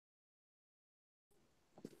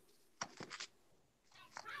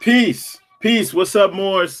Peace. Peace. What's up,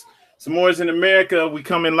 Moors? Some Moors in America. We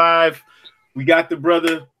coming live. We got the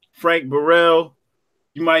brother Frank BurrELL.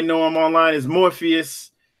 You might know him online as Morpheus.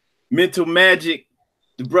 Mental Magic.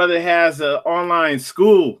 The brother has an online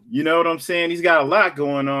school. You know what I'm saying? He's got a lot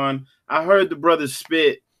going on. I heard the brother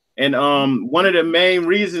spit. And one of the main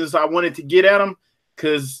reasons I wanted to get at him,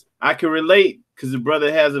 because I can relate, because the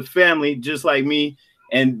brother has a family just like me.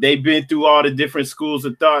 And they've been through all the different schools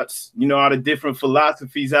of thoughts, you know, all the different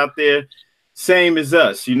philosophies out there, same as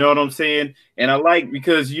us, you know what I'm saying? And I like,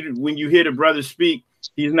 because when you hear the brother speak,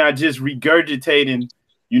 he's not just regurgitating,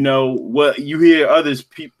 you know, what you hear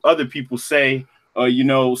other people say, or, you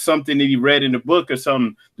know, something that he read in the book or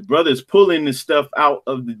something. The brother's pulling the stuff out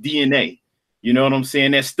of the DNA. You know what I'm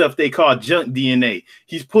saying? That stuff they call junk DNA.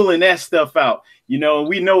 He's pulling that stuff out. You know,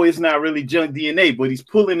 we know it's not really junk DNA, but he's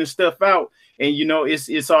pulling the stuff out. And, you know,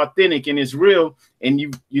 it's authentic and it's real. And,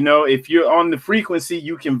 you know, if you're on the frequency,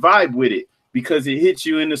 you can vibe with it because it hits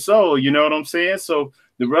you in the soul. You know what I'm saying? So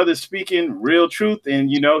the brother's speaking real truth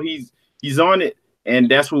and, you know, he's on it. And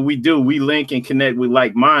that's what we do. We link and connect with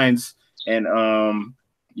like minds. And,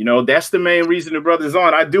 you know, that's the main reason the brother's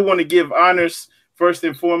on. I do want to give honors first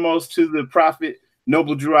and foremost to the prophet,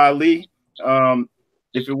 Noble Drew Ali.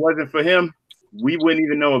 If it wasn't for him, we wouldn't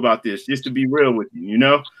even know about this, just to be real with you, you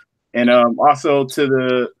know? And also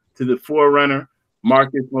to the forerunner,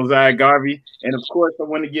 Marcus Mosiah Garvey. And of course, I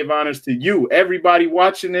want to give honors to you, everybody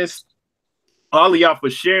watching this, all of y'all for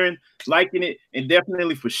sharing, liking it, and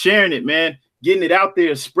definitely for sharing it, man. Getting it out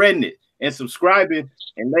there, spreading it, and subscribing,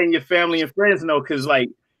 and letting your family and friends know. Because, like,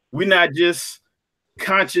 we're not just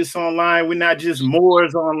conscious online. We're not just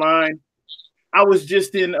Moors online. I was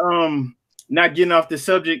just in, not getting off the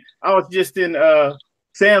subject, I was just in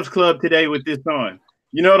Sam's Club today with this on.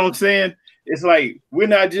 You know what I'm saying? It's like, we're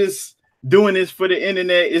not just doing this for the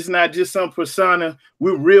internet. It's not just some persona.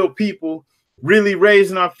 We're real people, really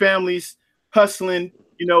raising our families, hustling,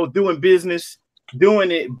 you know, doing business,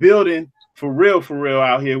 doing it, building for real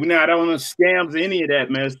out here. We're not on the scams or any of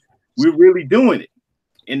that mess. We're really doing it.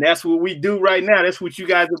 And that's what we do right now. That's what you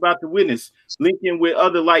guys are about to witness. Linking with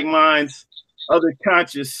other like minds, other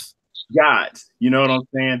conscious gods. You know what I'm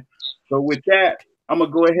saying? So with that, I'm going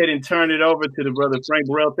to go ahead and turn it over to the brother Frank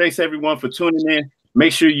BurrELL. Thanks, everyone, for tuning in.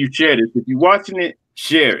 Make sure you share this. If you're watching it,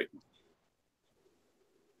 share it.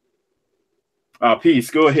 Peace.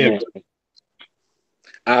 Go ahead.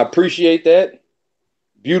 I appreciate that.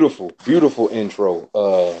 Beautiful, beautiful intro.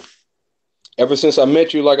 Ever since I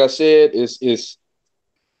met you, like I said, it's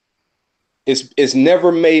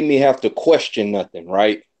never made me have to question nothing,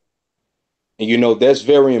 right? And, you know, that's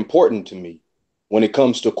very important to me when it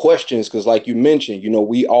comes to questions, because like you mentioned, you know,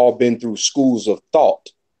 we all been through schools of thought.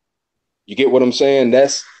 You get what I'm saying?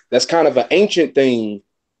 That's kind of an ancient thing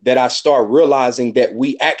that I start realizing that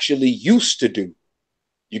we actually used to do.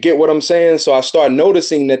 You get what I'm saying? So I start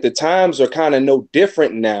noticing that the times are kind of no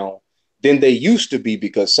different now than they used to be,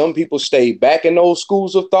 because some people stayed back in those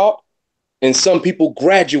schools of thought and some people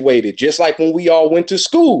graduated, just like when we all went to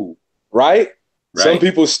school, right? Some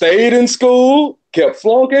people stayed in school, kept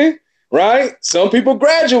flunking, right? Some people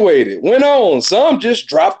graduated, went on, some just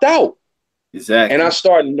dropped out. Exactly. And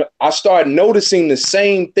I started noticing the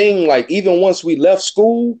same thing. Like, even once we left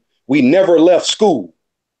school, we never left school,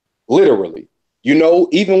 literally. You know,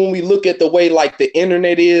 even when we look at the way like the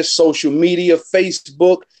internet is, social media,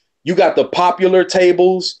 Facebook, you got the popular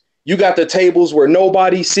tables. You got the tables where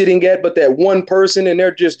nobody's sitting at but that one person, and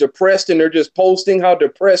they're just depressed and they're just posting how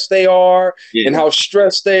depressed they are and how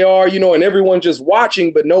stressed they are, you know, and everyone's just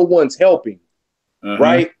watching, but no one's helping.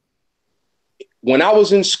 Right. When I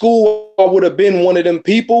was in school, I would have been one of them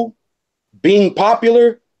people being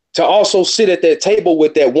popular to also sit at that table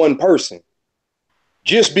with that one person,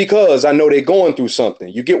 just because I know they're going through something.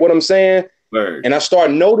 You get what I'm saying? Word. And I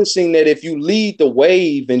start noticing that if you lead the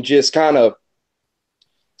wave and just kind of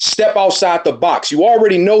step outside the box, you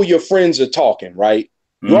already know your friends are talking, right?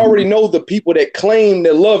 You already know the people that claim they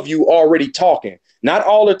love you already talking. Not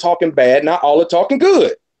all are talking bad, not all are talking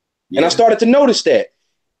good. And I started to notice that.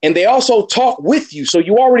 And they also talk with you, so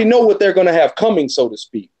you already know what they're going to have coming, so to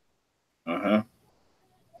speak.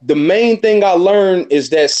 The main thing I learned is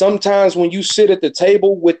that sometimes when you sit at the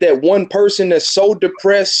table with that one person that's so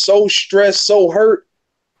depressed, so stressed, so hurt,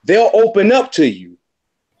 they'll open up to you.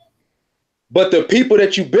 But the people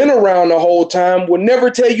that you've been around the whole time will never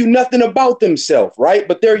tell you nothing about themselves, right?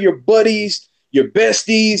 But they're your buddies, your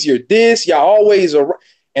besties, your this, y'all always are.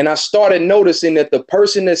 And I started noticing that the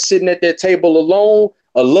person that's sitting at that table alone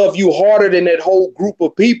will love you harder than that whole group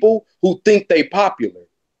of people who think they popular.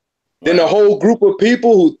 Then a whole group of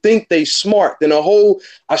people who think they smart. Then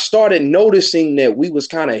I started noticing that we was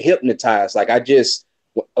kind of hypnotized. Like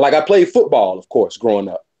I played football, of course, growing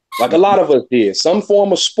up. Like a lot of us did, some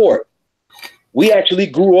form of sport. We actually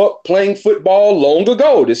grew up playing football long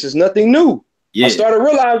ago. This is nothing new. Yeah. I started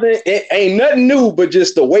realizing it ain't nothing new, but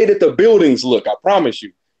just the way that the buildings look, I promise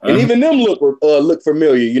you. And even them look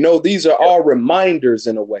familiar. You know, these are all reminders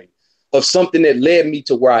in a way of something that led me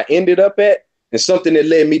to where I ended up at and something that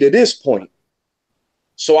led me to this point.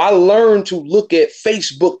 So I learned to look at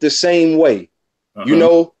Facebook the same way, you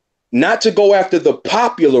know, not to go after the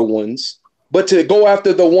popular ones, but to go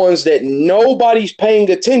after the ones that nobody's paying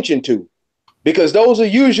attention to, because those are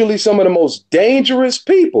usually some of the most dangerous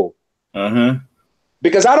people.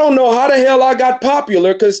 Because I don't know how the hell I got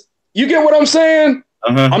popular, because you get what I'm saying?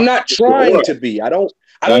 I'm not trying to be. I don't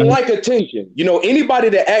like attention. You know, anybody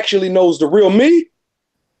that actually knows the real me,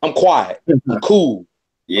 I'm quiet. I'm cool.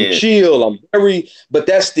 I'm chill. I'm but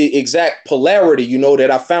that's the exact polarity, you know, that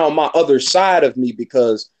I found my other side of me,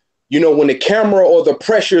 because, you know, when the camera or the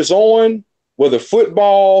pressure's on, whether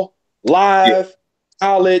football, live,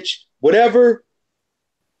 college, whatever,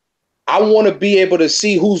 I want to be able to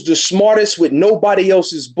see who's the smartest with nobody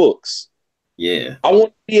else's books. I want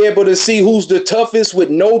to be able to see who's the toughest with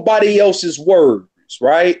nobody else's words,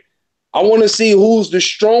 right? I want to see who's the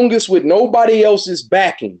strongest with nobody else's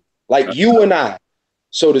backing, like you and I,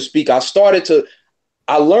 so to speak. I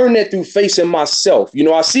learned that through facing myself. You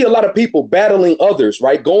know, I see a lot of people battling others,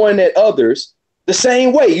 right? Going at others the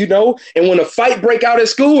same way, you know, and when a fight break out at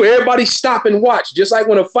school, everybody stop and watch. Just like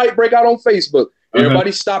when a fight break out on Facebook,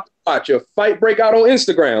 everybody stop and watch. A fight break out on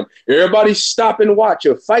Instagram, everybody stop and watch.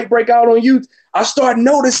 A fight break out on YouTube. I start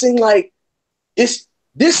noticing like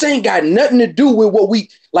this ain't got nothing to do with what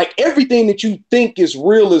like everything that you think is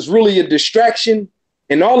real is really a distraction.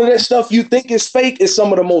 And all of that stuff you think is fake is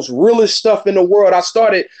some of the most realest stuff in the world. I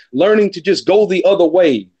started learning to just go the other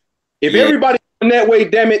way. If everybody going that way,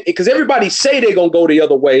 damn it, because everybody say they're going to go the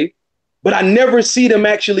other way, but I never see them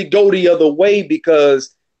actually go the other way,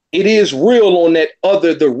 because it is real on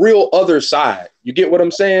the real other side. You get what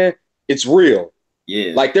I'm saying? It's real.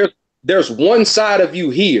 Like there's one side of you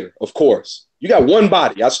here, of course. You got one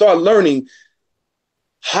body. I started learning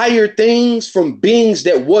higher things from beings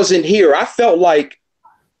that wasn't here. I felt like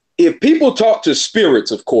if people talk to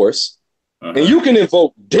spirits, of course, and you can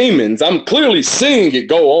invoke demons, I'm clearly seeing it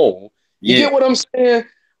go on. You get what I'm saying?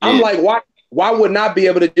 I'm like, why wouldn't I be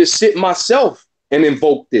able to just sit myself and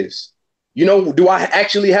invoke this? You know, do I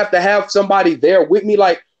actually have to have somebody there with me?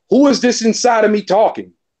 Like, who is this inside of me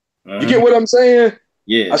talking? You get what I'm saying?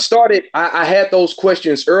 I had those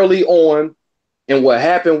questions early on. And what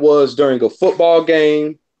happened was, during a football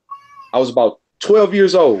game, I was about 12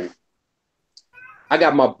 years old. I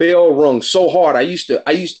got my bell rung so hard.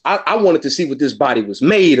 I wanted to see what this body was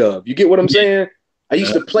made of. You get what I'm saying? I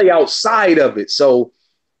used to play outside of it. So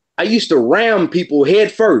I used to ram people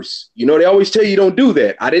head first. You know, they always tell you don't do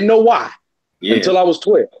that. I didn't know why until I was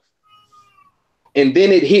 12. And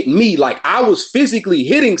then it hit me, like I was physically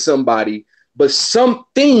hitting somebody, but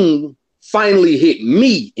something finally hit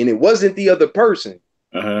me, and it wasn't the other person.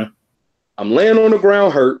 I'm laying on the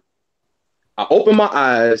ground hurt. I open my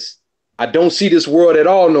eyes. I don't see this world at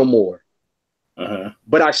all no more.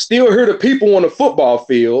 But I still hear the people on the football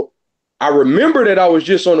field. I remember that I was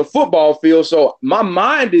just on the football field, so my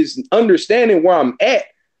mind is understanding where I'm at.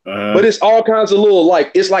 But it's all kinds of little,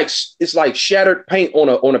 like it's like shattered paint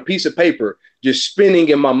on a piece of paper, just spinning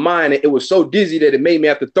in my mind. It was so dizzy that it made me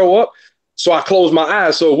have to throw up. So I closed my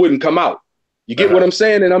eyes so it wouldn't come out. You get what I'm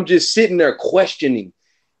saying? And I'm just sitting there questioning.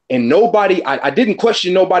 And I didn't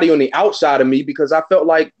question nobody on the outside of me, because I felt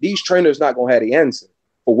like these trainers not going to have the answer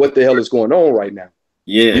for what the hell is going on right now.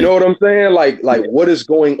 You know what I'm saying? Like what is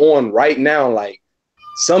going on right now? Like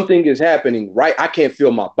something is happening, right? I can't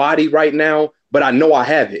feel my body right now, but I know I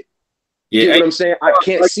have it. You get what I'm saying? I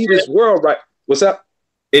can't see this world right. What's up?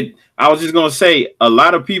 I was just going to say, a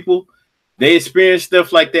lot of people, they experience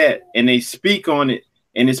stuff like that and they speak on it.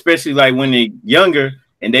 And especially like when they're younger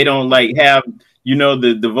and they don't like have, you know,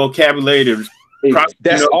 the vocabulary.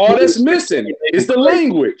 That's all that's missing. It's the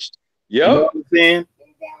language. Yep. You know what I'm saying?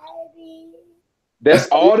 That's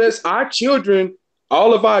all our children,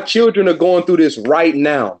 all of our children are going through this right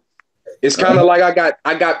now. It's kind of like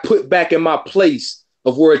I got put back in my place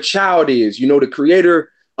of where a child is. You know, the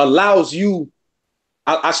creator allows you.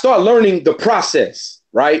 I start learning the process,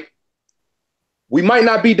 right? We might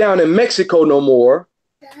not be down in Mexico no more,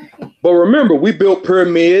 but remember, we built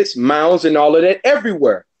pyramids, mounds, and all of that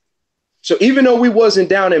everywhere. So even though we wasn't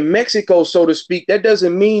down in Mexico, so to speak, that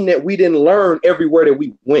doesn't mean that we didn't learn everywhere that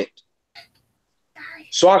we went.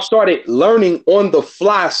 So I started learning on the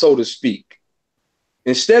fly, so to speak.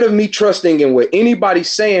 Instead of me trusting in what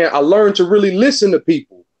anybody's saying, I learned to really listen to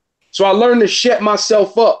people. So I learned to shut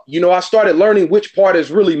myself up. You know, I started learning which part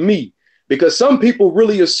is really me, because some people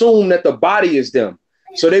really assume that the body is them.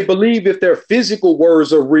 So they believe if their physical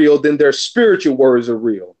words are real, then their spiritual words are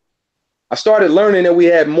real. I started learning that we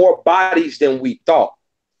had more bodies than we thought.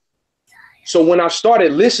 So when I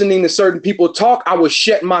started listening to certain people talk, I was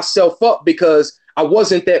shutting myself up because I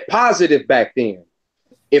wasn't that positive back then.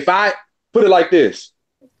 If I put it like this,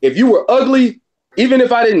 if you were ugly, even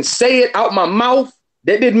if I didn't say it out my mouth,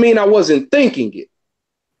 that didn't mean I wasn't thinking it.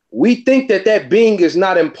 We think that that being is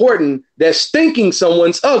not important, that's thinking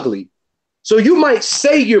someone's ugly. So you might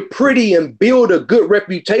say you're pretty and build a good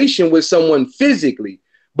reputation with someone physically,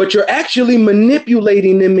 but you're actually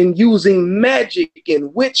manipulating them and using magic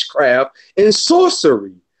and witchcraft and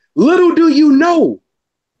sorcery. Little do you know,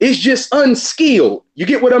 it's just unskilled. You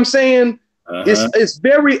get what I'm saying? It's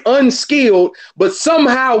very unskilled, but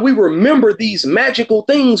somehow we remember these magical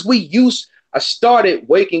things we used. I started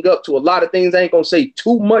waking up to a lot of things. I ain't gonna say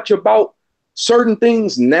too much about certain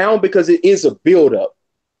things now because it is a buildup.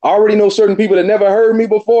 I already know certain people that never heard me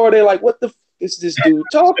before. They're like, what the f is this dude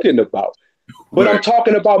talking about? But I'm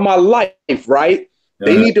talking about my life, right?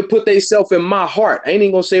 They need to put themselves in my heart. I ain't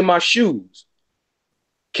even gonna say my shoes.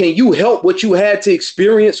 Can you help what you had to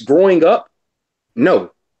experience growing up?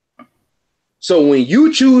 No. So when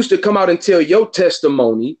you choose to come out and tell your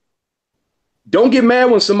testimony, don't get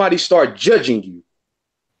mad when somebody start judging you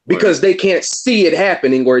because they can't see it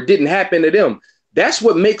happening or it didn't happen to them. That's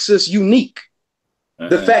what makes us unique.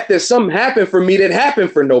 The fact that something happened for me that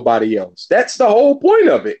happened for nobody else. That's the whole point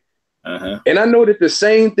of it. And I know that the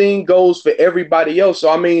same thing goes for everybody else. So,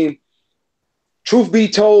 I mean, truth be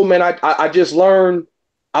told, man, I just learned,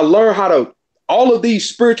 I learned how to, all of these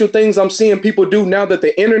spiritual things I'm seeing people do now that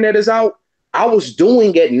the internet is out, I was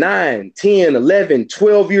doing at 9, 10, 11,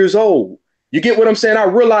 12 years old. You get what I'm saying? I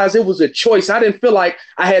realized it was a choice. I didn't feel like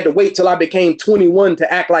I had to wait till I became 21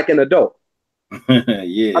 to act like an adult.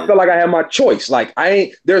 Yeah. I felt like I had my choice. Like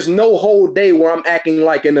there's no whole day where I'm acting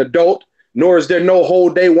like an adult, nor is there no whole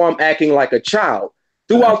day where I'm acting like a child.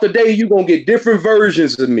 Throughout the day, you're going to get different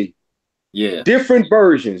versions of me. Yeah. Different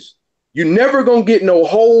versions. You're never going to get no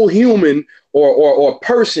whole human or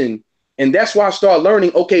person. And that's why I started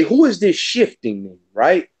learning, okay, who is this shifting me,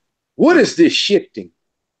 right? What is this shifting?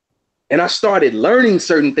 And I started learning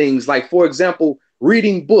certain things, like, for example,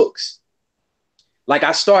 reading books. Like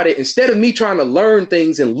I started, instead of me trying to learn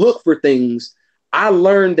things and look for things, I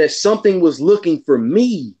learned that something was looking for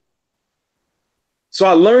me. So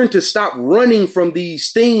I learned to stop running from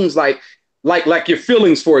these things like your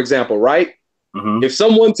feelings, for example, right? If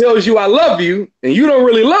someone tells you I love you and you don't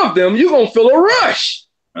really love them, you're going to feel a rush.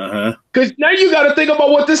 Because now you got to think about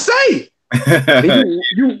what to say.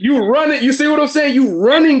 you run it. You see what I'm saying? You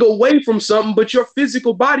running away from something, but your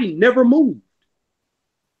physical body never moved.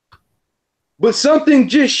 But something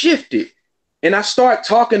just shifted. And I start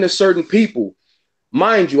talking to certain people.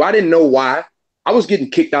 Mind you, I didn't know why. I was getting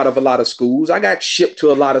kicked out of a lot of schools. I got shipped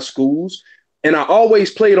to a lot of schools. And I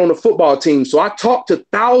always played on the football team. So I talked to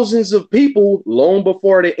thousands of people long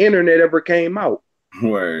before the internet ever came out.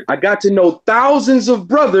 Word. I got to know thousands of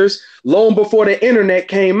brothers long before the internet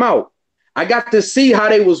came out. I got to see how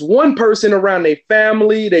they was one person around their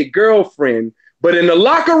family, their girlfriend. But in the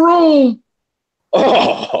locker room,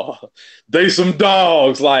 oh, they some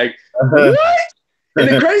dogs. Like, what? And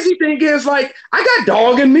the crazy thing is, like, I got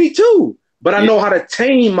dog in me too, but I know how to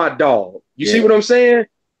tame my dog. You see what I'm saying?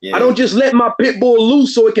 I don't just let my pit bull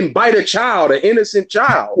loose so it can bite a child, an innocent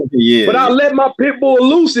child. But I'll let my pit bull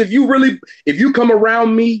loose if you come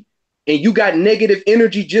around me and you got negative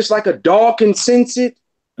energy, just like a dog can sense it.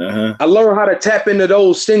 I learned how to tap into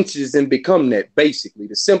those senses and become that, basically,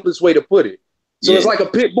 the simplest way to put it. So it's like a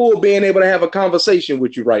pit bull being able to have a conversation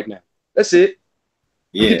with you right now. That's it.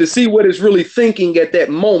 You get to see what it's really thinking at that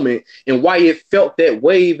moment and why it felt that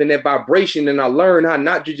wave and that vibration. And I learned how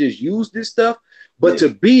not to just use this stuff, but to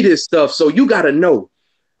be this stuff. So you got to know,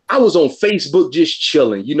 I was on Facebook just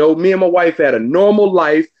chilling. You know, me and my wife had a normal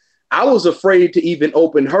life. I was afraid to even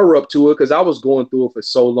open her up to it because I was going through it for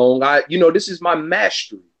so long. This is my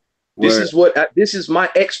mastery. This is my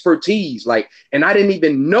expertise. Like, and I didn't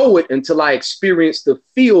even know it until I experienced the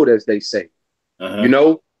field, as they say. You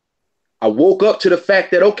know, I woke up to the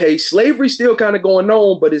fact that, okay, slavery's still kind of going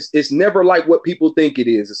on, but it's never like what people think it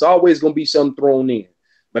is. It's always going to be something thrown in.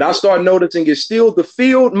 But I started noticing it's still the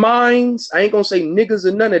field minds. I ain't going to say niggas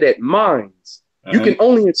or none of that. Minds. You can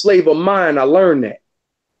only enslave a mind. I learned that.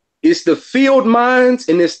 It's the field minds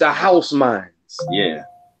and it's the house minds. Yeah.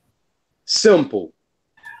 Simple.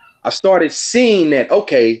 I started seeing that,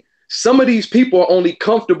 okay, some of these people are only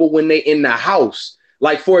comfortable when they in the house.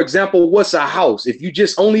 Like, for example, what's a house? If you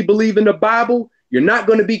just only believe in the Bible, you're not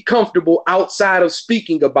going to be comfortable outside of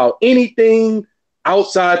speaking about anything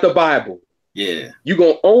outside the Bible. Yeah. You're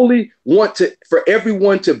going to only want to, for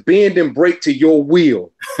everyone to bend and break to your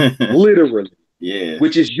will, literally. Yeah.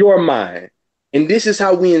 Which is your mind. And this is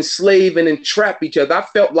how we enslave and entrap each other. I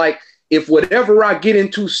felt like if whatever I get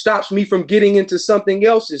into stops me from getting into something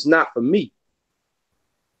else, it's not for me.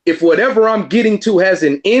 If whatever I'm getting to has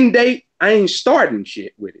an end date, I ain't starting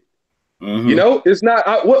shit with it. Mm-hmm. You know, it's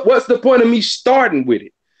not, what's the point of me starting with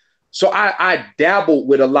it? So I dabbled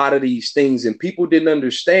with a lot of these things, and people didn't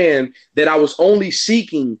understand that I was only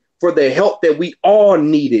seeking for the help that we all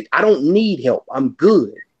needed. I don't need help. I'm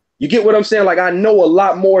good. You get what I'm saying? Like, I know a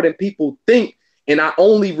lot more than people think, and I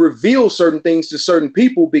only reveal certain things to certain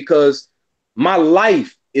people because my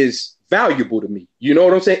life is valuable to me. You know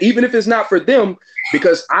what I'm saying? Even if it's not for them,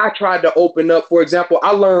 because I tried to open up. For example,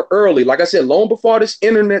 I learned early, like I said, long before this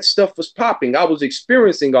internet stuff was popping, I was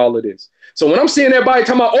experiencing all of this. So when I'm seeing everybody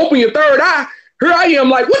talking about open your third eye, here I am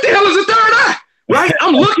like, what the hell is a third eye? Right?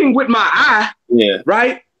 I'm looking with my eye. Yeah.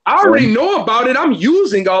 Right? I already know about it. I'm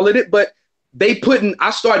using all of it, but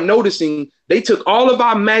I started noticing they took all of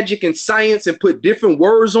our magic and science and put different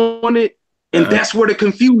words on it. And that's where the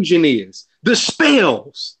confusion is. The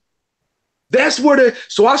spells.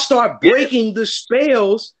 So I start breaking the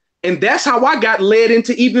spells. And that's how I got led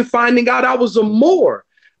into even finding out I was a Moor.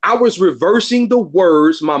 I was reversing the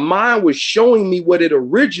words. My mind was showing me what it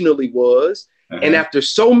originally was. And after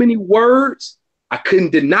so many words, I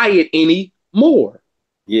couldn't deny it anymore.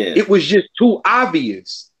 Yeah. It was just too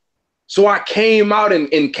obvious. So I came out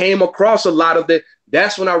and came across a lot of that.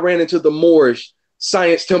 That's when I ran into the Moorish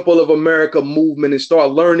Science Temple of America movement and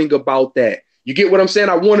started learning about that. You get what I'm saying?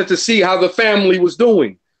 I wanted to see how the family was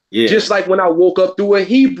doing. Yeah. Just like when I woke up through a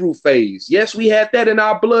Hebrew phase. Yes, we had that in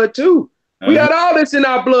our blood too. We got all this in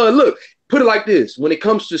our blood. Look, put it like this. When it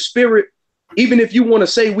comes to spirit, even if you want to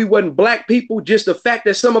say we wasn't black people, just the fact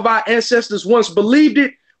that some of our ancestors once believed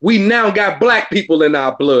it, we now got black people in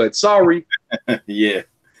our blood. Sorry. Yeah.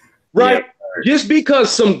 Right? Yeah. Just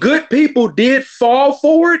because some good people did fall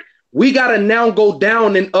for it, we got to now go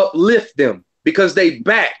down and uplift them because they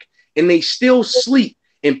back and they still sleep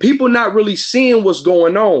and people not really seeing what's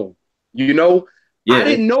going on. You know, yeah. I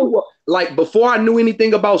didn't know what, like before I knew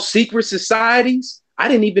anything about secret societies, I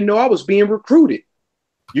didn't even know I was being recruited.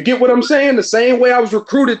 You get what I'm saying? The same way I was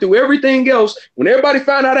recruited through everything else. When everybody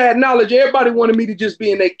found out I had knowledge, everybody wanted me to just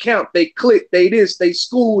be in their camp, they clique, they this, they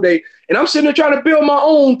school, and I'm sitting there trying to build my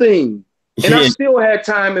own thing. And I still had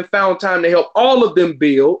time and found time to help all of them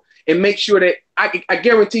build and make sure that I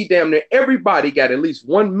guarantee damn near everybody got at least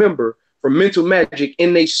one member from Mental Magic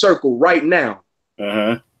in their circle right now.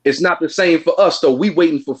 It's not the same for us though. We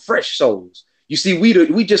waiting for fresh souls. You see,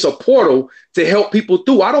 we just a portal to help people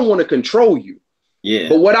through. I don't want to control you. Yeah.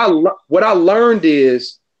 But what I learned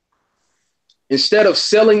is instead of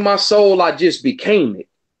selling my soul, I just became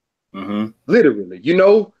it. Literally, you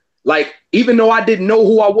know, like even though I didn't know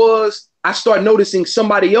who I was, I started noticing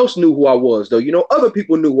somebody else knew who I was, though. You know, other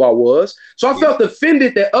people knew who I was. So I felt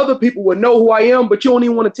offended that other people would know who I am, but you don't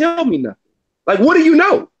even want to tell me nothing. Like, what do you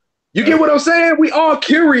know? You get what I'm saying? We all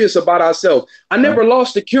curious about ourselves. I never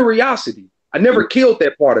lost the curiosity. I never killed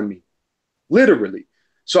that part of me, literally.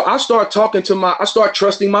 So I start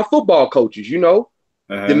trusting my football coaches, you know.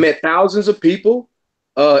 They met thousands of people,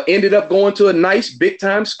 ended up going to a nice big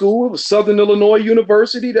time school. It was Southern Illinois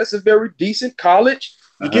University. That's a very decent college.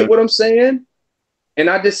 You get what I'm saying? And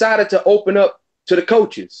I decided to open up to the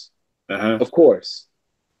coaches, of course.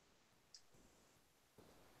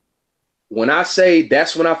 When I say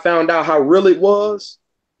that's when I found out how real it was,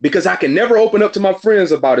 because I can never open up to my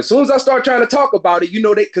friends about it. As soon as I start trying to talk about it, you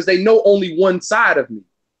know, because they know only one side of me.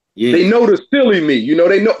 Yeah. They know the silly me. You know,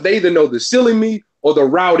 they either know the silly me or the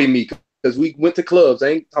rowdy me because we went to clubs. I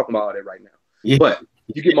ain't talking about all that right now. Yeah. But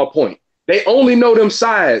you get my point. They only know them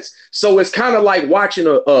sides. So it's kind of like watching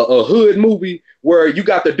a hood movie where you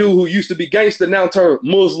got the dude who used to be gangster now turned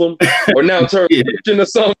Muslim or now turned Christian or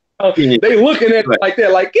something. Yeah. They looking at it like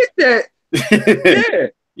that, like, get that.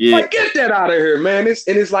 Like, get that out of here, man.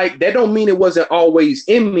 It's like, that don't mean it wasn't always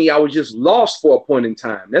in me. I was just lost for a point in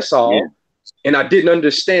time. That's all. Yeah. And I didn't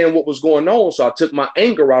understand what was going on. So I took my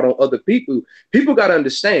anger out on other people. People got to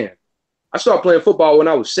understand. I started playing football when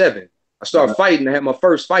I was 7. I started fighting. I had my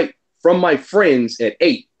first fight from my friends at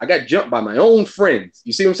 8. I got jumped by my own friends.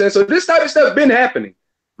 You see what I'm saying? So this type of stuff been happening.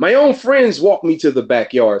 My own friends walked me to the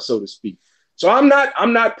backyard, so to speak. So I'm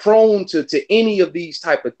not prone to any of these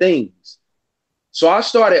type of things. So I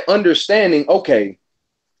started understanding, okay,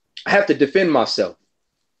 I have to defend myself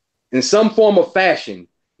in some form of fashion.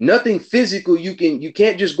 Nothing physical. You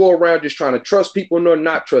can't just go around just trying to trust people nor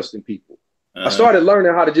not trusting people. I started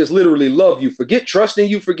learning how to just literally love you. Forget trusting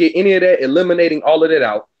you, forget any of that, eliminating all of that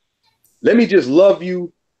out. Let me just love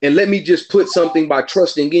you and let me just put something by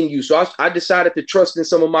trusting in you. So I decided to trust in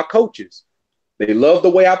some of my coaches. They loved the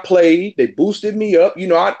way I played. They boosted me up. You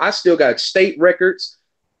know, I still got state records,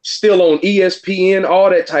 still on ESPN, all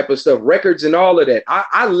that type of stuff, records and all of that.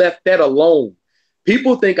 I left that alone.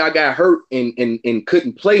 People think I got hurt and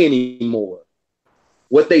couldn't play anymore.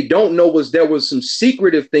 What they don't know was there was some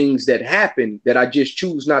secretive things that happened that I just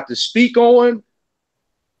choose not to speak on,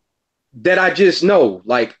 that I just know,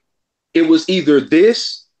 like, it was either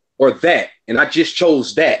this or that, and I just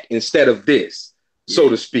chose that instead of this, so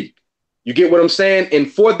to speak. You get what I'm saying?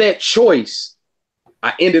 And for that choice,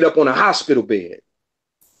 I ended up on a hospital bed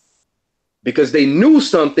because they knew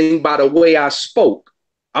something by the way I spoke.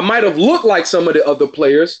 I might have looked like some of the other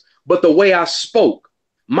players, but the way I spoke.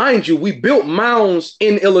 Mind you, we built mounds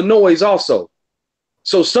in Illinois also.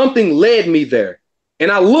 So something led me there. And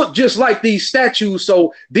I look just like these statues.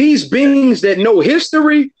 So these beings that know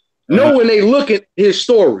history know when they look at his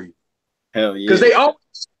story. Hell yeah. Because they always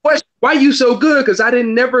question, why you so good? Because I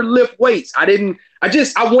didn't never lift weights. I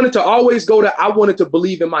wanted to always I wanted to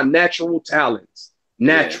believe in my natural talents.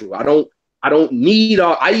 Natural. Yeah. I don't need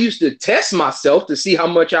I used to test myself to see how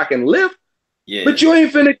much I can lift. Yeah. But you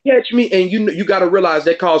ain't finna catch me. And you got to realize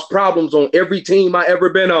that caused problems on every team I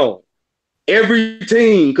ever been on. Every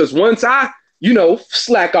team. Because once I,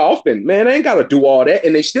 slack off and, man, I ain't got to do all that.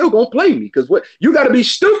 And they still going to play me. Because you got to be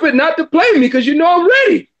stupid not to play me because I'm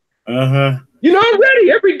ready. I'm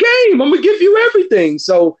ready. Every game, I'm going to give you everything.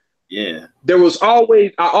 So yeah,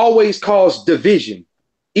 I always caused division.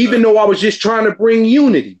 Even though I was just trying to bring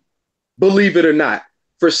unity, believe it or not.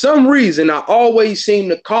 For some reason, I always seem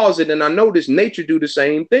to cause it, and I noticed nature do the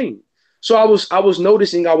same thing. So I was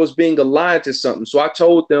noticing I was being aligned to something. So I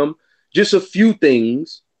told them just a few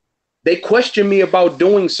things. They questioned me about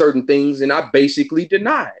doing certain things, and I basically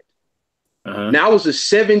denied. Now I was a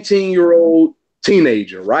 17-year-old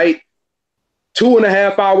teenager, right?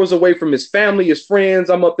 2.5 hours away from his family, his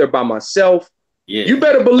friends. I'm up there by myself. Yeah. You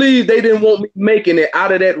better believe they didn't want me making it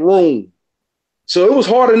out of that room. So it was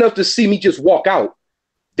hard enough to see me just walk out.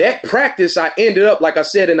 That practice, I ended up, like I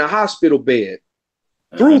said, in a hospital bed.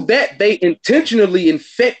 Through that, they intentionally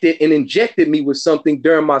infected and injected me with something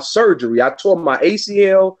during my surgery. I tore my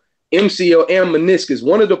ACL, MCL, and meniscus.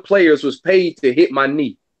 One of the players was paid to hit my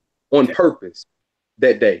knee on purpose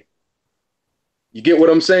that day. You get what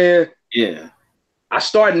I'm saying? Yeah. I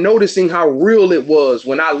started noticing how real it was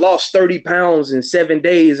when I lost 30 pounds in 7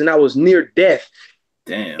 days and I was near death.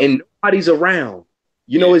 Damn. And nobody's around.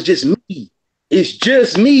 It's just me. It's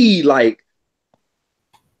just me, like,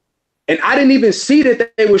 and I didn't even see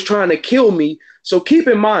that they was trying to kill me. So keep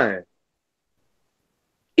in mind,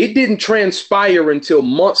 it didn't transpire until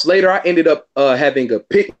months later. I ended up having a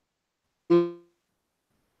pick. I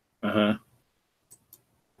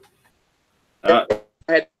had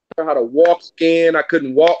to learn how to walk again. I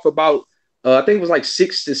couldn't walk for about, I think it was like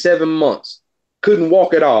 6 to 7 months. Couldn't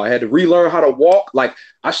walk at all. I had to relearn how to walk. Like,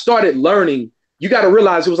 I started learning. You got to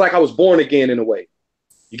realize it was like I was born again in a way.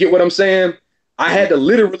 You get what I'm saying? I had to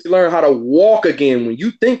literally learn how to walk again. When you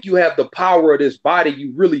think you have the power of this body,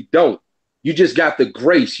 you really don't. You just got the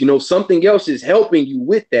grace. Something else is helping you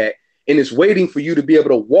with that, and it's waiting for you to be able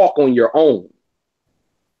to walk on your own.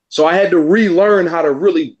 So I had to relearn how to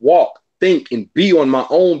really walk, think, and be on my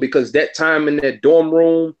own, because that time in that dorm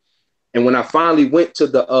room, and when I finally went to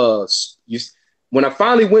the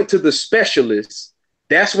specialists,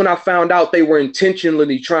 that's when I found out they were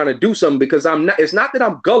intentionally trying to do something, because it's not that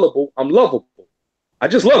I'm gullible, I'm lovable. I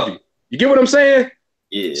just love you. You get what I'm saying?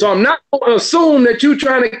 Yeah. So I'm not going to assume that you're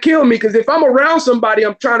trying to kill me, because if I'm around somebody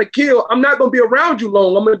I'm trying to kill, I'm not going to be around you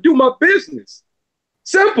long. I'm going to do my business.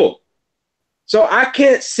 Simple. So I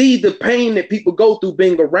can't see the pain that people go through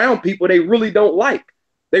being around people they really don't like.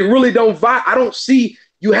 They really don't vibe. I don't see,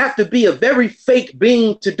 you have to be a very fake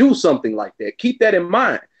being to do something like that. Keep that in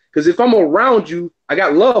mind. Because if I'm around you, I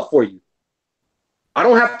got love for you. I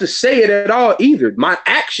don't have to say it at all either. My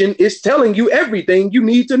action is telling you everything you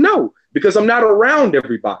need to know, because I'm not around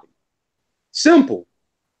everybody. Simple.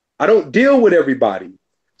 I don't deal with everybody.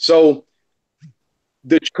 So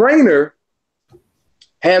the trainer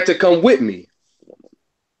had to come with me.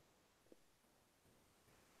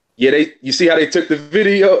 Yeah, you see how they took the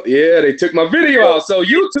video? Yeah, they took my video out. So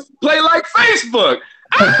YouTube play like Facebook.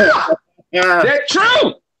 That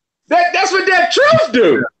truth. That's what that truth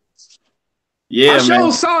do. Yeah, I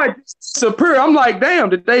saw it disappear. I'm like,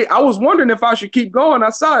 damn, I was wondering if I should keep going. I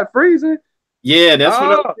saw it freezing. Yeah, that's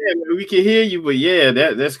what I'm saying. Man. We can hear you, but yeah,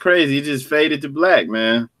 that's crazy. It just faded to black,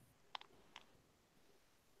 man.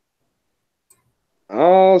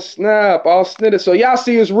 Oh snap! Oh snitty. So y'all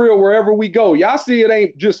see it's real wherever we go. Y'all see it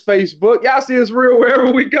ain't just Facebook. Y'all see it's real wherever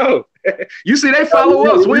we go. You see they follow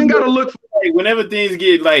us. We ain't gotta look. Whenever things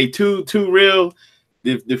get like too real,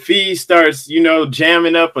 the feed starts,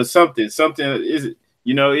 jamming up or something. Something is,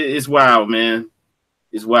 it's wild, man.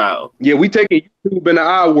 It's wild. Yeah, we taking YouTube into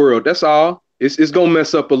our world. That's all. It's gonna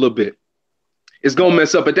mess up a little bit. It's gonna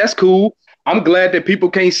mess up, but that's cool. I'm glad that people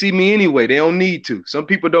can't see me anyway. They don't need to. Some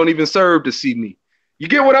people don't even serve to see me. You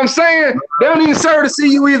get what I'm saying? They don't even serve to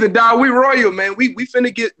see you either, dog. We royal, man. We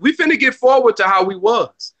finna get forward to how we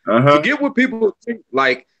was. Forget what people think.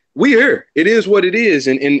 Like, we here. It is what it is.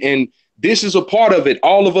 And this is a part of it.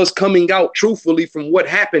 All of us coming out truthfully from what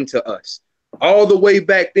happened to us. All the way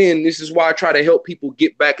back then. This is why I try to help people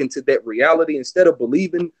get back into that reality instead of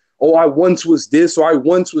believing, oh, I once was this or I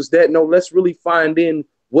once was that. No, let's really find in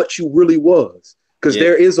what you really was. Because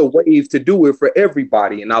there is a wave to do it for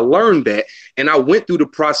everybody. And I learned that. And I went through the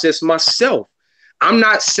process myself. I'm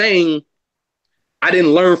not saying I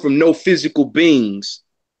didn't learn from no physical beings.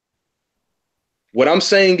 What I'm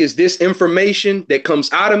saying is this information that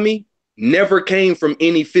comes out of me never came from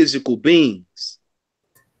any physical beings.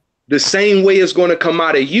 The same way it's going to come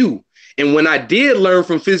out of you. And when I did learn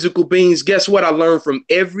from physical beings, guess what? I learned from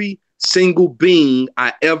every single being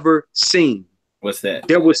I ever seen. What's that?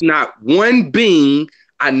 There was not one being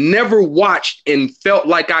I never watched and felt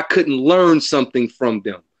like I couldn't learn something from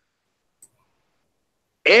them.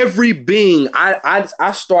 Every being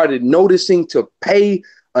I started noticing to pay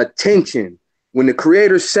attention. When the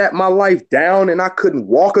creator sat my life down and I couldn't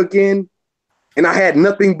walk again, and I had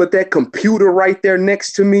nothing but that computer right there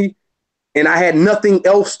next to me, and I had nothing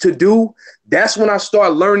else to do, that's when I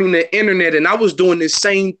started learning the internet. And I was doing the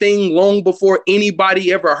same thing long before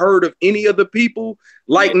anybody ever heard of any other people.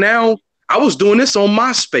 Like now, I was doing this on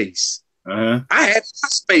MySpace. I had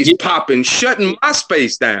MySpace popping, shutting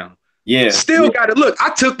MySpace down. Yeah. Still got to look.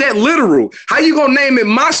 I took that literal. How you gonna name it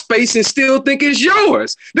MySpace and still think it's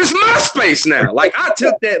yours? This MySpace now. Like I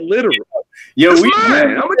took that literal. Yo, it's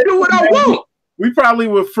mine. I'm gonna do what I want. We probably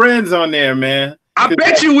were friends on there, man. I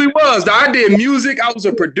bet you we was. I did music. I was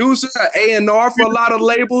a producer, A&R for a lot of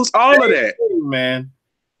labels, all of that. Man.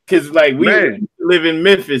 Because, like, we live in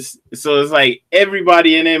Memphis. So it's like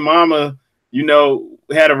everybody and their mama,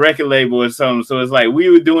 had a record label or something. So it's like we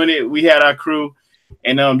were doing it. We had our crew.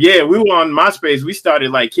 And, we were on MySpace. We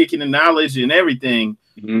started, like, kicking the knowledge and everything.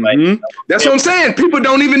 Like, that's what I'm saying. People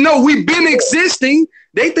don't even know we've been existing.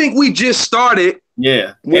 They think we just started.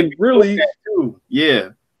 Yeah. When really. Yeah.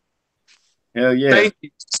 Hell yeah. Thank you.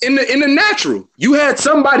 In the natural, you had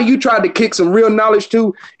somebody you tried to kick some real knowledge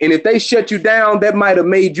to, and if they shut you down, that might have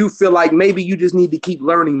made you feel like maybe you just need to keep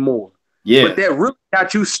learning more. Yeah. But that really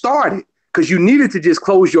got you started because you needed to just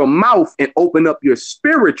close your mouth and open up your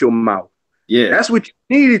spiritual mouth. Yeah. That's what you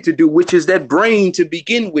needed to do, which is that brain to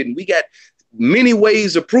begin with. And we got many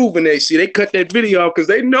ways of proving that. See, they cut that video off because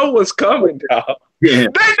they know what's coming, dog. Yeah.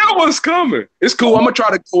 They know what's coming. It's cool. I'm going to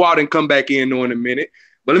try to go out and come back in a minute.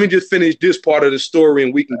 But let me just finish this part of the story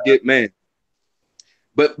and we can get, man.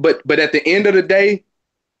 But at the end of the day,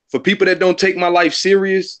 for people that don't take my life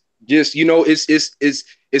serious, just, there's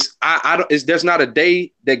not a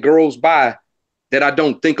day that goes by that I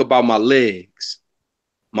don't think about my legs,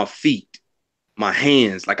 my feet, my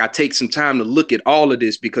hands. Like I take some time to look at all of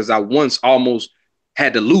this because I once almost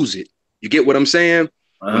had to lose it. You get what I'm saying?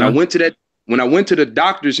 When I went to the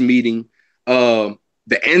doctor's meeting,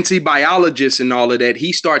 the antibiologist and all of that,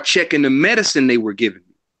 he started checking the medicine they were giving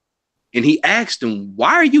me. And he asked him,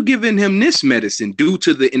 why are you giving him this medicine due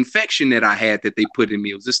to the infection that I had that they put in me?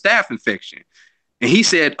 It was a staph infection. And he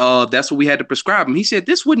said, that's what we had to prescribe him. He said,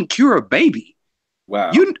 this wouldn't cure a baby.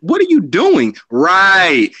 Wow. What are you doing?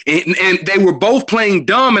 Right. And they were both playing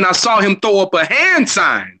dumb and I saw him throw up a hand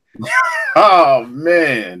sign. Oh,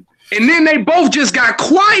 man. And then they both just got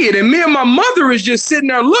quiet. And me and my mother is just sitting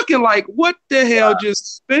there looking like, what the hell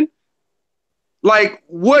just happened? Like,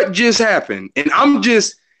 what just happened? And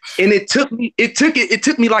it took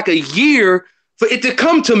me like a year for it to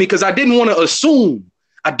come to me because I didn't want to assume.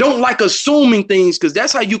 I don't like assuming things because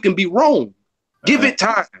that's how you can be wrong. Give it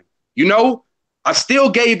time. I still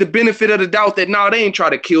gave the benefit of the doubt that, no, they ain't try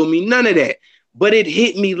to kill me. None of that. But it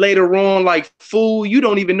hit me later on like, fool, you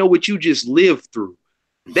don't even know what you just lived through.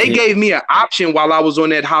 They gave me an option while I was on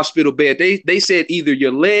that hospital bed. They said either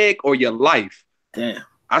your leg or your life. Damn.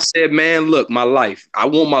 I said, man, look, my life. I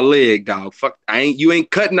want my leg, dog. Fuck, you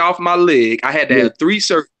ain't cutting off my leg. I had to have 3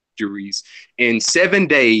 surgeries. surgeries in 7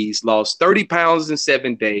 days, lost 30 pounds in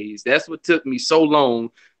 7 days. That's what took me so long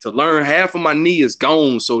to learn. Half of my knee is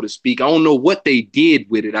gone, so to speak. I don't know what they did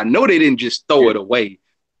with it. I know they didn't just throw it away.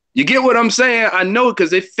 You get what I'm saying? I know,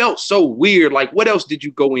 because it felt so weird. Like, what else did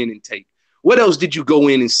you go in and take? What else did you go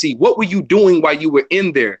in and see? What were you doing while you were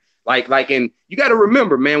in there? And you got to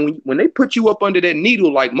remember, man, when they put you up under that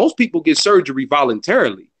needle, like most people get surgery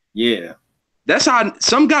voluntarily. Yeah. That's how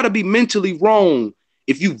some got to be mentally wrong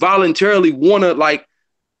if you voluntarily want to, like,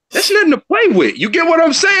 that's nothing to play with. You get what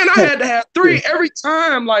I'm saying? I had to have 3 every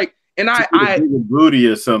time. Like, and I booty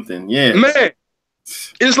or something. Yeah. Man,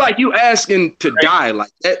 it's like you asking to die.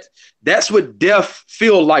 Like that. That's what death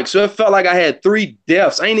feel like. So it felt like I had 3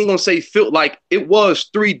 deaths. I ain't even gonna say felt like it was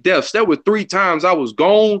 3 deaths. There were 3 times I was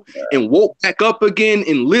gone and woke back up again.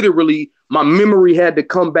 And literally my memory had to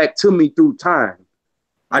come back to me through time.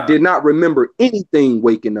 I did not remember anything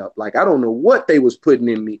waking up. Like, I don't know what they was putting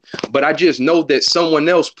in me, but I just know that someone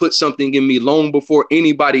else put something in me long before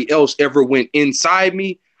anybody else ever went inside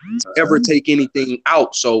me to ever take anything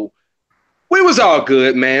out. So we was all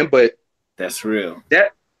good, man. But that's real.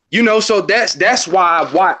 That, you know, so that's why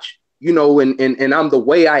I watch, you know, and I'm the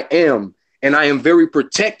way I am. And I am very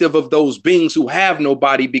protective of those beings who have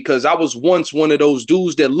nobody, because I was once one of those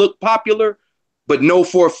dudes that looked popular, but know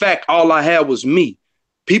for a fact all I had was me.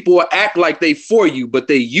 People will act like they for you, but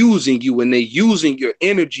they using you, and they using your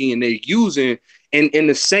energy, and they using, and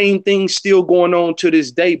the same thing still going on to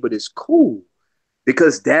this day. But it's cool,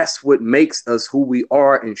 because that's what makes us who we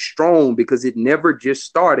are and strong, because it never just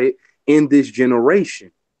started in this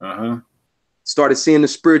generation. Started seeing the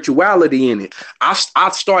spirituality in it. I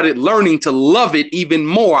started learning to love it even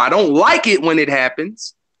more. I don't like it when it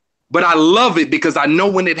happens, but I love it because I know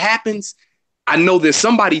when it happens, I know there's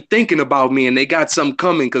somebody thinking about me and they got something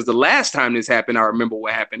coming. Because the last time this happened, I remember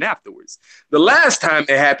what happened afterwards. The last time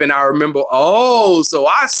it happened, I remember, oh, so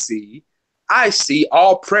I see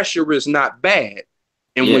all pressure is not bad.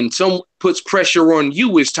 And when someone puts pressure on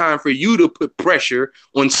you, it's time for you to put pressure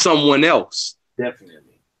on someone else. Definitely.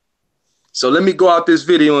 So let me go out this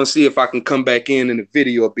video and see if I can come back in the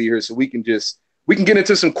video will be here, so we can get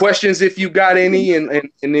into some questions if you got any, and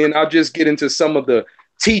then I'll just get into some of the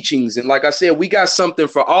teachings. And like I said, we got something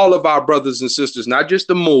for all of our brothers and sisters, not just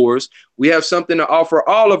the Moors. We have something to offer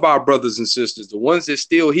all of our brothers and sisters, the ones that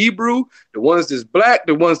still Hebrew, the ones that's black,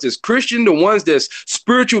 the ones that's Christian, the ones that's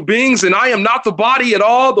spiritual beings, and I am not the body at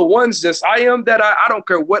all, the ones that's I am that I don't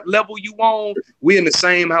care what level you on. We in the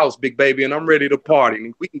same house, big baby, and I'm ready to party.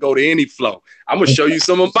 And we can go to any flow. I'm gonna show you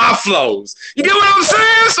some of my flows. You get what I'm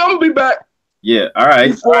saying? So I'm gonna be back. Yeah, all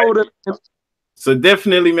right. So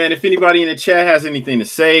definitely, man, if anybody in the chat has anything to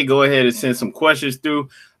say, go ahead and send some questions through.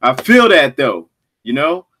 I feel that, though, you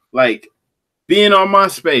know, like being on my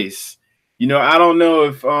space, you know, I don't know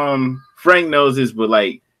if Frank knows this, but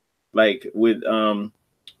like with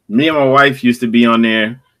me and my wife used to be on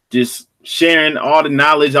there just sharing all the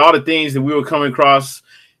knowledge, all the things that we were coming across,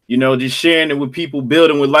 you know, just sharing it with people,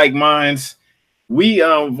 building with like minds. We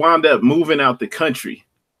wound up moving out the country,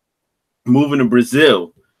 moving to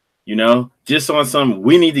Brazil. You know, just on some,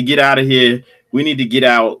 we need to get out of here. We need to get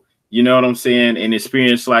out, you know what I'm saying, and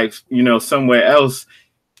experience life, you know, somewhere else.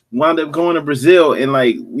 Wound up going to Brazil, and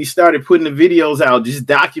like we started putting the videos out, just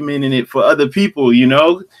documenting it for other people, you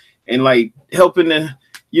know, and like helping to,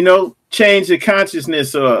 you know, change the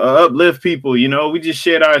consciousness or uplift people. You know, we just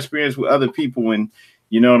shared our experience with other people, and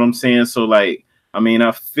you know what I'm saying. So like, I mean,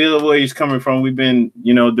 I feel where he's coming from. We've been,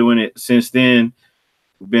 you know, doing it since then.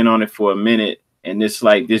 We've been on it for a minute. And it's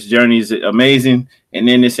like this journey is amazing. And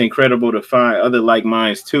then it's incredible to find other like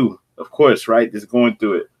minds too, of course, right? Just going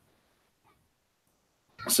through it.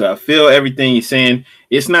 So I feel everything you're saying.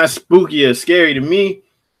 It's not spooky or scary to me.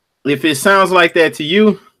 If it sounds like that to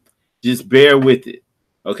you, just bear with it.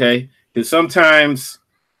 Okay. Because sometimes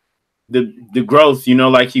the growth, you know,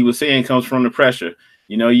 like he was saying, comes from the pressure.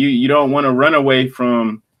 You know, you don't want to run away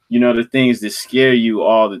from, you know, the things that scare you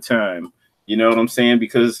all the time. You know what I'm saying?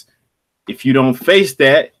 Because if you don't face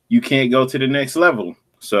that, you can't go to the next level.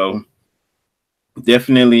 So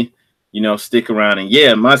definitely, you know, stick around. And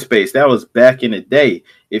yeah, MySpace, that was back in the day.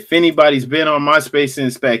 If anybody's been on MySpace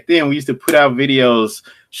since back then, we used to put out videos,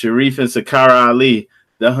 Sharif and Sakara Ali,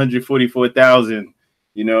 the 144,000,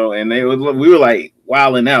 you know, and we were like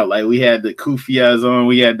wilding out. Like we had the kufias on,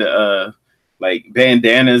 we had the like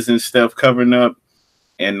bandanas and stuff covering up.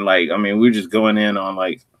 And like, I mean, we were just going in on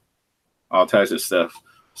like all types of stuff.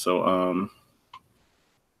 So,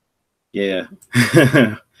 yeah.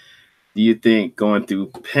 Do you think going through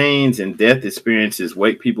pains and death experiences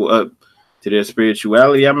wake people up to their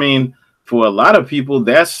spirituality? I mean, for a lot of people,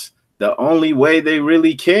 that's the only way they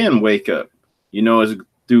really can wake up, you know, is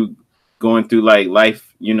through going through like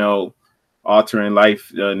life, you know, altering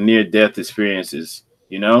life, near death experiences,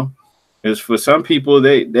 you know. Because for some people,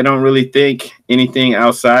 they don't really think anything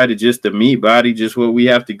outside of just the meat body, just what we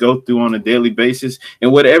have to go through on a daily basis,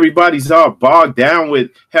 and what everybody's all bogged down with,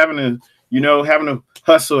 having to, you know, having to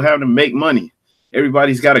hustle, having to make money.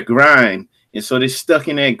 Everybody's got to grind, and so they're stuck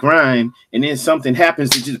in that grind, and then something happens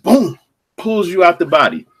that just boom pulls you out the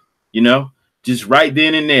body, you know, just right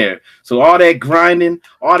then and there. So all that grinding,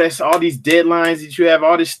 all these deadlines that you have,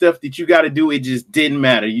 all this stuff that you got to do, it just didn't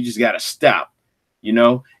matter. You just got to stop, you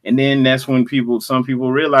know. And then that's when some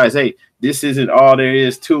people realize, hey, this isn't all there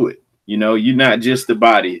is to it. You know, you're not just the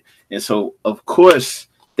body. And so, of course,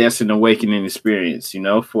 that's an awakening experience, you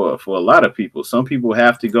know, for a lot of people. Some people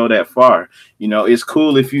have to go that far. You know, it's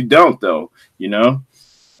cool if you don't, though, you know.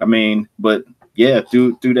 I mean, but yeah,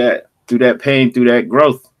 through that pain, through that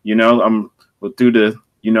growth, you know, through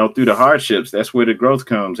the hardships, that's where the growth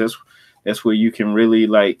comes. That's where you can really,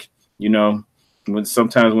 like, you know,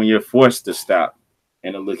 sometimes when you're forced to stop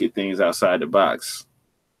and to look at things outside the box.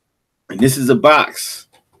 And this is a box,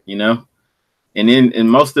 you know, and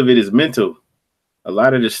most of it is mental. A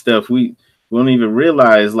lot of this stuff we don't even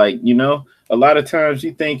realize, like, you know, a lot of times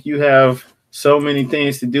you think you have so many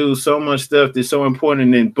things to do, so much stuff that's so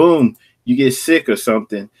important, and boom, you get sick or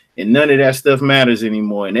something, and none of that stuff matters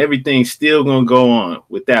anymore, and everything's still gonna go on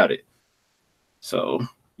without it. So,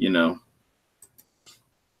 you know,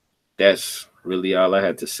 that's really all I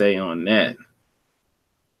had to say on that.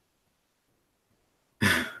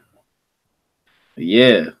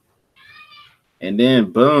 Yeah. And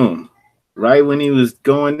then boom, right when he was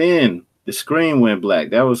going in, the screen went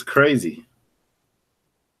black. That was crazy.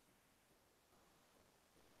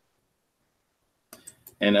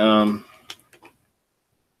 And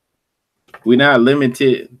we're not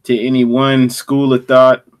limited to any one school of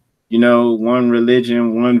thought, you know, one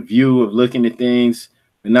religion, one view of looking at things.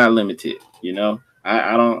 We're not limited, you know.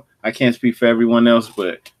 I can't speak for everyone else,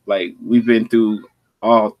 but like, we've been through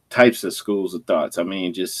all types of schools of thoughts. I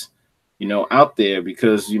mean, just, you know, out there,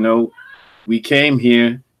 because, you know, we came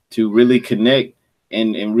here to really connect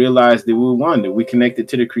and realize that we're one, that we connected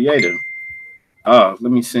to the creator. Oh,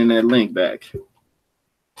 let me send that link back.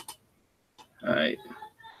 All right.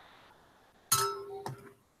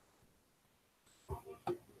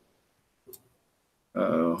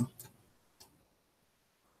 Uh-oh.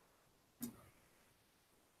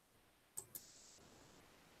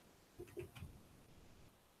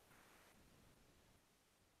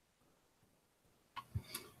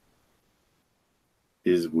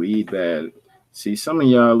 Is weed bad? See, some of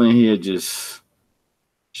y'all in here just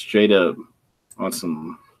straight up on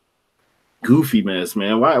some goofy mess,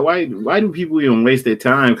 man. Why do people even waste their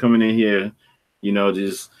time coming in here? You know,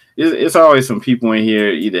 just it's always some people in here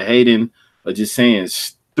either hating or just saying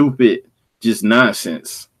stupid, just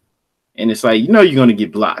nonsense. And it's like, you know, you're gonna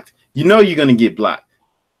get blocked. You know you're gonna get blocked.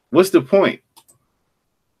 What's the point?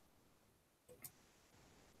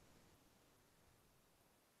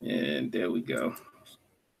 And there we go.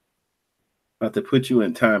 About to put you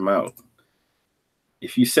in timeout.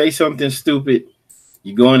 If you say something stupid,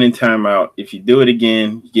 you're going in timeout. If you do it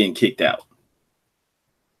again, you're getting kicked out.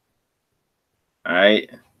 All right.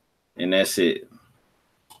 And that's it.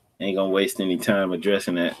 Ain't gonna waste any time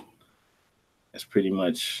addressing that. That's pretty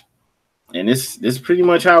much, and this is pretty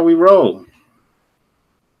much how we roll.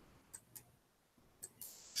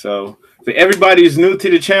 So for everybody who's new to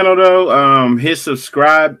the channel, though, hit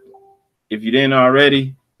subscribe if you didn't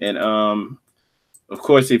already. And of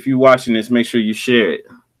course, if you're watching this, make sure you share it.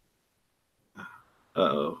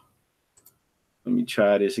 Uh-oh. Let me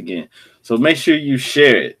try this again. So make sure you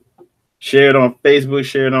share it. Share it on Facebook,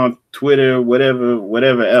 share it on Twitter,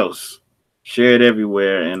 whatever else. Share it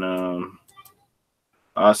everywhere. And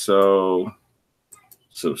also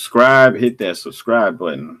subscribe, hit that subscribe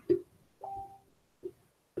button.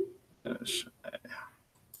 Yeah.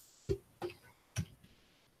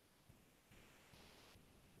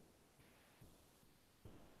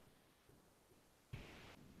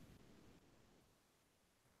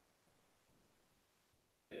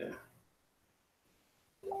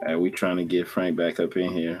 All right, we trying to get Frank back up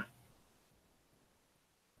in here.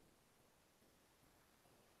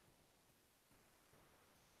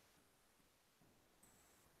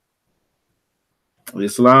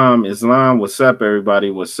 Islam, what's up, everybody?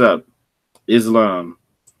 What's up? Islam.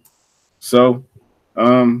 So,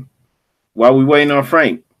 while we waiting on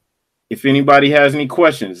Frank, if anybody has any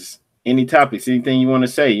questions, any topics, anything you want to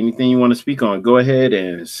say, anything you want to speak on, go ahead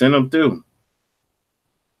and send them through.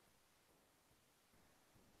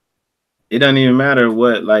 it doesn't even matter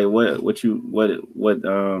what you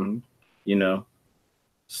know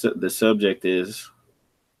the subject is.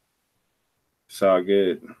 It's all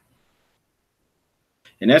good.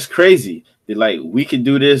 And that's crazy. That like we could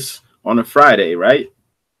do this on a Friday, right?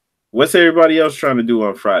 What's everybody else trying to do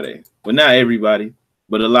on Friday? Well, not everybody,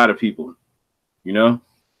 but a lot of people. You know,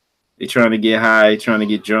 they trying to get high, trying to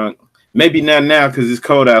get drunk. Maybe not now because it's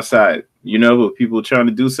cold outside. You know, but people trying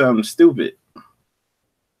to do something stupid.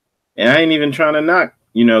 And I ain't even trying to knock,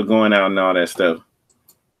 going out and all that stuff.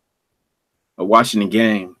 Or watching the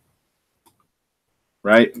game.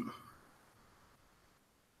 Right?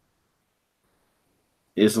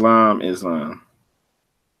 Islam.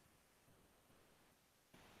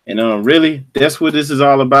 And really, that's what this is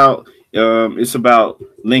all about. It's about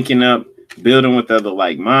linking up, building with other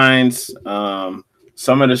like minds.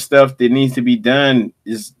 Some of the stuff that needs to be done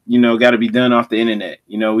is, got to be done off the internet.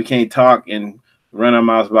 We can't talk and run our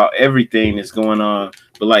mouths about everything that's going on,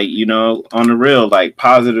 but like, on the real, like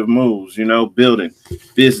positive moves, building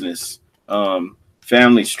business,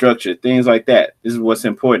 family structure, things like that. This is what's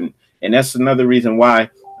important. And that's another reason why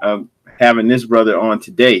having this brother on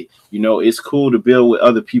today. It's cool to build with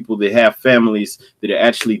other people that have families that are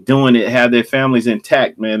actually doing it, have their families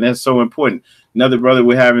intact, man. That's so important. Another brother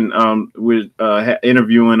we're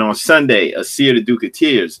interviewing on Sunday, a seer the Duke of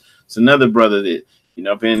Tears. It's another brother that,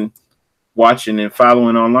 I've been watching and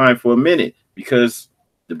following online for a minute because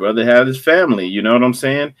the brother has his family, you know what I'm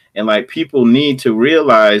saying? And like people need to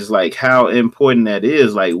realize like how important that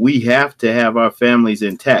is. Like we have to have our families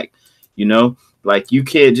intact, like you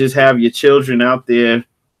can't just have your children out there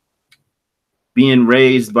being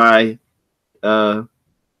raised by the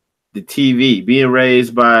TV, being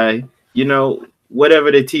raised by,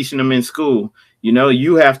 whatever they're teaching them in school.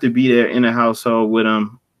 You have to be there in a household with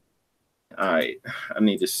them. All right, I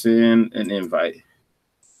need to send an invite.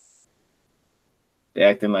 They're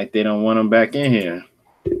acting like they don't want them back in here.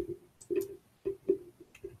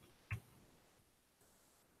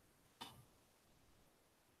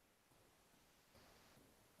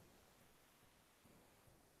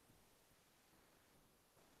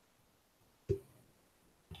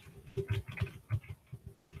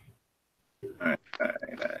 All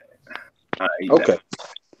right. Okay.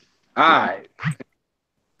 All right.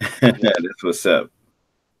 That's what's up.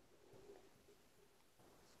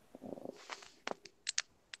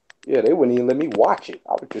 Yeah, they wouldn't even let me watch it.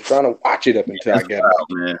 I was just trying to watch it up until I got out,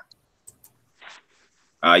 man.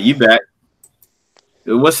 You back.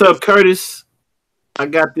 What's up, Curtis? I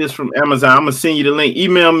got this from Amazon. I'm going to send you the link.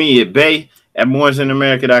 Email me at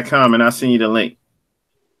bay@moorsinamerica.com and I'll send you the link.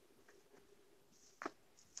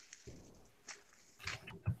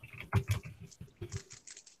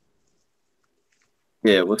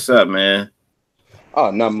 Yeah, what's up, man? Oh,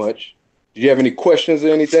 not much. Do you have any questions or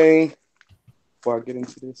anything before I get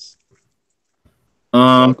into this?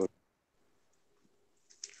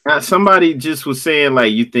 Somebody just was saying,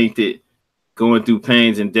 like, you think that going through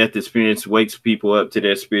pains and death experience wakes people up to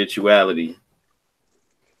their spirituality.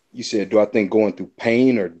 You said, do I think going through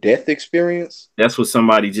pain or death experience? That's what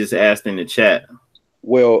somebody just asked in the chat.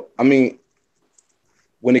 Well, I mean,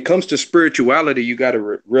 when it comes to spirituality, you got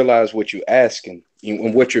to realize what you're asking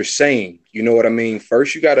and what you're saying. You know what I mean?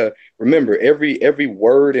 First, you got to remember every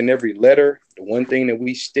word and every letter. The one thing that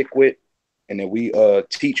we stick with and that we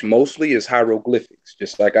teach mostly is hieroglyphics,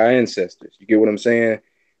 just like our ancestors. You get what I'm saying?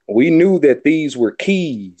 We knew that these were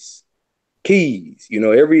keys.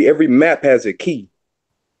 Every map has a key.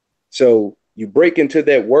 So you break into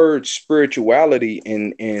that word spirituality,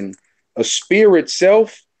 and a spirit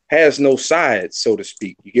self has no sides, so to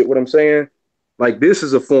speak. You get what I'm saying? Like this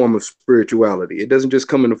is a form of spirituality. It doesn't just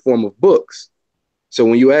come in the form of books. So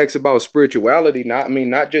when you ask about spirituality,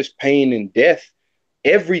 not just pain and death,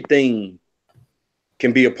 everything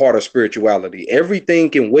can be a part of spirituality. Everything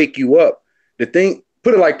can wake you up.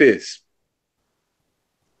 Put it like this.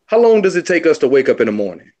 How long does it take us to wake up in the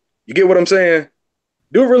morning? You get what I'm saying?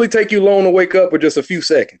 Do it really take you long to wake up, or just a few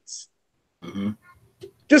seconds? Mm-hmm.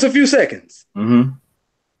 Just a few seconds. Mm-hmm.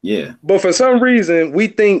 Yeah. But for some reason, we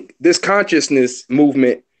think this consciousness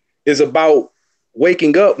movement is about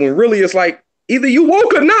waking up, when really it's like either you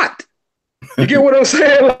woke or not. You get what I'm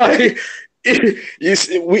saying? Like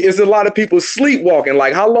it's a lot of people sleepwalking.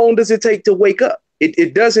 Like, how long does it take to wake up?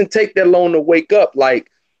 It doesn't take that long to wake up. Like,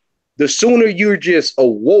 the sooner you're just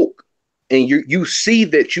awoke and you see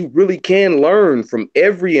that you really can learn from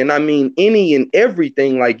any and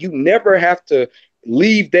everything. Like, you never have to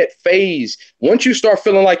leave that phase. Once you start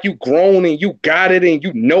feeling like you grown and you got it and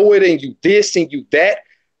you know it and you this and you that,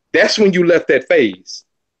 that's when you left that phase.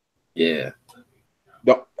 Yeah.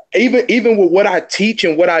 Even with what I teach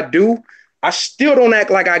and what I do, I still don't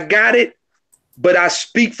act like I got it, but I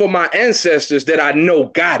speak for my ancestors that I know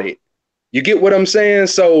got it. You get what I'm saying?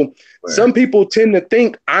 So some people tend to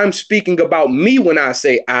think I'm speaking about me when I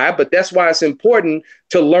say I, but that's why it's important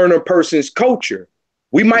to learn a person's culture.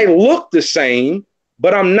 We might look the same,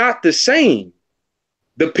 but I'm not the same.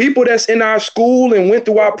 The people that's in our school and went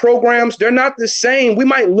through our programs, they're not the same. We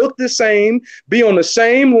might look the same, be on the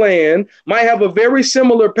same land, might have a very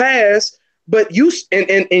similar past, but you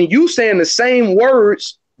you saying the same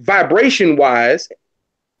words vibration wise,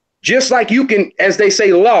 just like you can, as they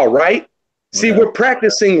say, law, right? See, we're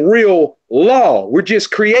practicing real law. We're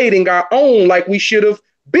just creating our own like we should have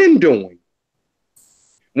been doing.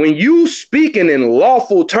 When you speaking in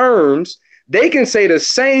lawful terms, they can say the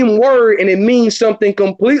same word and it means something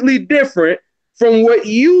completely different from what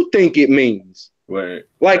you think it means. Right.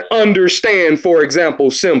 Like understand, for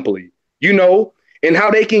example, simply, you know, and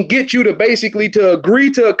how they can get you to basically to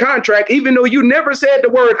agree to a contract, even though you never said the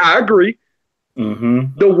word I agree.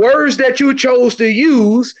 Mm-hmm. The words that you chose to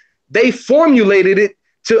use, they formulated it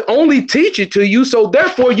to only teach it to you. So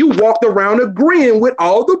therefore you walked around agreeing with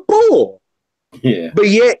all the bull. Yeah. But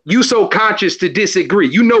yet you so conscious to disagree.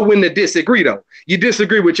 You know when to disagree though. You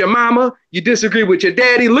disagree with your mama, you disagree with your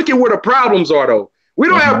daddy. Look at where the problems are though. We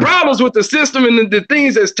don't have problems with the system and the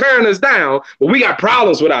things that's tearing us down, but we got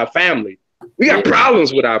problems with our family. We got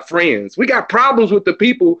problems with our friends. We got problems with the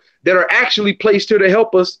people that are actually placed here to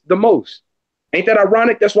help us the most. Ain't that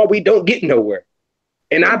ironic? That's why we don't get nowhere.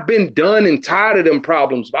 And I've been done and tired of them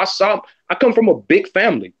problems. I come from a big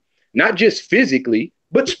family, not just physically,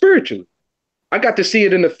 but spiritually. I got to see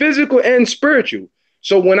it in the physical and spiritual.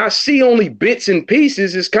 So when I see only bits and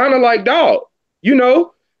pieces, it's kind of like, dog, you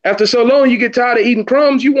know, after so long, you get tired of eating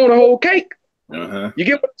crumbs, you want a whole cake. You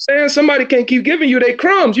get what I'm saying? Somebody can't keep giving you their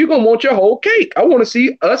crumbs. You're going to want your whole cake. I want to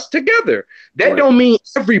see us together. That don't mean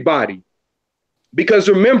everybody. Because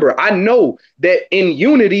remember, I know that in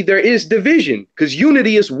unity, there is division because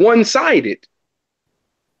unity is one-sided.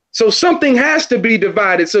 So something has to be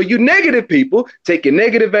divided. So you negative people, take your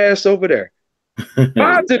negative ass over there.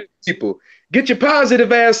 Positive people, get your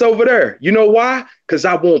positive ass over there. You know why? Because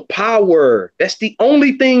I want power. That's the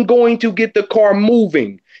only thing going to get the car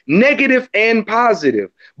moving, negative and positive.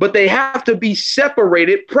 But they have to be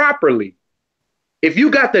separated properly. If you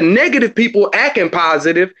got the negative people acting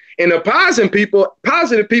positive and the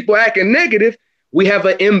positive people acting negative, we have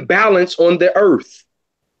an imbalance on the earth.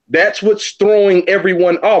 That's what's throwing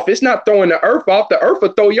everyone off. It's not throwing the earth off. The earth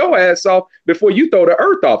will throw your ass off before you throw the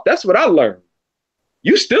earth off. That's what I learned.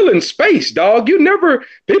 You still in space, dog.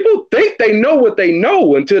 People think they know what they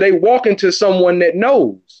know until they walk into someone that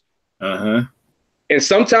knows. And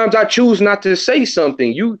sometimes I choose not to say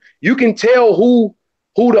something. You can tell who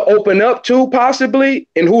to open up to possibly,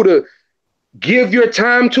 and who to give your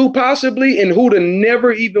time to possibly, and who to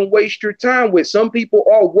never even waste your time with. Some people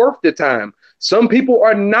are worth the time. Some people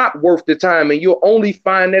are not worth the time, and you'll only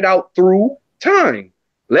find it out through time.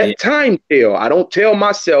 Let time tell. I don't tell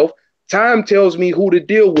myself. Time tells me who to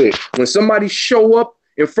deal with. When somebody show up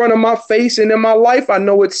in front of my face and in my life, I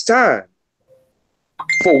know it's time.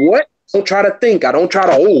 For what? Don't try to think. I don't try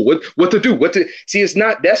to, what to do, see, it's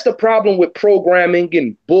not, that's the problem with programming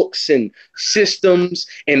and books and systems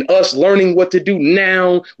and us learning what to do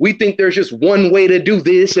now. We think there's just one way to do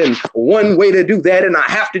this and one way to do that. And I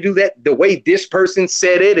have to do that the way this person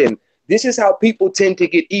said it. And this is how people tend to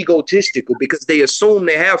get egotistical because they assume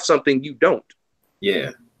they have something you don't.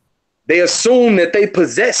 Yeah. They assume that they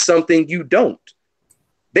possess something you don't.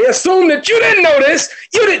 They assume that you didn't know this.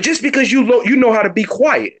 You didn't, just because you know how to be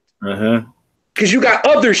quiet. Because you got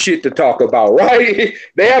other shit to talk about, right?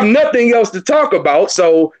 They have nothing else to talk about.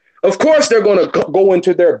 So, of course, they're going to go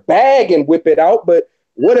into their bag and whip it out. But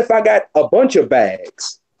what if I got a bunch of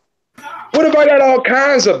bags? What if I got all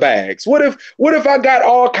kinds of bags? What if I got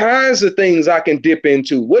all kinds of things I can dip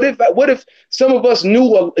into? What if some of us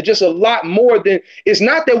knew just a lot more than, it's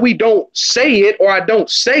not that we don't say it or I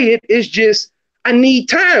don't say it. It's just I need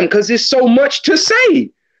time because there's so much to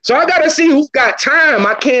say. So I got to see who's got time.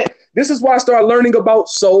 I can't. This is why I started learning about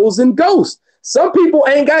souls and ghosts. Some people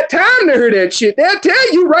ain't got time to hear that shit. They'll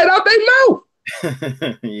tell you right out their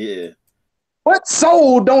mouth. Yeah. What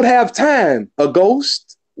soul don't have time? A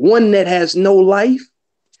ghost? One that has no life?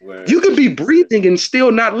 Right. You could be breathing and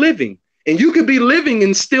still not living. And you could be living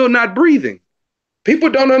and still not breathing. People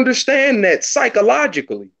don't understand that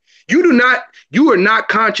psychologically. You are not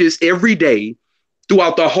conscious every day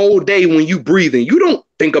throughout the whole day when you breathing. You don't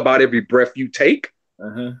think about every breath you take.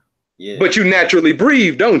 Yeah. But you naturally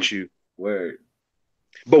breathe, don't you? Word.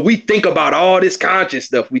 But we think about all this conscious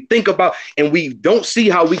stuff. We think about, and we don't see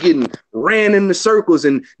how we getting ran in the circles.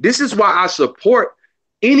 And this is why I support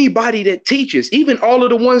anybody that teaches, even all of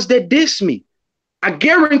the ones that diss me. I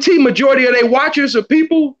guarantee majority of their watchers are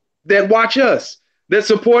people that watch us, that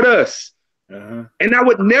support us. And I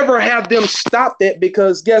would never have them stop that,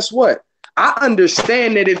 because guess what? I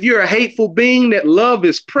understand that if you're a hateful being, that love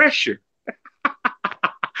is pressure.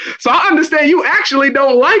 So I understand you actually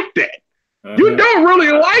don't like that. You don't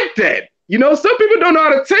really like that. You know, some people don't know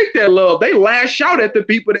how to take that love. They lash out at the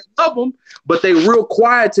people that love them, but they real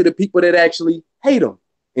quiet to the people that actually hate them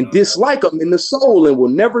and dislike them in the soul and will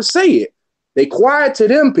never say it. They quiet to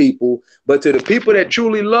them people, but to the people that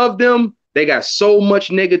truly love them, they got so much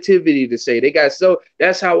negativity to say. They got so,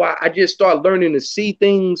 that's how I just start learning to see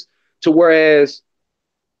things, to whereas,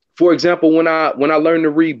 for example, when I learned to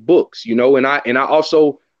read books, you know, and I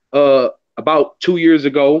also about 2 years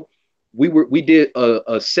ago, we did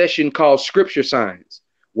a session called Scripture Science,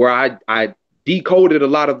 where I decoded a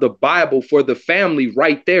lot of the Bible for the family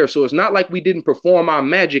right there. So it's not like we didn't perform our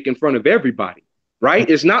magic in front of everybody. Right?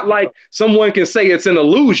 It's not like someone can say it's an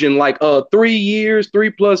illusion, like 3 years,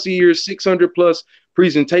 3+ years, 600+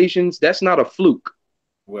 presentations. That's not a fluke.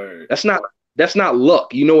 Word. That's not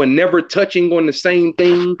luck, you know, and never touching on the same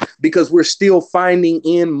thing, because we're still finding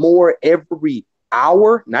in more every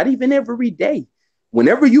hour, not even every day.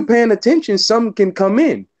 Whenever you paying attention, something can come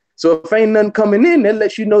in. So if ain't nothing coming in, that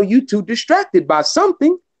lets you know you too distracted by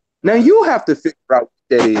something. Now you have to figure out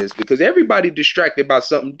what that is, because everybody distracted by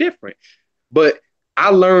something different. But I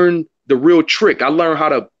learned the real trick. I learned how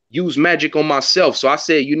to use magic on myself. So I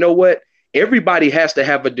said, you know what? Everybody has to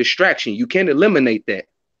have a distraction. You can't eliminate that.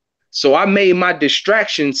 So I made my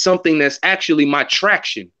distraction something that's actually my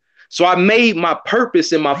traction. So I made my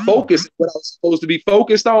purpose and my focus, what I was supposed to be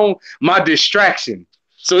focused on, my distraction.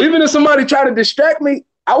 So even if somebody tried to distract me,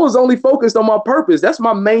 I was only focused on my purpose. That's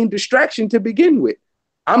my main distraction to begin with.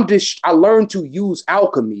 I learned to use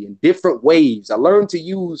alchemy in different ways. I learned to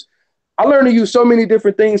use so many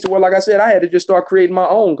different things, to where, like I said, I had to just start creating my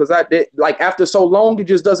own, because after so long, it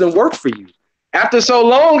just doesn't work for you. After so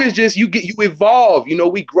long, it's just you evolve. You know,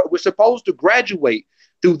 we're supposed to graduate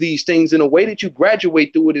through these things, and the way that you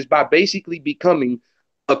graduate through it is by basically becoming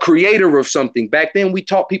a creator of something. Back then, we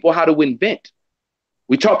taught people how to invent.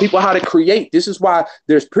 We taught people how to create. This is why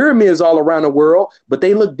there's pyramids all around the world, but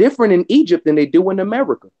they look different in Egypt than they do in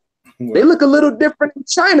America. Wow. They look a little different in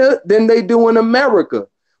China than they do in America.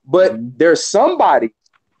 But there's somebody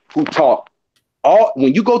who taught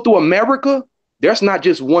when you go through America, there's not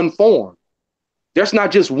just one form. There's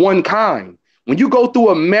not just one kind. When you go through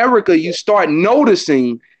America, you start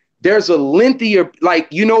noticing there's a lengthier, like,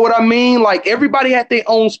 you know what I mean? Like, everybody had their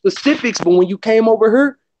own specifics, but when you came over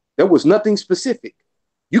here, there was nothing specific.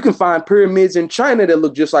 You can find pyramids in China that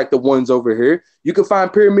look just like the ones over here. You can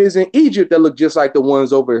find pyramids in Egypt that look just like the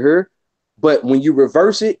ones over here. But when you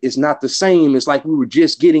reverse it, it's not the same. It's like we were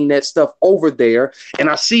just getting that stuff over there. And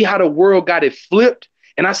I see how the world got it flipped.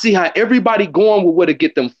 And I see how everybody going with what'll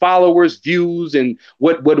get them followers, views, and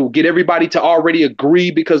what will get everybody to already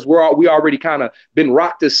agree, because we already kind of been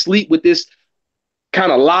rocked to sleep with this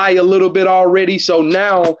kind of lie a little bit already. So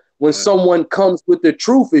now when someone comes with the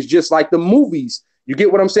truth, it's just like the movies. You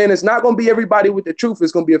get what I'm saying? It's not going to be everybody with the truth.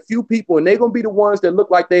 It's going to be a few people, and they're going to be the ones that look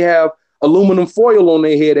like they have aluminum foil on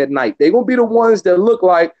their head at night. They're going to be the ones that look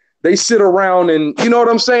like they sit around and, you know what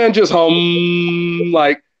I'm saying? Just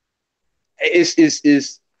like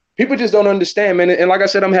it's people just don't understand, man. And like I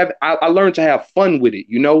said, I learned to have fun with it,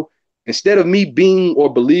 you know, instead of me being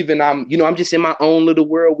or believing I'm just in my own little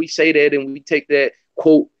world. We say that and we take that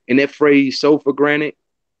quote and that phrase so for granted.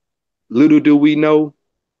 Little do we know,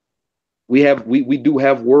 we do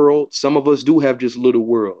have worlds. Some of us do have just little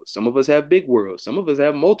worlds. Some of us have big worlds. Some of us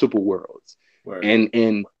have multiple worlds. Right.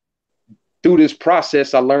 And through this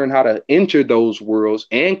process, I learned how to enter those worlds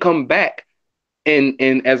and come back.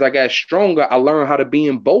 And as I got stronger, I learned how to be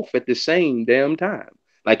in both at the same damn time.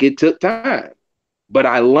 Like, it took time, but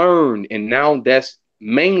I learned. And now that's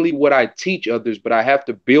mainly what I teach others, but I have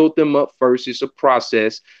to build them up first. It's a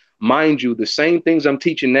process. Mind you, the same things I'm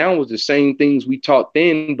teaching now was the same things we taught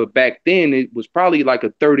then, but back then it was probably like a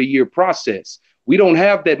 30-year process. We don't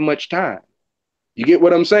have that much time. You get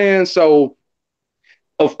what I'm saying? So,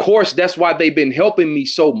 of course, that's why they've been helping me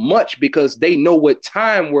so much, because they know what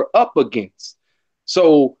time we're up against.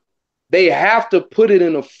 So they have to put it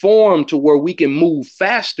in a form to where we can move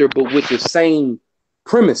faster, but with the same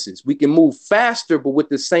premises. We can move faster, but with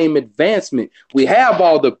the same advancement. We have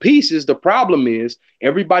all the pieces. The problem is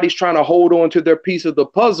everybody's trying to hold on to their piece of the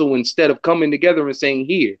puzzle instead of coming together and saying,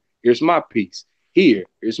 here's my piece.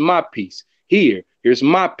 Here's my piece. Here's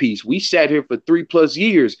my piece. We sat here for 3+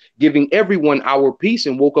 years giving everyone our piece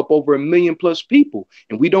and woke up over 1 million+ people.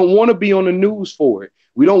 And we don't want to be on the news for it.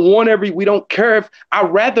 We don't care if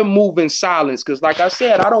I'd rather move in silence. Because like I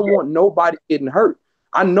said, I don't want nobody getting hurt.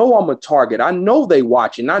 I know I'm a target. I know they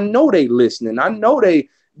watching. I know they listening. I know they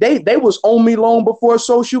was on me long before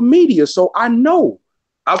social media. So I know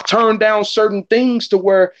I've turned down certain things to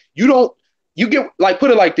where you get, like,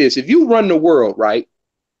 put it like this. If you run the world, right?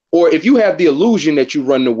 Or if you have the illusion that you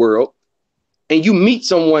run the world and you meet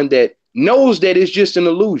someone that knows that it's just an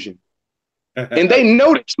illusion and they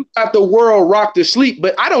know that you got the world rocked to sleep,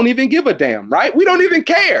 but I don't even give a damn, right? We don't even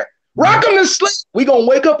care. Rock them to sleep. We gonna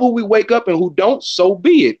wake up who we wake up, and who don't, so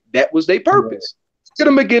be it. That was their purpose. Get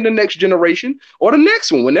them again the next generation or the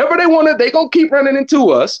next one. Whenever they want it, they gonna keep running into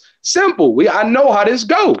us. Simple. I know how this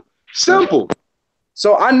go. Simple.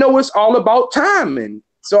 So I know it's all about timing.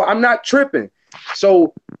 So I'm not tripping.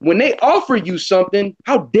 So when they offer you something,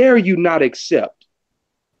 how dare you not accept?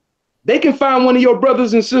 They can find one of your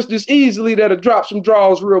brothers and sisters easily that'll drop some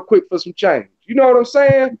draws real quick for some change. You know what I'm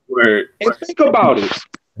saying? Word. And think about it.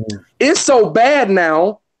 It's so bad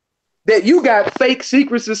now that you got fake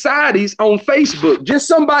secret societies on Facebook. Just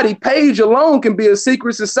somebody page alone can be a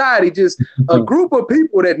secret society. Just a group of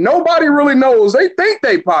people that nobody really knows. They think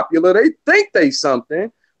they popular. They think they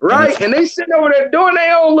something, right? And they sitting over there doing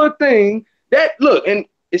their own little thing. And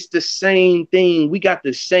it's the same thing. We got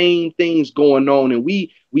the same things going on, and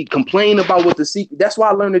we complain about what the secret. That's why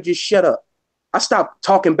I learned to just shut up. I stopped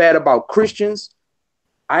talking bad about Christians.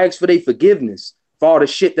 I asked for their forgiveness for all the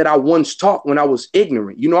shit that I once taught when I was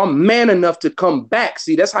ignorant. You know, I'm man enough to come back.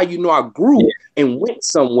 See, that's how you know I grew and went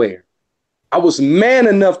somewhere. I was man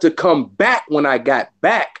enough to come back when I got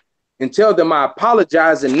back and tell them I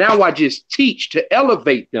apologize. And now I just teach to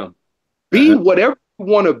elevate them. Be whatever you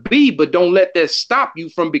want to be, but don't let that stop you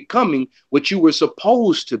from becoming what you were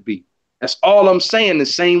supposed to be. That's all I'm saying. The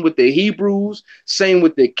same with the Hebrews, same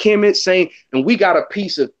with the Kemet, and we got a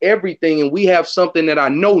piece of everything, and we have something that I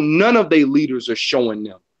know none of their leaders are showing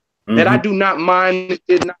them. That I do not mind,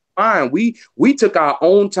 did not mind. We took our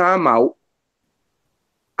own time out.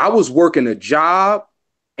 I was working a job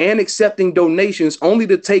and accepting donations only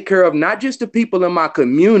to take care of not just the people in my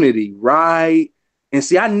community, right? And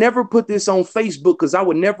see, I never put this on Facebook because I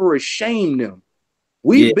would never shame them.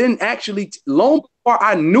 We've been actually, long before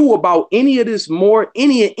I knew about any of this more,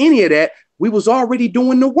 any of that, we was already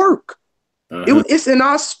doing the work. It's in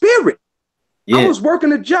our spirit. I was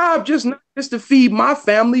working a job not just to feed my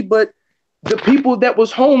family, but the people that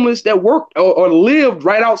was homeless that worked or lived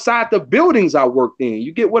right outside the buildings I worked in.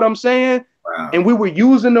 You get what I'm saying? Wow. And we were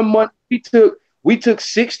using the money. We took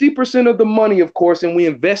 60% of the money, of course, and we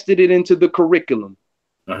invested it into the curriculum.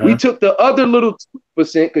 We took the other little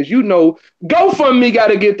 20% because, you know, GoFundMe got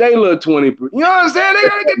to get their little 20%. You know what I'm saying? They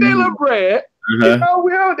got to get their little bread. You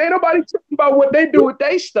know, ain't nobody talking about what they do with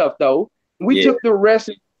their stuff, though. We took the rest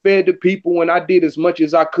and fed the people, and I did as much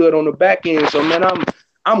as I could on the back end. So, man,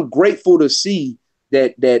 I'm grateful to see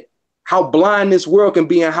that how blind this world can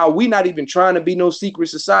be and how we not even trying to be no secret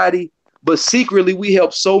society, but secretly we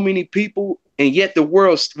help so many people, and yet the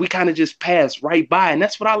world, we kind of just pass right by, and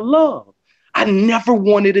that's what I love. I never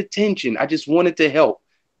wanted attention. I just wanted to help.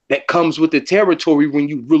 That comes with the territory when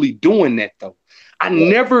you really doing that, though. I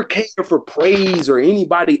never care for praise or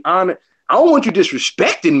anybody honor. I don't want you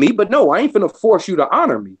disrespecting me, but no, I ain't finna force you to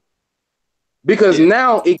honor me. Because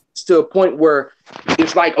now it gets to a point where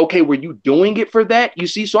it's like, okay, were you doing it for that? You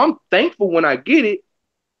see, so I'm thankful when I get it,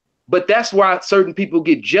 but that's why certain people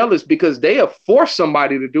get jealous because they have forced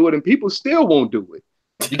somebody to do it and people still won't do it.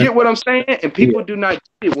 You get what I'm saying? And people do not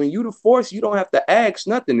get it. When you the force, you don't have to ask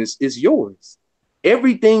nothing. It's yours.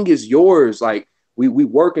 Everything is yours. Like we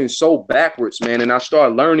working so backwards, man. And I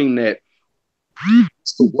started learning that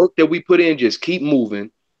the work that we put in, just keep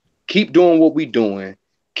moving, keep doing what we doing,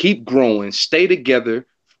 keep growing, stay together,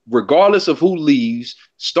 regardless of who leaves.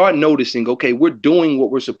 Start noticing, okay, we're doing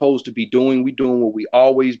what we're supposed to be doing. We're doing what we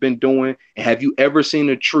always been doing. And have you ever seen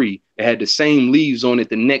a tree that had the same leaves on it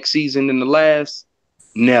the next season than the last?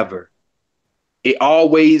 Never. It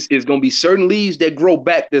always is going to be certain leaves that grow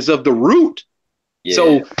back that's of the root.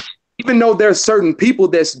 So even though there's certain people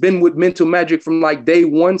that's been with mental magic from like day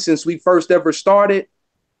one since we first ever started,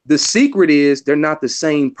 the secret is they're not the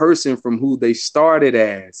same person from who they started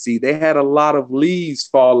as. See, they had a lot of leaves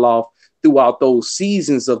fall off throughout those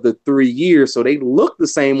seasons of the 3 years. So they look the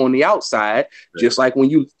same on the outside, just like when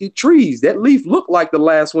you see trees, that leaf looked like the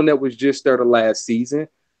last one that was just there the last season.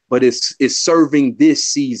 But it's serving this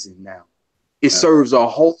season now. It serves a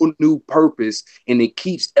whole new purpose and it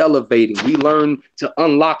keeps elevating. We learn to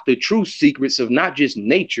unlock the true secrets of not just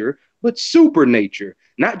nature, but supernature.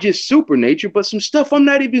 Not just supernature, but some stuff I'm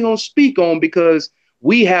not even going to speak on because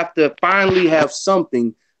we have to finally have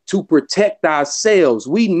something to protect ourselves.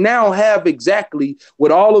 We now have exactly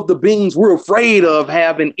what all of the beings we're afraid of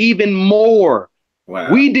have, and even more.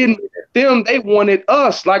 Wow. We didn't want them, they wanted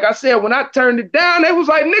us. Like I said, when I turned it down, they was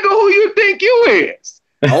like, nigga, who you think you is?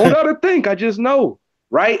 I don't gotta think, I just know,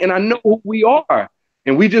 right? And I know who we are.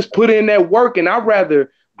 And we just put in that work, and I'd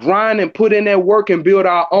rather grind and put in that work and build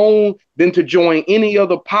our own than to join any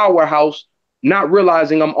other powerhouse, not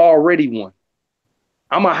realizing I'm already one.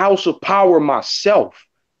 I'm a house of power myself,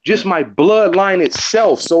 just my bloodline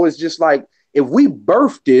itself. So it's just like, if we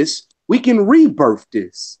birth this, we can rebirth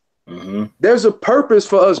this. Mm-hmm. There's a purpose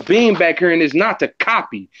for us being back here, and it's not to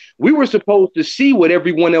copy. We were supposed to see what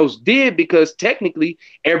everyone else did because technically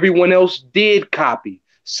everyone else did copy.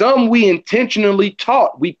 Some we intentionally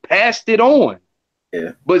taught, we passed it on.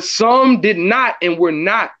 Yeah. But some did not and were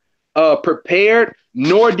not prepared,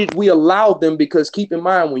 nor did we allow them, because keep in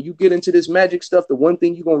mind, when you get into this magic stuff, the one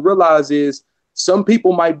thing you're going to realize is some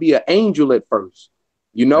people might be an angel at first,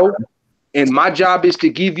 you know? And my job is to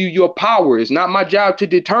give you your power. It's not my job to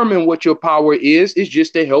determine what your power is. It's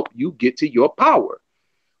just to help you get to your power.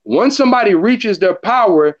 Once somebody reaches their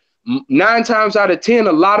power, 9 times out of 10,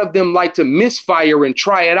 a lot of them like to misfire and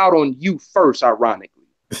try it out on you first, ironically.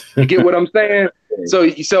 You get what I'm saying?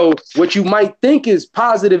 So what you might think is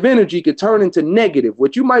positive energy could turn into negative.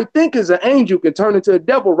 What you might think is an angel can turn into a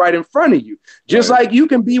devil right in front of you. Just like you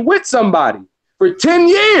can be with somebody for 10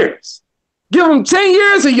 years. Give them 10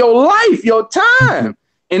 years of your life, your time.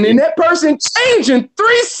 And then that person changed in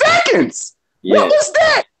 3 seconds. Yeah. What was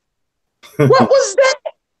that? What was that?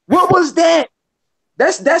 What was that?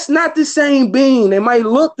 That's not the same being. They might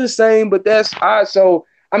look the same, but that's odd. So,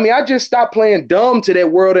 I mean, I just stopped playing dumb to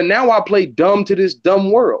that world, and now I play dumb to this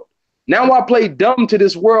dumb world. Now I play dumb to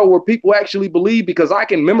this world where people actually believe because I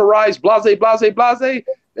can memorize blase, blase, blase.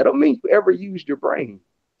 That don't mean you ever used your brain.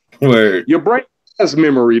 Word. Your brain has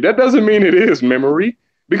memory. That doesn't mean it is memory,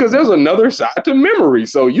 because there's another side to memory.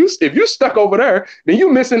 So if you're stuck over there, then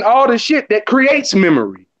you're missing all the shit that creates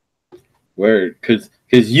memory. Word. Because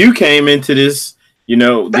you came into this, you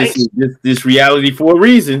know, this reality for a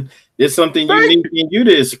reason. There's something unique in you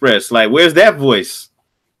to express. Like, where's that voice?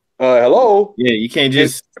 Hello. Yeah, you can't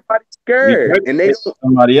just everybody's scared, and they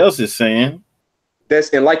somebody else is saying.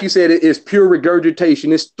 And like you said, it's pure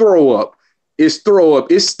regurgitation. It's throw up. It's throw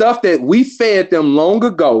up. It's stuff that we fed them long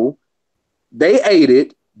ago. They ate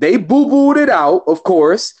it. They boo-booed it out, of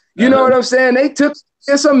course. You know what I'm saying? They took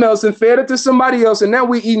something else and fed it to somebody else, and now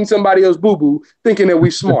we eating somebody else's boo-boo, thinking that we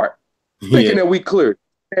smart, thinking that we clear.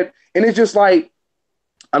 And it's just like,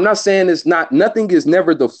 I'm not saying it's not, nothing is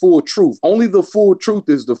never the full truth. Only the full truth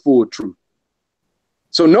is the full truth.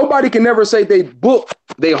 So nobody can never say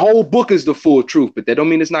they whole book is the full truth, but that don't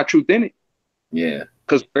mean it's not truth in it. Yeah.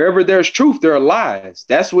 Because wherever there's truth, there are lies.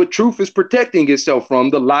 That's what truth is protecting itself from,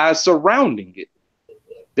 the lies surrounding it.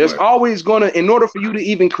 There's always going to, in order for you to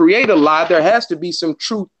even create a lie, there has to be some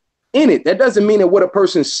truth in it. That doesn't mean that what a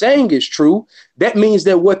person's saying is true. That means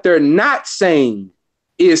that what they're not saying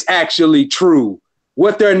is actually true.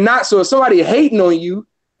 What they're not. So if somebody hating on you,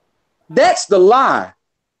 that's the lie.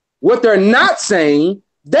 What they're not saying,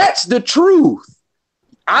 that's the truth.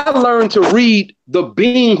 I learned to read the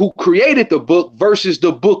being who created the book versus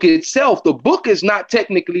the book itself. The book is not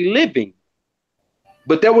technically living,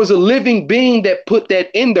 but there was a living being that put that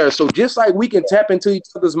in there. So just like we can tap into each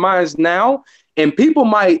other's minds now, and people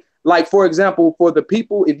might, like, for example, for the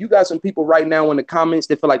people, if you got some people right now in the comments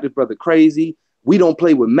that feel like this brother crazy, we don't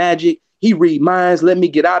play with magic, he read minds, let me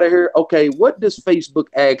get out of here. Okay, what does Facebook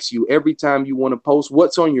ask you every time you want to post?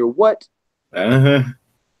 What's on your what?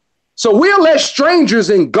 So we'll let strangers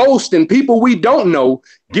and ghosts and people we don't know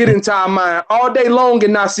get into our mind all day long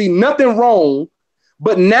and not see nothing wrong.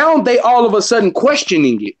 But now they all of a sudden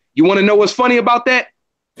questioning it. You want to know what's funny about that?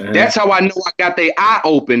 That's how I know I got their eye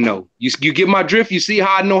open, though. You get my drift? You see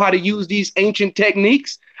how I know how to use these ancient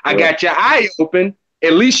techniques? I got your eye open.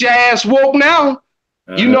 At least your ass woke now.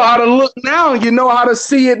 You know how to look now. You know how to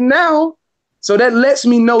see it now. So that lets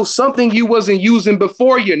me know something you wasn't using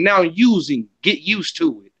before, you're now using. Get used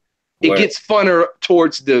to it. It gets funner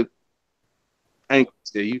towards the. I ain't gonna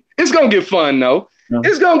tell you. It's gonna get fun though.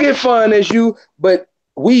 It's gonna get fun as you. But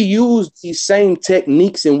we use these same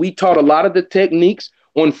techniques, and we taught a lot of the techniques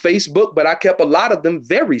on Facebook. But I kept a lot of them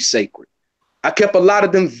very sacred.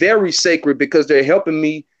 Because they're helping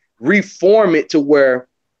me reform it to where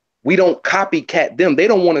we don't copycat them. They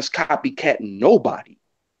don't want us copycatting nobody.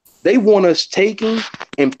 They want us taking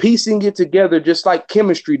and piecing it together just like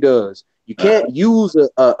chemistry does. You can't use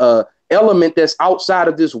a element that's outside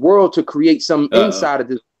of this world to create something inside of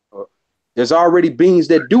this world. There's already beings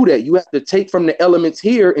that do that. You have to take from the elements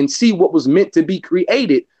here and see what was meant to be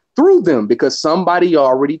created through them, because somebody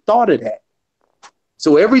already thought of that.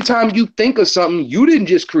 So every time you think of something, you didn't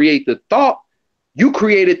just create the thought, you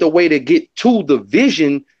created the way to get to the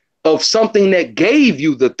vision of something that gave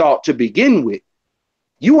you the thought to begin with.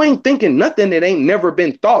 You ain't thinking nothing that ain't never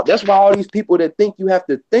been thought. That's why all these people that think you have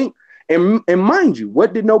to think, and mind you,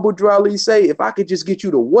 what did Noble Drew Ali say? If I could just get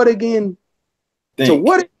you to what again? Think. To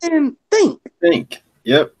what again? Think. Think.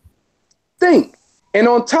 Yep. Think. And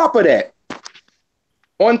on top of that,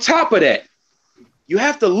 you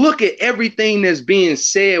have to look at everything that's being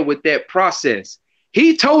said with that process.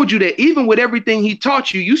 He told you that even with everything he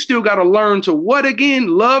taught you, you still got to learn to what again?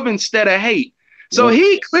 Love instead of hate. So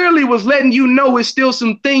he clearly was letting you know it's still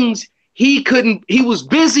some things he was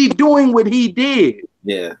busy doing what he did.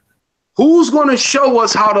 Yeah. Who's going to show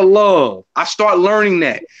us how to love? I start learning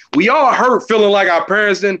that. We all hurt feeling like our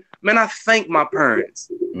parents didn't. Man, I thank my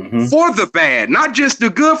parents for the bad, not just the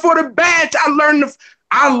good, for the bad.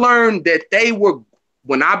 I learned that they were,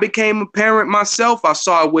 when I became a parent myself, I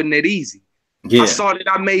saw it wasn't that easy. Yeah. I saw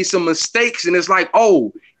that I made some mistakes, and it's like,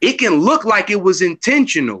 oh, it can look like it was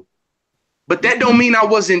intentional, but that don't mean I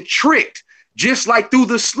wasn't tricked. Just like through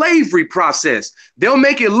the slavery process, they'll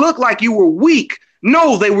make it look like you were weak.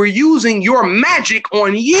 No, they were using your magic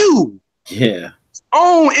on you. Yeah.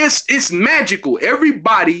 Oh, it's magical.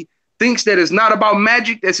 Everybody thinks that it's not about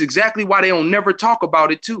magic. That's exactly why they don't never talk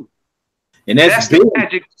about it too. And that's the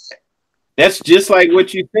magic. That's just like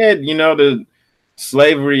what you said. You know, the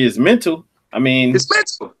slavery is mental. I mean, it's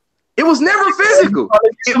mental. It was never physical.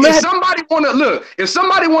 If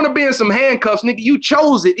somebody want to be in some handcuffs, nigga, you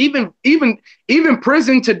chose it. Even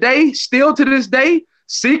prison today, still to this day,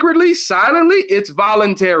 secretly, silently, it's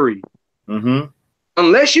voluntary.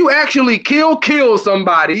 Unless you actually kill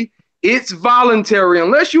somebody, it's voluntary.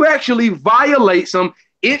 Unless you actually violate some,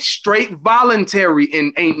 it's straight voluntary.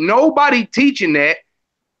 And ain't nobody teaching that.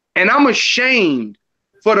 And I'm ashamed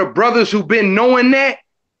for the brothers who've been knowing that,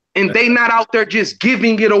 and they not out there just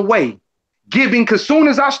giving it away. Because soon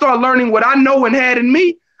as I start learning what I know and had in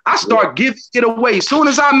me, I start giving it away. Soon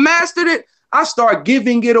as I mastered it, I start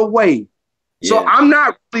giving it away. Yeah. So I'm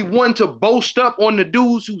not really one to boast up on the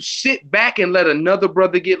dudes who sit back and let another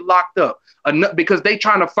brother get locked up because they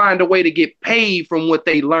trying to find a way to get paid from what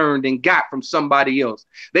they learned and got from somebody else.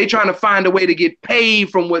 They trying to find a way to get paid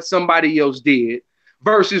from what somebody else did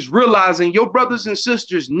versus realizing your brothers and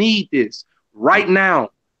sisters need this right now.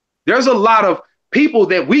 There's a lot of people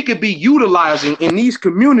that we could be utilizing in these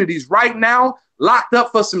communities right now, locked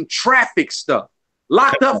up for some traffic stuff,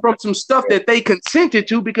 locked up from some stuff that they consented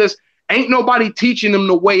to because ain't nobody teaching them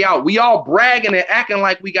the way out. We all bragging and acting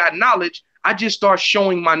like we got knowledge. I just start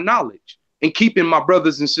showing my knowledge and keeping my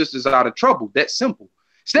brothers and sisters out of trouble. That's simple.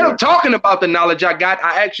 Instead of talking about the knowledge I got,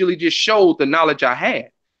 I actually just showed the knowledge I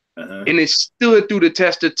had. And it stood through the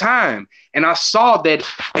test of time. And I saw that.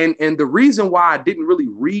 And the reason why I didn't really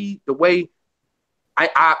read the way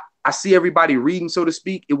I see everybody reading, so to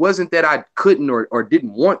speak, it wasn't that I couldn't or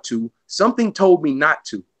didn't want to. Something told me not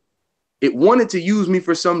to. It wanted to use me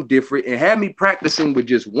for something different and had me practicing with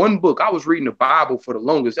just one book. I was reading the Bible for the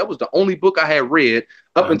longest. That was the only book I had read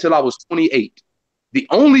up until I was 28. The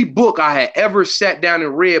only book I had ever sat down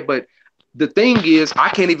and read. But the thing is, I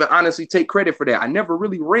can't even honestly take credit for that. I never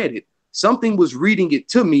really read it. Something was reading it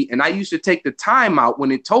to me, and I used to take the time out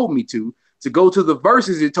when it told me to go to the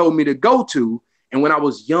verses it told me to go to. And when I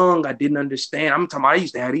was young, I didn't understand. I'm talking about, I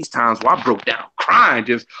used to have these times where I broke down crying,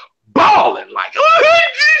 just bawling like.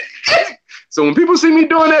 So when people see me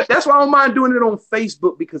doing that, that's why I don't mind doing it on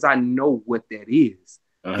Facebook, because I know what that is.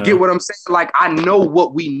 You get what I'm saying? Like, I know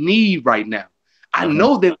what we need right now. I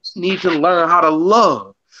know that we need to learn how to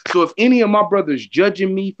love. So if any of my brothers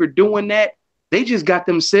judging me for doing that, they just got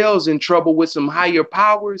themselves in trouble with some higher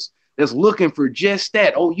powers that's looking for just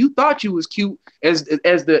that. Oh, you thought you was cute, as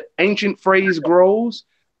the ancient phrase grows.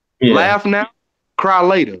 Yeah. Laugh now, cry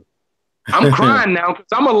later. I'm crying now because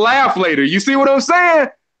I'm going to laugh later. You see what I'm saying?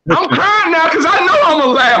 I'm crying now because I know I'm going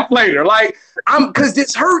to laugh later. Like, because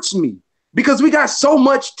this hurts me, because we got so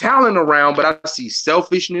much talent around, but I see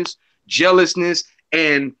selfishness, jealousness,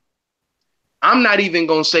 and I'm not even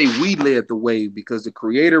going to say we led the way, because the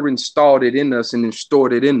Creator installed it in us and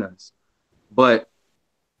stored it in us. But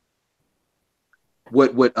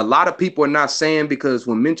what a lot of people are not saying, because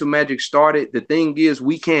when Mental Magic started, the thing is,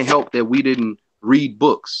 we can't help that we didn't read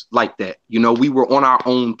books like that. You know, we were on our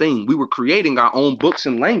own thing. We were creating our own books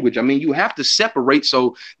and language. I mean, you have to separate.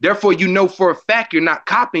 So therefore, you know, for a fact, you're not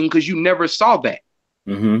copying because you never saw that.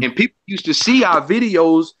 And people used to see our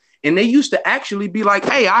videos And they used to actually be like,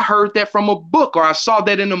 hey, I heard that from a book, or I saw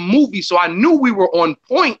that in a movie. So I knew we were on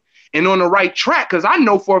point and on the right track, because I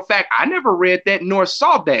know for a fact I never read that nor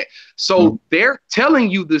saw that. So they're telling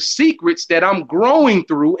you the secrets that I'm growing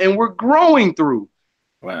through and we're growing through.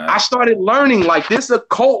 Wow. I started learning like this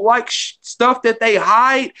occult like stuff that they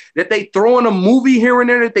hide, that they throw in a movie here and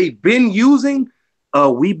there that they've been using.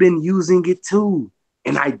 We've been using it too.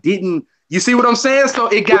 And I didn't. You see what I'm saying? So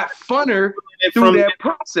it got funner through that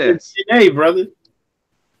process. DNA, brother.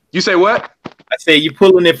 You say what? I say you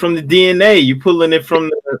pulling it from the DNA. You pulling it from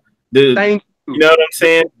the Thank you. You know what I'm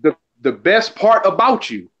saying? The best part about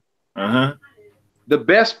you. The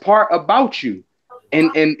best part about you.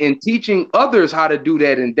 And teaching others how to do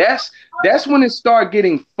that. And that's when it started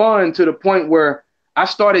getting fun, to the point where I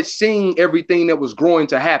started seeing everything that was growing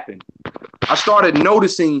to happen. I started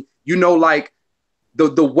noticing, you know, like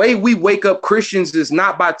the way we wake up Christians is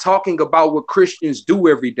not by talking about what Christians do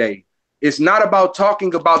every day. It's not about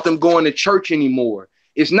talking about them going to church anymore.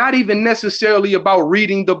 It's not even necessarily about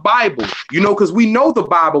reading the Bible, you know, because we know the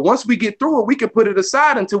Bible. Once we get through it, we can put it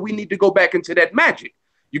aside until we need to go back into that magic.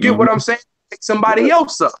 You get what I'm saying? Pick somebody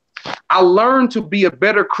else up. I learned to be a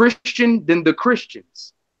better Christian than the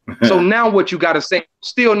Christians. So now what you got to say, I'm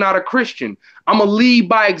still not a Christian. I'm going to lead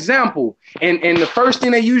by example. And the first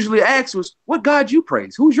thing they usually ask was, what God you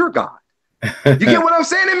praise? Who's your God? You get what I'm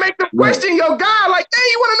saying? They make them question your God. Like, hey,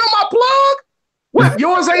 you want to know my plug? What,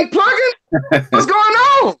 yours ain't plugging? What's going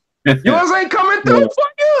on? Yours ain't coming through for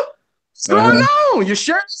you? What's going on? Your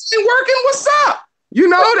shirt ain't working? What's up? You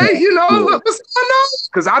know, look, what's going on?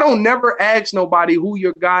 Because I don't never ask nobody who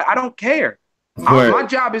your God. I don't care. My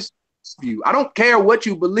job is you. I don't care what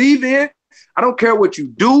you believe in. I don't care what you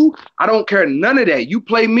do. I don't care none of that. You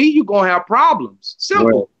play me, you're going to have problems.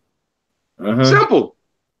 Simple. Simple.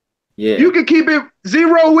 Yeah. You can keep it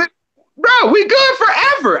zero with, bro, we good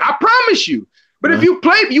forever. I promise you. But if you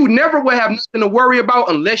play, you never will have nothing to worry about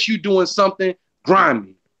unless you're doing something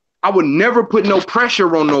grimy. I would never put no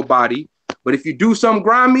pressure on nobody. But if you do something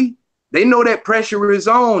grimy, they know that pressure is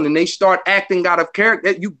on and they start acting out of character.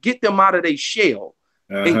 You get them out of their shell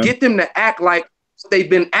and get them to act like they've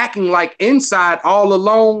been acting like inside all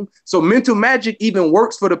along. So mental magic even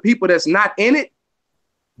works for the people that's not in it,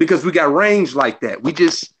 because we got range like that.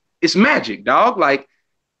 It's magic, dog. Like,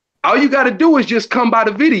 all you got to do is just come by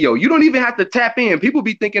the video. You don't even have to tap in. People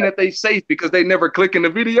be thinking that they safe because they never click in the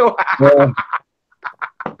video.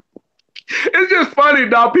 It's just funny,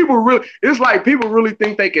 dog. It's like people really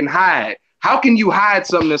think they can hide. How can you hide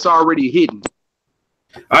something that's already hidden?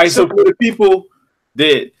 All right, so for the people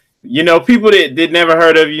that, you know, people that never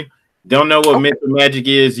heard of you, don't know what mental magic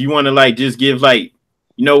is, you want to like just give like,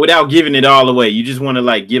 you know, without giving it all away, you just want to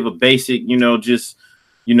like give a basic, you know, just,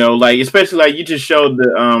 you know, like, especially like you just showed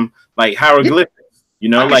the like hieroglyphics, you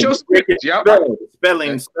know, like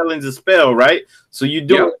spelling's a spell, right? So you're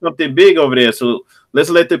doing something big over there. So let's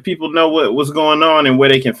let the people know what's going on and where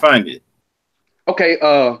they can find it. Okay,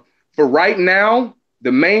 for right now,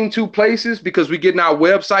 the main two places, because we're getting our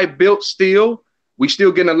website built still. We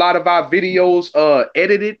still getting a lot of our videos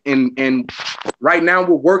edited, and right now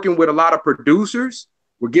we're working with a lot of producers.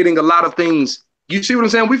 We're getting a lot of things. You see what I'm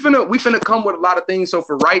saying? We finna come with a lot of things. So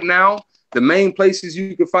for right now, the main places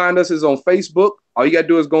you can find us is on Facebook. All you gotta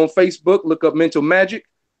do is go on Facebook, look up Mental Magic.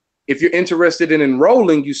 If you're interested in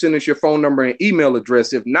enrolling, you send us your phone number and email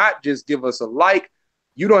address. If not, just give us a like.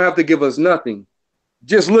 You don't have to give us nothing.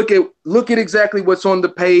 Just look at exactly what's on the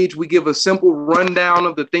page. We give a simple rundown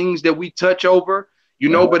of the things that we touch over, you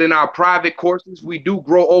know, but in our private courses, we do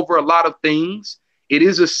grow over a lot of things. It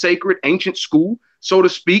is a sacred ancient school, so to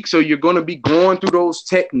speak. So you're going to be going through those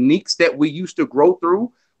techniques that we used to grow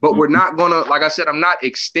through, but we're not going to, like I said, I'm not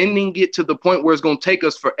extending it to the point where it's going to take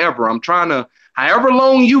us forever. I'm trying to, however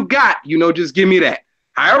long you got, you know, just give me that.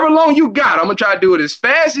 However long you got, I'm going to try to do it as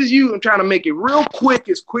fast as you. I'm trying to make it real quick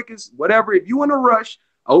as whatever. If you in a rush,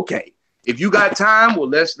 okay. If you got time, well,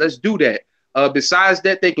 let's do that. Besides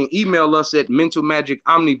that, they can email us at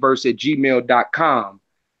mentalmagicomniverse@gmail.com.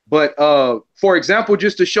 But for example,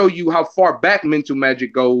 just to show you how far back mental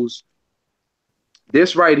magic goes,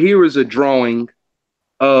 this right here is a drawing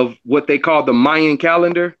of what they call the Mayan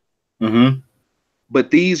calendar. But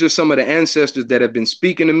these are some of the ancestors that have been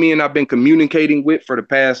speaking to me and I've been communicating with for the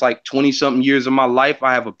past like 20-something years of my life.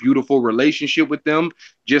 I have a beautiful relationship with them,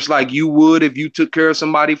 just like you would if you took care of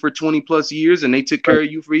somebody for 20 plus years and they took care of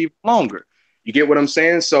you for even longer. You get what I'm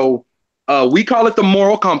saying? So we call it the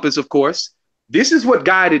moral compass, of course. This is what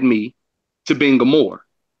guided me to being a Moor.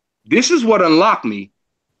 This is what unlocked me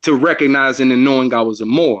to recognizing and knowing I was a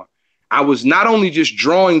Moor. I was not only just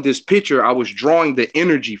drawing this picture, I was drawing the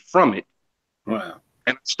energy from it. Wow.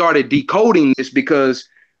 And I started decoding this because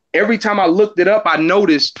every time I looked it up, I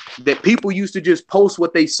noticed that people used to just post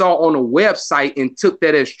what they saw on a website and took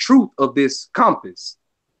that as truth of this compass.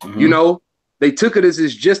 You know, they took it as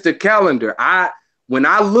it's just a calendar. When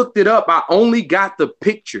I looked it up, I only got the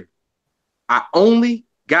picture.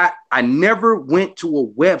 I never went to a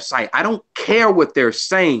website. I don't care what they're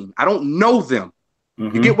saying. I don't know them.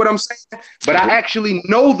 You get what I'm saying? But I actually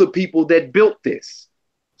know the people that built this.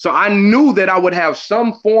 So I knew that I would have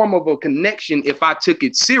some form of a connection if I took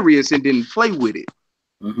it serious and didn't play with it.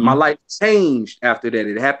 My life changed after that.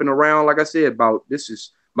 It happened around, like I said, this is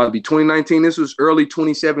about to be 2019. This was early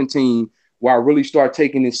 2017 where I really started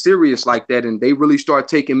taking it serious like that. And they really started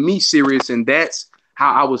taking me serious. And that's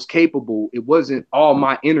how I was capable. It wasn't all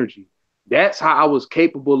my energy. That's how I was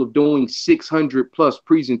capable of doing 600 plus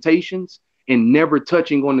presentations and never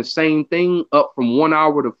touching on the same thing up from 1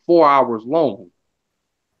 hour to 4 hours long.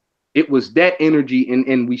 It was that energy,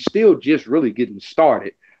 and we still just really getting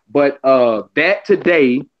started. But that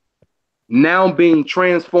today now being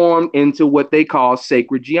transformed into what they call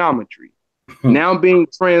sacred geometry. Now being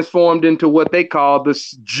transformed into what they call the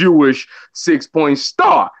Jewish 6-point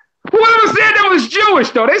star. Whoever said that was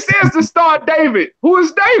Jewish, though? They say it's the star David. Who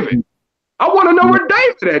is David? I want to know where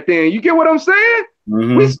David at then. You get what I'm saying?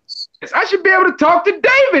 I should be able to talk to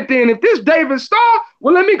David then. If this David star,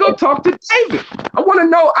 well, let me go talk to David. I want to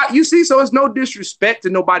know. You see, so it's no disrespect to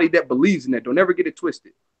nobody that believes in that. Don't ever get it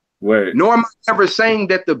twisted. Word. Nor am I ever saying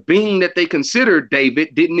that the being that they consider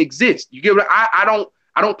David didn't exist. You get what I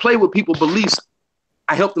don't play with people's beliefs.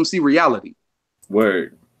 I help them see reality.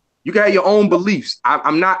 Word. You can have your own beliefs.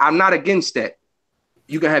 I'm not against that.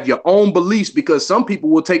 You can have your own beliefs because some people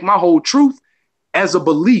will take my whole truth as a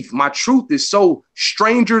belief. My truth is so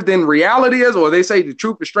stranger than reality is, or they say the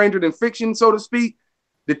truth is stranger than fiction, so to speak.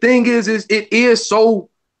 The thing is it is so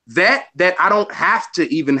that I don't have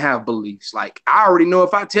to even have beliefs. Like, I already know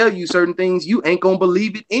if I tell you certain things, you ain't gonna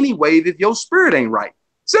believe it anyway if your spirit ain't right.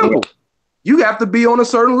 Simple. You have to be on a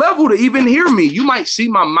certain level to even hear me. You might see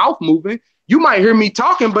my mouth moving. You might hear me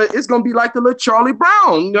talking, but it's gonna be like the little Charlie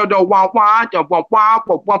Brown. You know, the wah wah, the wah wah,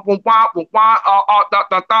 wah wah wah wah wah, da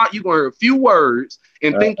da da. You gonna hear a few words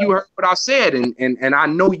and think you heard what I said, and I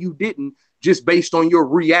know you didn't, just based on your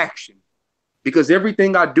reaction. Because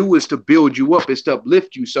everything I do is to build you up, is to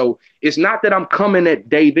uplift you. So it's not that I'm coming at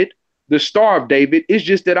David, the Star of David. It's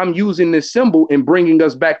just that I'm using this symbol and bringing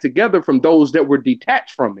us back together from those that were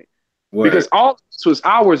detached from it. Word. Because all this was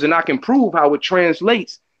ours, and I can prove how it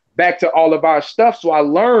translates back to all of our stuff. So I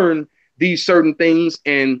learned these certain things.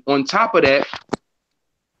 And on top of that,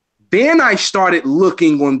 then I started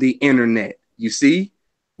looking on the internet, you see?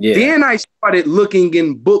 Yeah. Then I started looking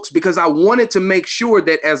in books because I wanted to make sure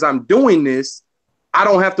that as I'm doing this, I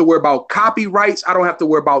don't have to worry about copyrights. I don't have to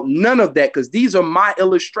worry about none of that because these are my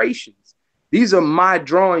illustrations. These are my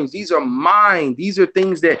drawings. These are mine. These are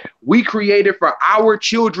things that we created for our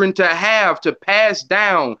children to have, to pass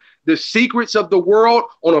down the secrets of the world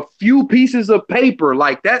on a few pieces of paper.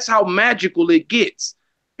 Like, that's how magical it gets.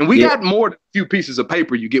 And we got more than a few pieces of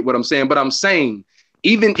paper. You get what I'm saying? But I'm saying,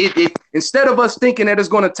 even it instead of us thinking that it's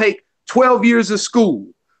going to take 12 years of school,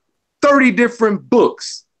 30 different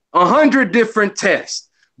books, 100 different tests,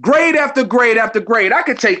 grade after grade after grade, I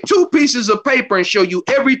could take 2 pieces of paper and show you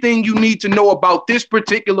everything you need to know about this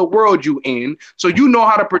particular world you in, so you know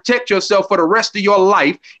how to protect yourself for the rest of your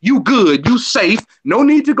life. You good, you safe, no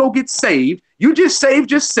need to go get saved. You just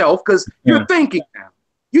saved yourself because you're thinking now.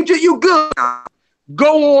 You good now.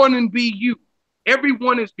 Go on and be you.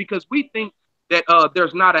 Everyone is, because we think that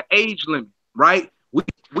there's not an age limit, right?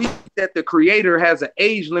 We think that the creator has an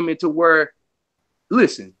age limit to where,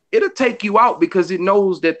 listen, it'll take you out because it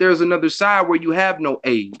knows that there's another side where you have no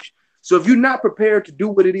age. So if you're not prepared to do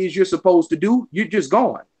what it is you're supposed to do, you're just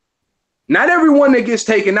gone. Not everyone that gets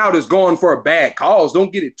taken out is going for a bad cause.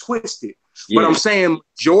 Don't get it twisted. Yeah. But I'm saying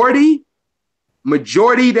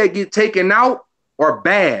majority that get taken out are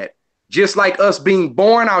bad. Just like us being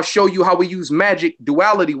born, I'll show you how we use magic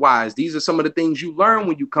duality wise. These are some of the things you learn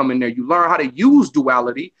when you come in there. You learn how to use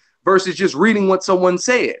duality versus just reading what someone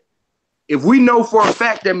said. If we know for a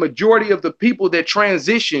fact that majority of the people that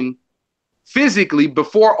transition physically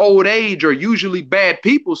before old age are usually bad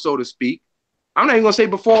people, so to speak. I'm not even gonna say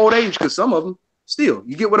before old age because some of them still,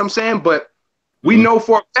 you get what I'm saying? But we know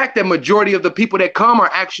for a fact that majority of the people that come are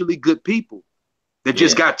actually good people that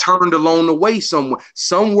just got turned along the way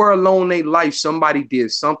somewhere along their life. Somebody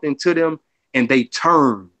did something to them and they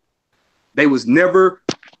turned. They was never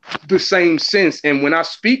the same since. And when I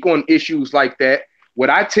speak on issues like that, what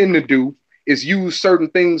I tend to do is use certain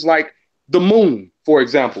things like the moon, for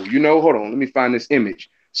example. You know, hold on, let me find this image.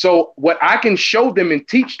 So what I can show them and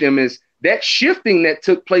teach them is that shifting that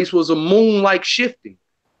took place was a moon-like shifting,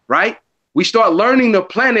 right? We start learning the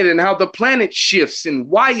planet and how the planet shifts and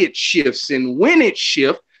why it shifts and when it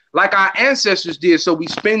shifts, like our ancestors did. So we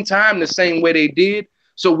spend time the same way they did.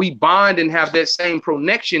 So we bond and have that same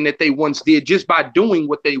connection that they once did just by doing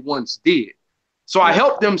what they once did. So I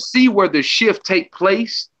help them see where the shift take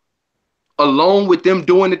place, along with them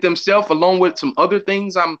doing it themselves, along with some other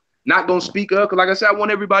things I'm not going to speak of. Because like I said, I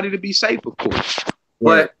want everybody to be safe, of course. Yeah.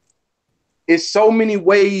 But it's so many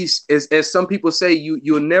ways, as some people say,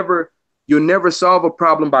 you'll never solve a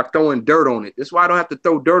problem by throwing dirt on it. That's why I don't have to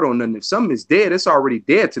throw dirt on nothing. If something is dead, it's already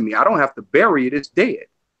dead to me. I don't have to bury it. It's dead.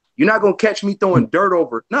 You're not going to catch me throwing dirt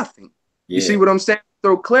over nothing. Yeah. You see what I'm saying?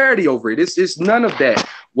 Throw clarity over it. It's none of that.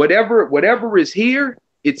 Whatever is here,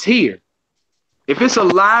 it's here. If it's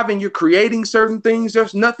alive and you're creating certain things,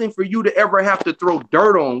 there's nothing for you to ever have to throw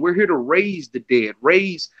dirt on. We're here to raise the dead,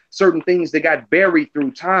 raise certain things that got buried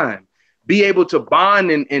through time, be able to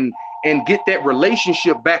bond and get that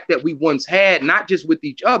relationship back that we once had, not just with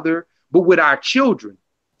each other, but with our children.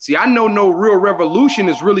 See, I know no real revolution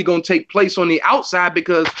is really going to take place on the outside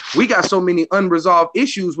because we got so many unresolved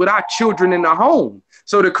issues with our children in the home.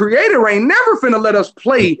 So the creator ain't never finna let us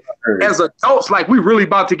play as adults like we really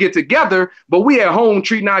about to get together, but we at home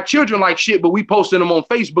treating our children like shit, but we posting them on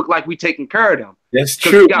Facebook like we taking care of them. That's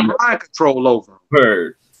true. We got mind control over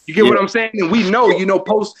them. You get what I'm saying? And we know,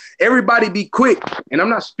 post, everybody be quick. And I'm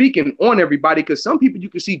not speaking on everybody because some people you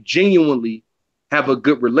can see genuinely have a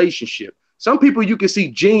good relationship. Some people you can see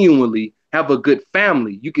genuinely have a good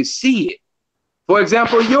family. You can see it. For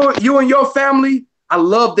example, you and your family, I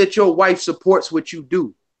love that your wife supports what you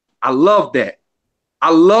do. I love that. I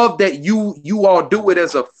love that you all do it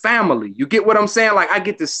as a family. You get what I'm saying? Like I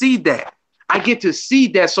get to see that. I get to see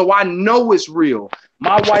that. So I know it's real.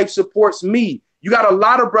 My wife supports me. You got a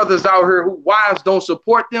lot of brothers out here who wives don't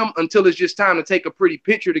support them until it's just time to take a pretty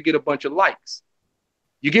picture to get a bunch of likes.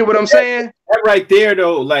 You get what I'm saying? That right there,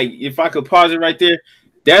 though, like if I could pause it right there,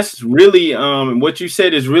 that's really what you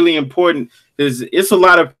said is really important because it's a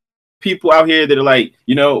lot of people out here that are like,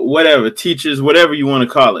 whatever, teachers, whatever you want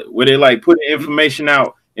to call it, where they like putting information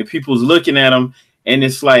out and people's looking at them. And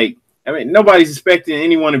it's like, I mean, nobody's expecting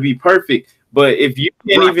anyone to be perfect. But if you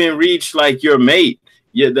can't even reach like your mate,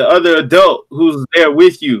 the other adult who's there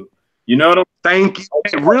with you, you know what I'm saying? Thank you.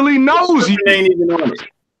 It really knows you. Ain't even on it.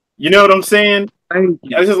 You know what I'm saying? Thank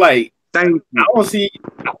you. It's just like, thank you. I don't see,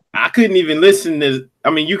 I couldn't even listen to, I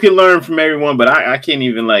mean, you can learn from everyone, but I can't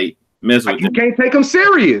even like mess with you. You can't take them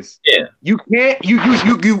serious. Yeah. You can't,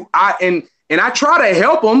 and I try to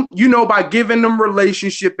help them, by giving them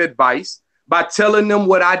relationship advice, by telling them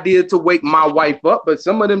what I did to wake my wife up. But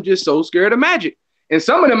some of them just so scared of magic. And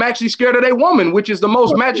some of them actually scared of their woman, which is the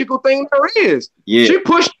most magical thing there is. Yeah. She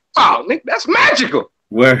pushed you out. That's magical.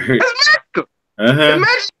 Word. That's magical.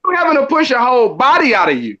 Imagine you having to push a whole body out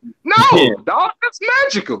of you. No, dog, that's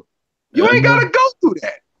magical. You ain't got to go through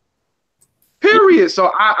that. Period.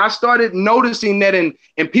 So I started noticing that,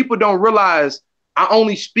 and people don't realize I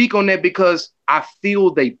only speak on that because I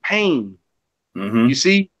feel they pain. You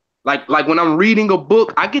see? Like when I'm reading a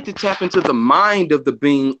book, I get to tap into the mind of the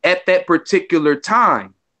being at that particular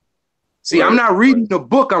time. See, I'm not reading the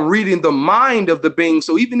book, I'm reading the mind of the being.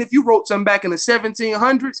 So even if you wrote something back in the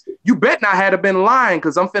 1700s, you bet not had been lying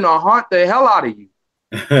because I'm finna haunt the hell out of you.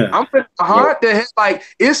 I'm finna haunt the hell, like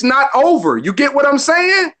it's not over. You get what I'm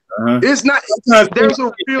saying? It's not. There's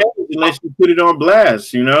a real, unless you put it on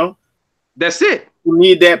blast, That's it. You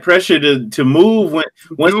need that pressure to move once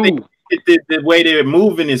they the way they're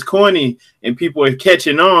moving is corny and people are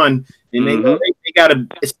catching on and they got to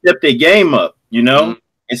step their game up,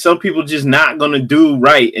 and some people just not going to do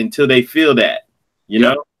right until they feel that, you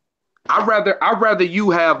know. I'd rather you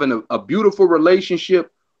have a beautiful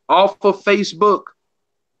relationship off of Facebook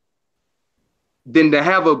than to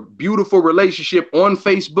have a beautiful relationship on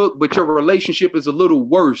Facebook, but your relationship is a little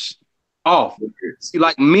worse off. See,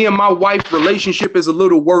 like me and my wife's relationship is a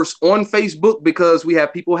little worse on Facebook because we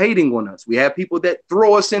have people hating on us. We have people that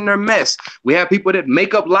throw us in their mess. We have people that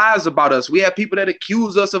make up lies about us. We have people that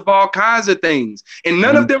accuse us of all kinds of things. And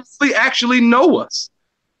none of them really actually know us.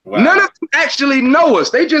 Wow. None of them actually know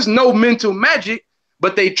us. They just know mental magic,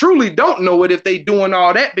 but they truly don't know it if they doing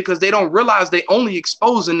all that because they don't realize they only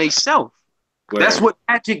exposing themselves. Wow. That's what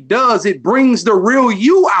magic does. It brings the real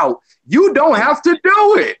you out. You don't have to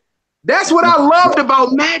do it. That's what I loved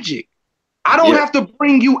about magic. I don't have to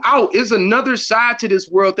bring you out. It's another side to this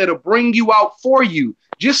world that'll bring you out for you.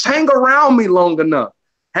 Just hang around me long enough.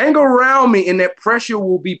 Hang around me and that pressure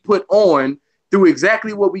will be put on through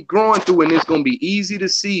exactly what we growing through, and it's gonna be easy to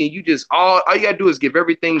see. And you just all you gotta do is give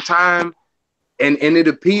everything time, and it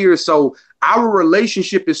appears. So our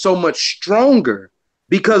relationship is so much stronger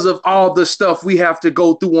because of all the stuff we have to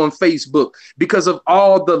go through on Facebook, because of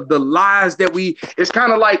all the lies that it's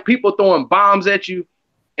kind of like people throwing bombs at you,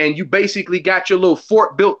 and you basically got your little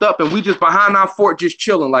fort built up, and we just behind our fort just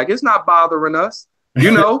chilling, like it's not bothering us.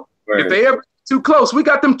 You know, Right. if they ever too close, we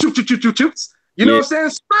got them choots. You know what I'm saying?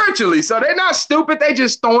 Spiritually. So they're not stupid. They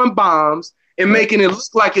just throwing bombs and making it look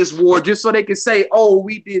like it's war just so they can say, oh,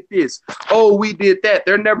 we did this. Oh, we did that.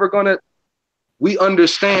 They're never going to. We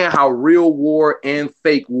understand how real war and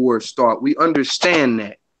fake war start. We understand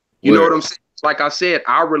that. You know what I'm saying? Like I said,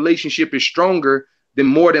 our relationship is stronger than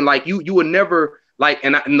more than like you would never like.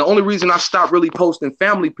 And the only reason I stopped really posting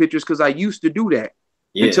family pictures because I used to do that.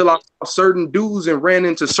 Until I saw certain dudes and ran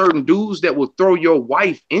into certain dudes that will throw your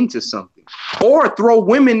wife into something or throw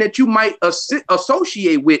women that you might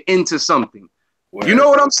associate with into something. Word. You know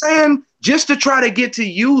what I'm saying? Just to try to get to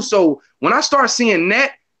you. So when I start seeing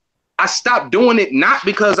that, I stopped doing it, not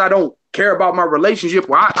because I don't care about my relationship.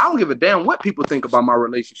 Well, I don't give a damn what people think about my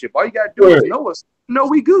relationship. All you got to do is know us. Know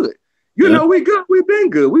we good. You know we good. We've been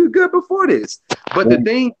good. We were good before this. But the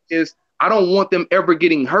thing is, I don't want them ever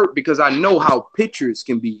getting hurt because I know how pictures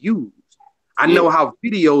can be used. I know how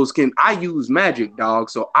videos can. I use magic,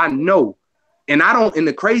 dog. So I know. And I don't. And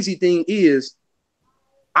the crazy thing is,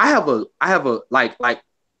 I have a like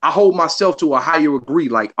I hold myself to a higher degree.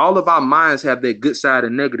 Like all of our minds have their good side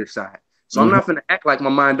and negative side. So I'm not going to act like my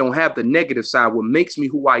mind don't have the negative side. What makes me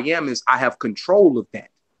who I am is I have control of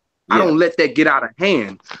that. I don't let that get out of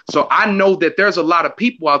hand. So I know that there's a lot of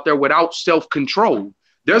people out there without self-control.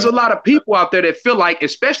 There's a lot of people out there that feel like,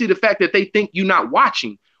 especially the fact that they think you're not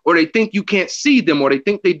watching, or they think you can't see them, or they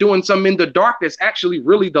think they're doing something in the dark that's actually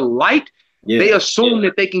really the light. They assume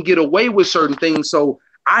that they can get away with certain things. So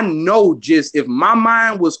I know just if my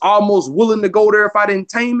mind was almost willing to go there if I didn't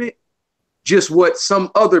tame it, just what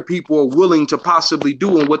some other people are willing to possibly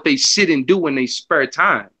do and what they sit and do in their spare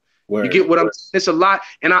time. You get what I'm saying? It's a lot.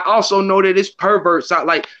 And I also know that it's perverts.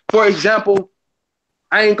 Like, for example,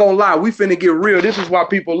 I ain't gonna lie, we finna get real. This is why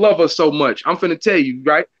people love us so much. I'm finna tell you,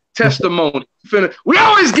 right? Testimony. We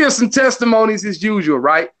always give some testimonies as usual,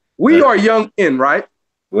 right? We are young men, right?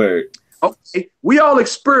 Okay. We all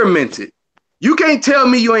experimented. You can't tell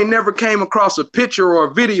me you ain't never came across a picture or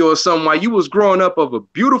a video or something while you was growing up of a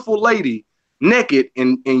beautiful lady naked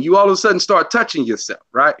and you all of a sudden start touching yourself,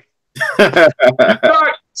 right?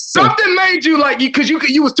 Something made you like because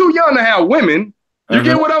you was too young to have women. You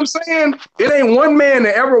get what I'm saying? It ain't one man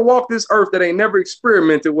that ever walked this earth that ain't never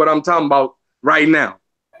experimented what I'm talking about right now.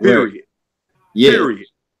 Period. Period.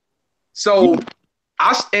 So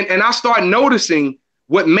I start noticing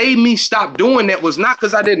what made me stop doing that was not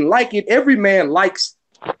because I didn't like it. Every man likes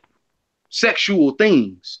sexual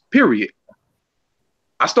things, period.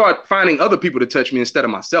 I start finding other people to touch me instead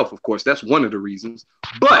of myself, of course. That's one of the reasons.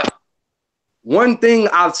 But one thing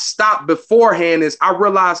I stopped beforehand is I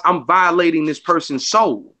realized I'm violating this person's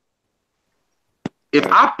soul. If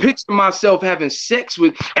I picture myself having sex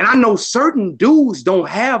with, and I know certain dudes don't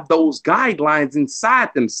have those guidelines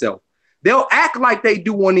inside themselves. They'll act like they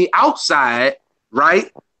do on the outside,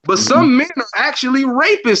 right? But some men are actually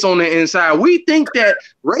rapists on the inside. We think that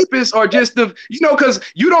rapists are just because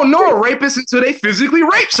you don't know a rapist until they physically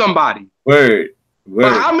rape somebody.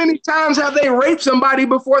 But how many times have they raped somebody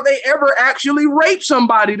before they ever actually rape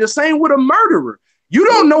somebody? The same with a murderer. You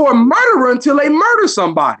don't know a murderer until they murder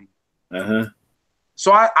somebody.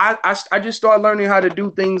 So I just started learning how to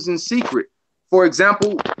do things in secret. For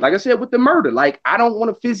example, like I said, with the murder, like I don't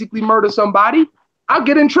want to physically murder somebody. I'll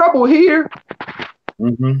get in trouble here.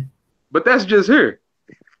 But that's just here.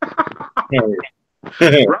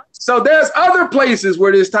 Right? So there's other places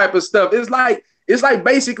where this type of stuff is like, it's like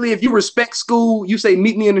basically if you respect school, you say,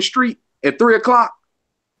 meet me in the street at 3 o'clock.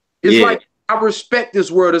 It's like, I respect this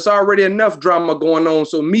world. It's already enough drama going on.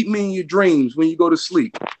 So meet me in your dreams when you go to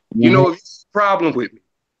sleep. You know, if you have a problem with me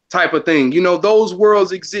type of thing, you know, those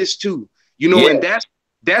worlds exist too, you know, and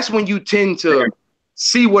that's when you tend to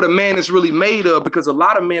see what a man is really made of, because a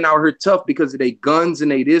lot of men out here tough because of their guns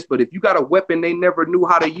and they this, but if you got a weapon they never knew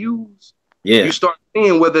how to use, you start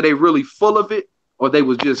seeing whether they really full of it or they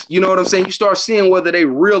was just, you know what I'm saying? You start seeing whether they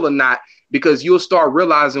real or not, because you'll start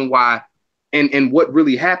realizing why and what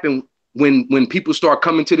really happened when people start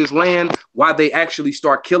coming to this land, why they actually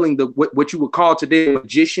start killing what you would call today a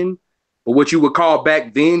magician, or what you would call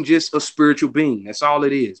back then just a spiritual being. That's all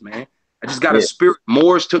it is, man. I just got a spirit.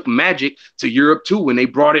 Moors took magic to Europe too, and they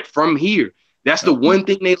brought it from here. That's the one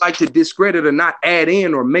thing they like to discredit or not add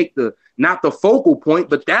in or make not the focal point,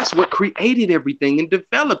 but that's what created everything and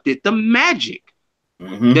developed it. The magic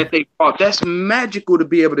that they brought. That's magical to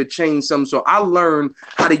be able to change something. So I learned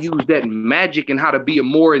how to use that magic and how to be a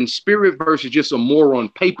Moor in spirit versus just a Moor on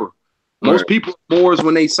paper. Most people are Moors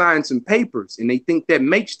when they sign some papers and they think that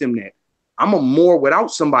makes them that. I'm a Moor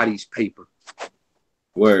without somebody's paper.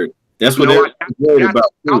 Word. That's what they're worried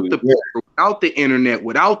about. Without the internet,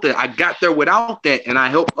 I got there without that, and I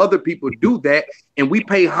help other people do that. And we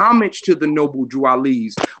pay homage to the noble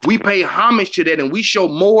Jualis. We pay homage to that, and we show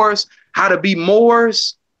Moors how to be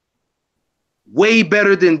Moors way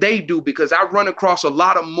better than they do, because I run across a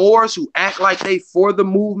lot of Moors who act like they for the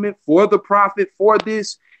movement, for the prophet, for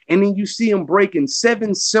this, and then you see them breaking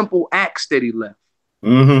 7 simple acts that he left.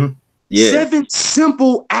 Yeah. 7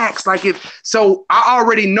 simple acts. So I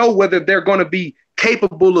already know whether they're going to be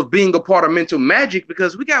capable of being a part of mental magic,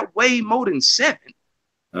 because we got way more than 7.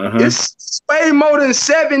 It's way more than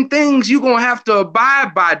 7 things you're going to have to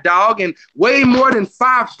abide by, dog, and way more than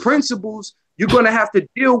 5 principles you're going to have to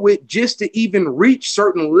deal with just to even reach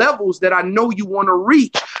certain levels that I know you want to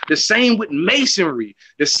reach. The same with masonry,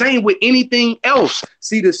 the same with anything else.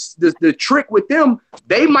 See, the trick with them,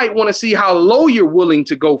 they might want to see how low you're willing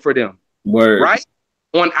to go for them. Word. Right?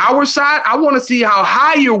 On our side, I want to see how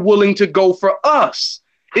high you're willing to go for us.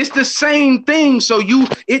 It's the same thing. So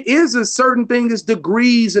it is a certain thing as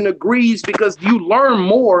degrees and degrees, because you learn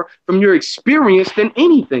more from your experience than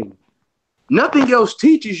anything. Nothing else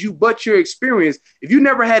teaches you but your experience. If you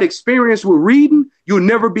never had experience with reading, you'll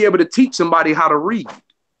never be able to teach somebody how to read.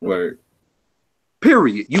 Word.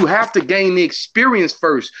 Period. You have to gain the experience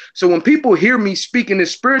first. So when people hear me speaking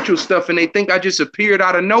this spiritual stuff and they think I just appeared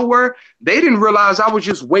out of nowhere, they didn't realize I was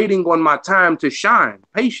just waiting on my time to shine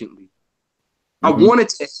patiently. I wanted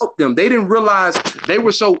to help them. They didn't realize they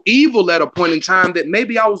were so evil at a point in time that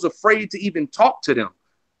maybe I was afraid to even talk to them,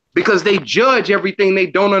 because they judge everything they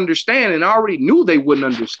don't understand. And I already knew they wouldn't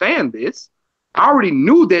understand this. I already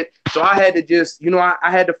knew that. So I had to just,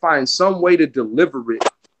 I had to find some way to deliver it.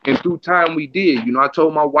 And through time we did. I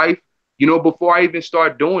told my wife, before I even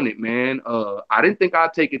started doing it, man, I didn't think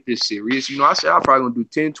I'd take it this serious. I said I'm probably going to do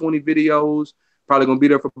 10, 20 videos, probably going to be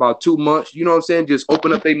there for about 2 months. You know what I'm saying? Just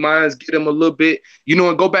open up their minds, get them a little bit,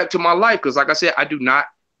 and go back to my life. Because like I said, I do not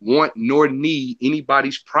want nor need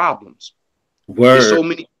anybody's problems. Word. There's so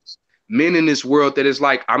many men in this world that is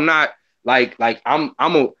like, I'm not like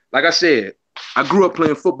I said, I grew up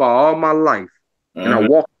playing football all my life, and I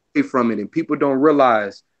walked away from it, and people don't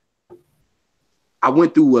realize I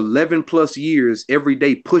went through 11 plus years every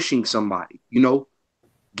day pushing somebody,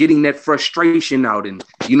 getting that frustration out. And,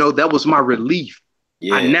 that was my relief.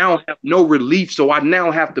 Yeah. I now have no relief. So I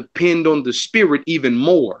now have to depend on the spirit even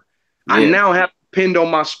more. Yeah. I now have to depend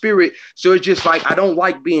on my spirit. So it's just like, I don't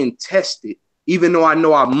like being tested, even though I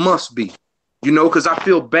know I must be, because I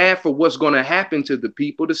feel bad for what's going to happen to the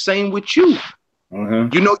people. The same with you.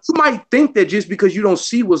 You might think that just because you don't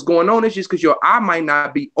see what's going on, it's just because your eye might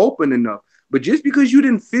not be open enough. But just because you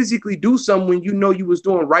didn't physically do something when you was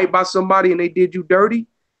doing right by somebody and they did you dirty,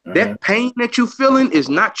 that pain that you're feeling is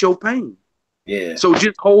not your pain. Yeah. So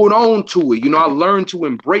just hold on to it. I learned to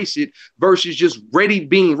embrace it versus just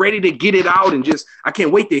being ready to get it out and just, I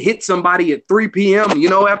can't wait to hit somebody at 3 p.m.,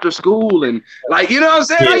 after school. And what I'm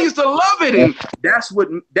saying? Yeah. I used to love it. And that's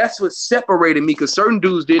what separated me, because certain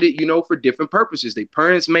dudes did it, for different purposes. Their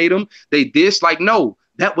parents made them. They no,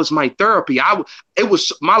 that was my therapy.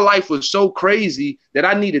 My life was so crazy that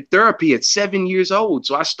I needed therapy at 7 years old.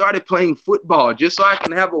 So I started playing football just so I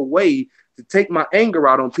can have a way to take my anger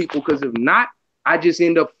out on people, because if not, I just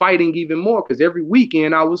end up fighting even more, because every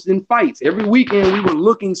weekend I was in fights. Every weekend we were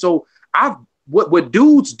looking. So what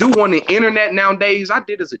dudes do on the internet nowadays, I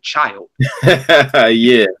did as a child.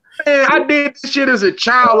 Yeah. Man, I did this shit as a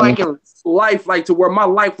child, like in life, like to where my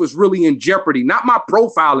life was really in jeopardy. Not my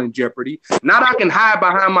profile in jeopardy. Not I can hide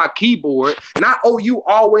behind my keyboard. Not, you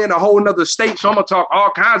all the way in a whole nother state, so I'm going to talk all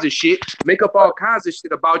kinds of shit, make up all kinds of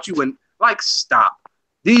shit about you, and stop.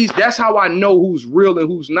 That's how I know who's real and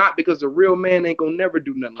who's not, because a real man ain't gonna never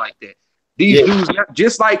do nothing like that. These dudes,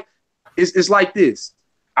 just like it's like this.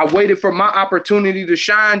 I waited for my opportunity to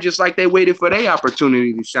shine, just like they waited for their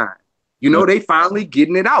opportunity to shine. They finally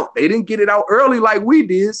getting it out. They didn't get it out early like we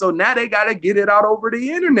did, so now they gotta get it out over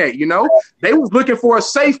the internet. They was looking for a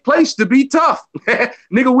safe place to be tough.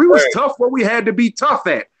 Nigga, we was tough where we had to be tough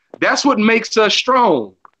at. That's what makes us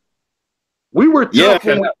strong. We were tough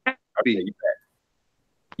when we had to be.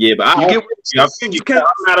 Yeah, but I'm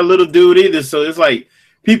not a little dude either. So it's like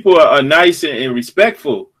people are nice and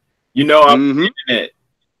respectful, on the internet.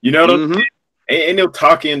 You know what I'm saying? And they're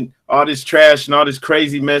talking all this trash and all this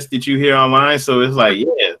crazy mess that you hear online. So it's like,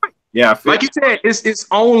 yeah. Like you said, it's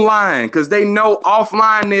online because they know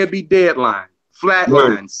offline there'll be deadline, flat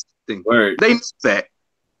lines. They know that.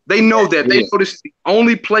 They know that. They know this is the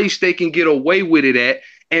only place they can get away with it at.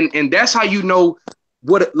 And that's how you know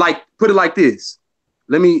what, like, put it like this.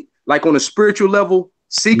 Let me, like, on a spiritual level,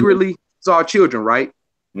 secretly, it's our children, right?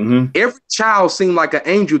 Every child seems like an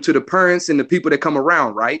angel to the parents and the people that come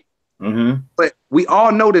around, right? But we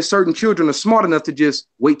all know that certain children are smart enough to just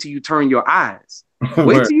wait till you turn your eyes.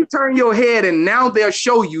 Wait till you turn your head, and now they'll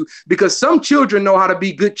show you, because some children know how to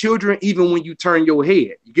be good children even when you turn your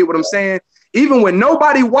head. You get what I'm saying? Even when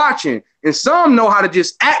nobody watching, and some know how to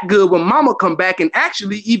just act good when mama come back and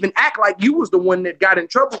actually even act like you was the one that got in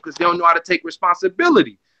trouble because they don't know how to take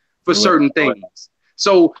responsibility for certain things.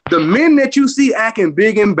 So the men that you see acting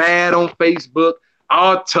big and bad on Facebook,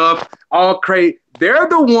 all tough, all crazy, they're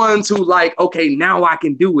the ones who like, okay, now I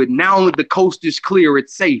can do it. Now the coast is clear.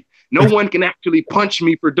 It's safe. No one can actually punch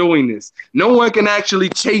me for doing this. No one can actually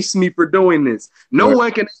chase me for doing this. No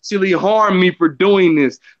one can actually harm me for doing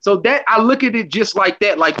this. So that, I look at it just like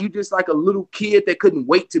that. Like you just like a little kid that couldn't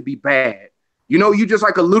wait to be bad. You know, you just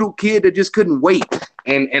like a little kid that just couldn't wait.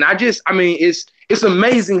 And I mean, it's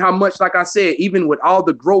amazing how much, like I said, even with all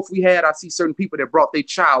the growth we had, I see certain people that brought their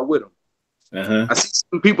child with them. I see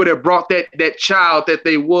some people that brought that child that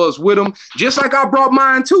they was with them, just like I brought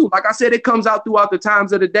mine too. Like I said, it comes out throughout the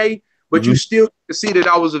times of the day, but you still see that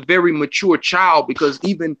I was a very mature child, because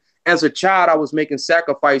even as a child, I was making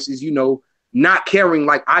sacrifices, you know, not caring.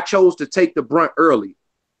 Like I chose to take the brunt early.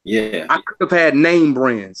 Yeah, I could have had name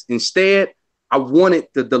brands. Instead, I wanted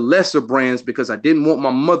the lesser brands because I didn't want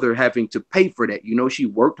my mother having to pay for that. You know, she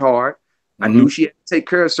worked hard. I knew she had to take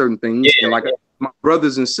care of certain things. And like my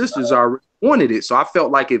brothers and sisters already wanted it. So I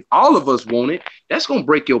felt like if all of us want it, that's going to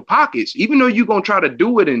break your pockets, even though you're going to try to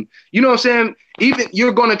do it. And you know what I'm saying? Even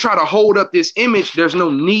you're going to try to hold up this image. There's no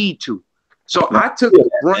need to. So I took the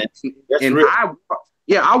brunt and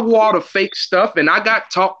I wore the fake stuff and I got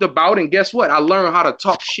talked about. And guess what? I learned how to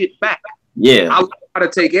talk shit back. I learned how to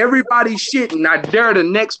take everybody's shit and I dare the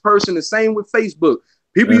next person. The same with Facebook.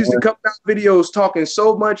 People used to come down videos talking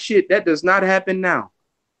so much shit. That does not happen now.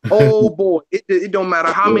 Oh boy, it don't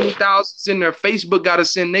matter how many thousands in there. Facebook got to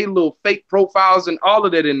send their little fake profiles and all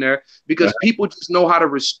of that in there because people just know how to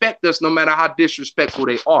respect us no matter how disrespectful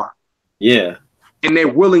they are. Yeah. And they're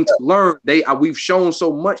willing to learn. We've shown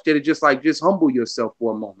so much that it's just like, just humble yourself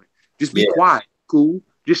for a moment. Just be quiet. Cool.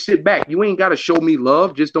 Just sit back. You ain't got to show me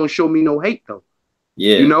love. Just don't show me no hate though.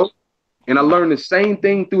 Yeah. You know? And I learned the same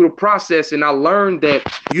thing through the process. And I learned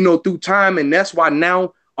that, you know, through time. And that's why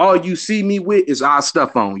now all you see me with is our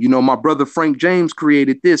stuff on. You know, my brother Frank James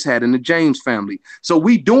created this hat in the James family. So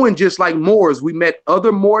we doing just like Moors. We met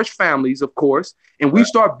other Moorish families, of course, and we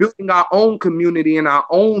start building our own community and our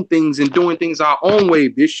own things and doing things our own way.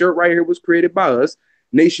 This shirt right here was created by us.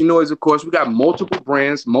 Nation Noise, of course, we got multiple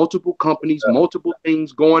brands, multiple companies, multiple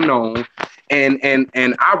things going on. And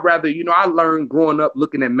I rather, you know, I learned growing up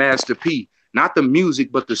looking at Master P, not the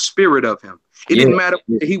music, but the spirit of him. It didn't matter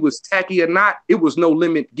if he was tacky or not. It was no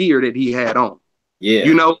limit gear that he had on. Yeah.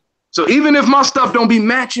 You know, so even if my stuff don't be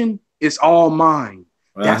matching, it's all mine.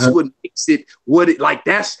 That's what makes it what it like.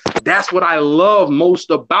 That's what I love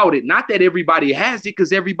most about it. Not that everybody has it,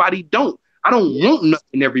 because everybody don't. I don't want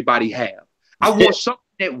nothing everybody have. I want something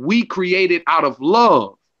that we created out of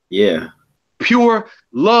love. Yeah. Pure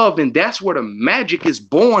love. And that's where the magic is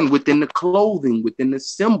born, within the clothing, within the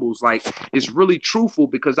symbols. Like, it's really truthful,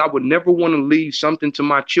 because I would never want to leave something to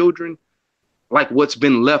my children like what's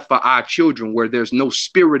been left for our children, where there's no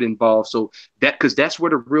spirit involved. So because that's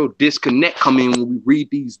where the real disconnect come in when we read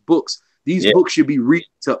these books. These books should be read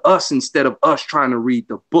to us instead of us trying to read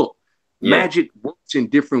the book. Magic works in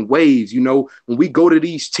different ways. You know, when we go to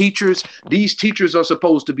these teachers are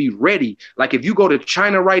supposed to be ready. Like if you go to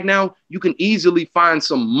China right now, you can easily find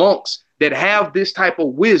some monks that have this type of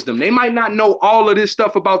wisdom. They might not know all of this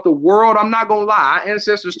stuff about the world. I'm not going to lie. Our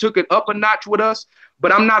ancestors took it up a notch with us,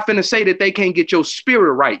 but I'm not finna say that they can't get your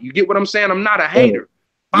spirit right. You get what I'm saying? I'm not a hater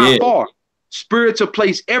by far. Spirits are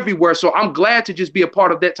placed everywhere. So I'm glad to just be a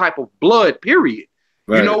part of that type of blood, period.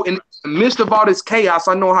 Right. You know, in the midst of all this chaos,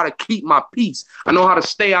 I know how to keep my peace. I know how to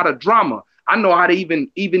stay out of drama. I know how to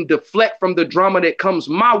even deflect from the drama that comes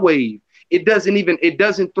my way. It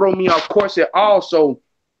doesn't throw me off course at all. So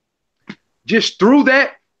just through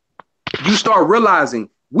that, you start realizing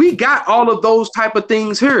we got all of those type of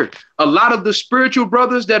things here. A lot of the spiritual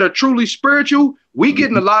brothers that are truly spiritual, we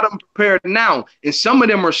getting a lot of them prepared now. And some of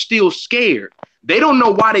them are still scared. They don't know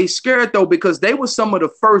why they scared though, because they were some of the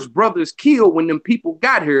first brothers killed when them people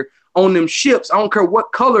got here. on them ships. I don't care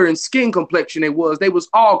what color and skin complexion they was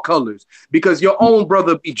all colors, because your own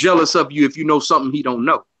brother be jealous of you if you know something he don't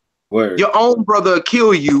know. Word. Your own brother will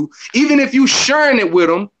kill you. Even if you sharing it with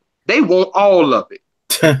them, they want all of it.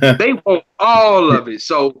 They want all of it.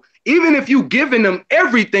 So even if you giving them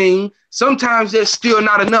everything, sometimes there's still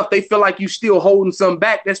not enough. They feel like you still holding some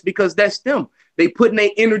back. That's because that's them. They putting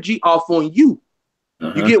their energy off on you.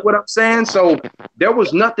 You get what I'm saying? So there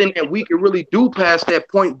was nothing that we could really do past that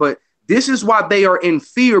point. But this is why they are in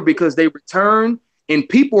fear, because they return and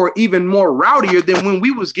people are even more rowdier than when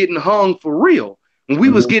we was getting hung for real. When we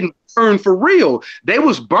was getting burned for real, they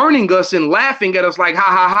was burning us and laughing at us like, ha,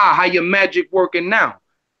 ha, ha, how your magic working now?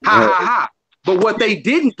 Ha, ha, ha. But what they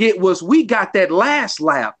didn't get was we got that last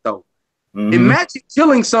laugh, though. Imagine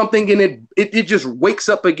killing something and it just wakes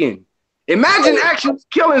up again. Imagine actually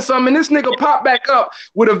killing something and this nigga pop back up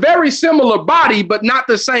with a very similar body, but not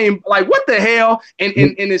the same. Like, what the hell? And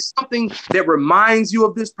it's something that reminds you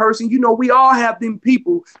of this person. You know, we all have them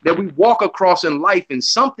people that we walk across in life and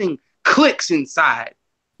something clicks inside.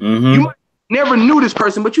 You might never knew this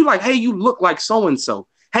person, but you like, hey, you look like so-and-so.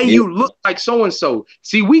 Hey, you look like so-and-so.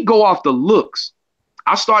 See, we go off the looks.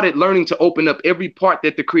 I started learning to open up every part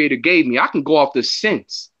that the creator gave me. I can go off the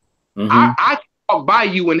sense. I can walk by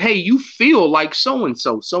you and, hey, you feel like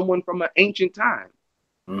so-and-so, someone from an ancient time.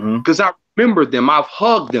 Because I remember them. I've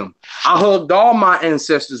hugged them. I hugged all my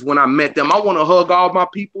ancestors when I met them. I want to hug all my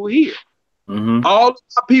people here. All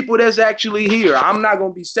the people that's actually here. I'm not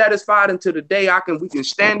going to be satisfied until the day we can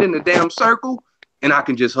stand in the damn circle and I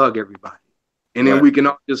can just hug everybody. And then we can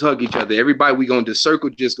all just hug each other. Everybody, we going to circle,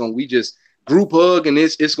 we just group hug, and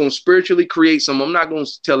it's going to spiritually create some. I'm not going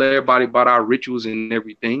to tell everybody about our rituals and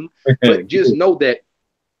everything, but just know that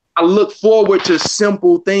I look forward to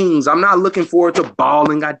simple things. I'm not looking forward to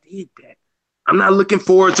balling. I did that. I'm not looking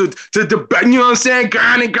forward to the, you know what I'm saying?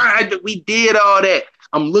 Grind. We did all that.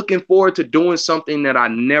 I'm looking forward to doing something that I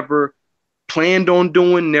never planned on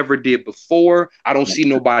doing, never did before. I don't see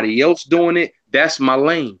nobody else doing it. That's my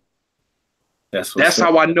lane. That's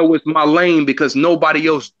how I know it's my lane, because nobody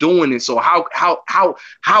else doing it. So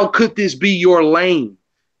how could this be your lane?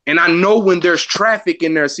 And I know when there's traffic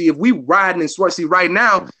in there. See, if we riding and swerve, see, right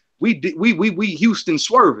now we Houston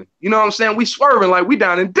swerving. You know what I'm saying? We swerving like we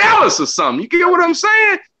down in Dallas or something. You get what I'm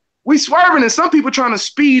saying? We swerving, and some people trying to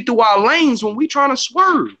speed through our lanes when we trying to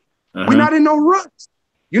swerve. We're not in no ruts.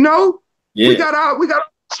 You know, we got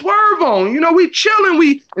swerve on. You know, we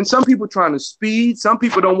chilling. And some people trying to speed. Some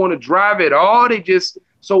people don't want to drive at all. They just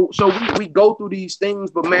so we go through these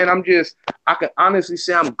things. But man, I can honestly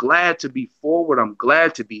say I'm glad to be forward. I'm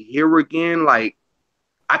glad to be here again. Like,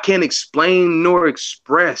 I can't explain nor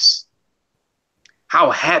express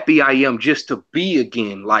how happy I am just to be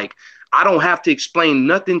again. Like, I don't have to explain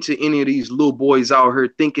nothing to any of these little boys out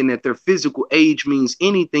here thinking that their physical age means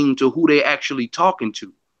anything to who they actually talking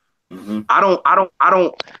to. I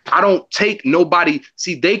don't take nobody.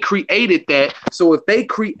 See, they created that. So if they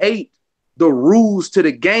create the rules to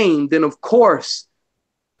the game, then of course,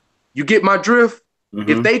 you get my drift.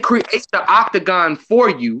 If they create the octagon for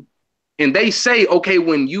you and they say, okay,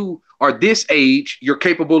 when you are this age, you're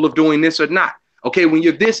capable of doing this or not. Okay, when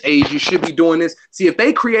you're this age, you should be doing this. See, if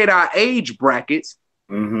they create our age brackets,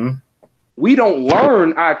 we don't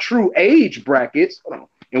learn our true age brackets,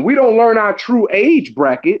 and we don't learn our true age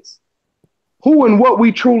brackets, who and what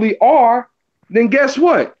we truly are, then guess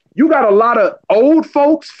what? You got a lot of old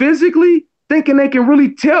folks physically thinking they can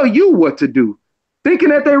really tell you what to do, thinking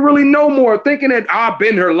that they really know more, thinking that I've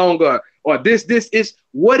been here longer, or this is.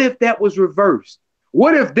 What if that was reversed?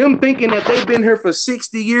 What if them thinking that they've been here for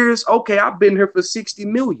 60 years? Okay, I've been here for 60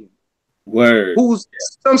 million. Word. You know what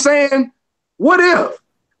I'm saying? What if?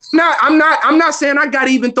 I'm not saying I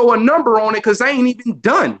gotta even throw a number on it, because I ain't even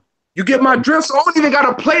done. You get my drift? So I don't even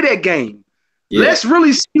gotta play that game. Let's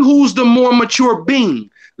really see who's the more mature being.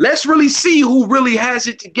 Let's really see who really has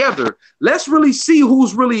it together. Let's really see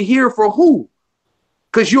who's really here for who.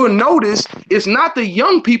 Because you'll notice it's not the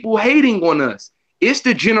young people hating on us. It's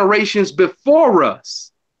the generations before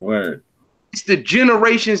us. Word. It's the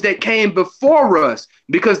generations that came before us,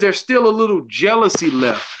 because there's still a little jealousy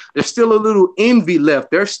left. There's still a little envy left.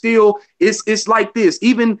 There's still, it's like this.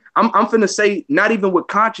 Even, I'm finna say, not even with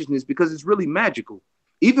consciousness, because it's really magical.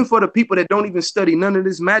 Even for the people that don't even study none of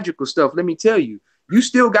this magical stuff, let me tell you, you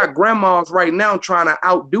still got grandmas right now trying to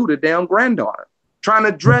outdo the damn granddaughter, trying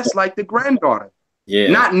to dress like the granddaughter.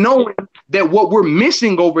 Not knowing that what we're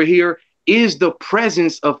missing over here is the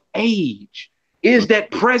presence of age, is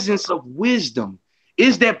that presence of wisdom,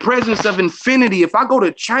 is that presence of infinity. If I go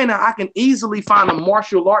to China, I can easily find a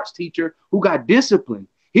martial arts teacher who got discipline.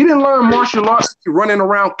 He didn't learn martial arts running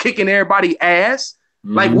around kicking everybody's ass.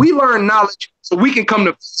 Like, we learn knowledge so we can come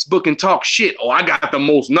to Facebook and talk shit. Oh, I got the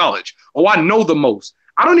most knowledge. Oh, I know the most.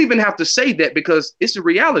 I don't even have to say that because it's a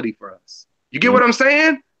reality for us. You get what I'm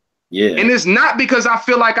saying? Yeah. And it's not because I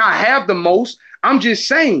feel like I have the most. I'm just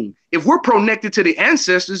saying, if we're connected to the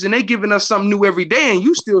ancestors and they giving us something new every day and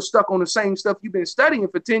you still stuck on the same stuff you've been studying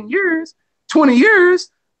for 10 years, 20 years,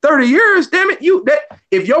 30 years, damn it,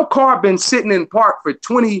 if your car been sitting in park for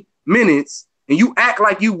 20 minutes and you act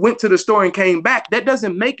like you went to the store and came back, that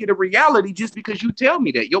doesn't make it a reality just because you tell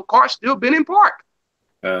me that. Your car still been in park.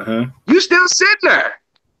 You still sitting there.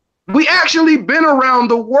 We actually been around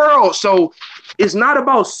the world. So it's not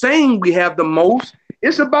about saying we have the most.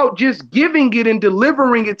 It's about just giving it and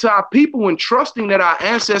delivering it to our people and trusting that our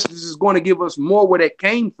ancestors is going to give us more where that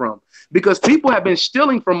came from. Because people have been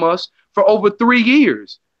stealing from us for over 3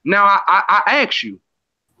 years. Now, I ask you,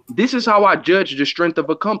 this is how I judge the strength of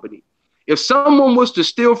a company. If someone was to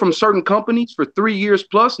steal from certain companies for 3 years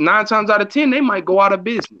plus, 9 times out of 10, they might go out of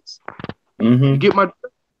business. You get my...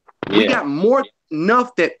 Yeah. We got more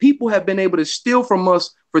enough that people have been able to steal from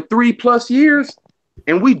us for 3+ years.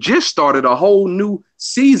 And we just started a whole new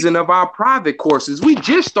season of our private courses. We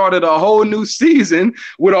just started a whole new season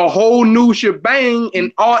with a whole new shebang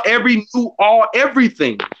and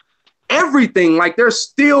everything. Everything. Like, they're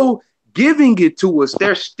still giving it to us.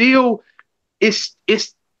 They're still, it's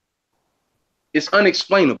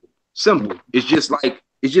unexplainable. Simple. It's just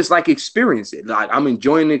like experience it. Like, I'm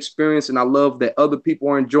enjoying the experience and I love that other people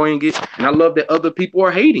are enjoying it. And I love that other people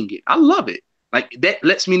are hating it. I love it. Like, that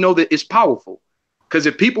lets me know that it's powerful. Because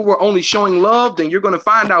if people were only showing love, then you're going to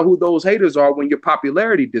find out who those haters are when your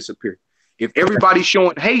popularity disappears. If everybody's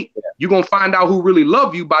showing hate, you're going to find out who really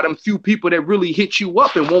love you by them few people that really hit you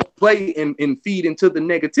up and won't play and feed into the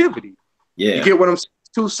negativity. Yeah. You get what I'm saying?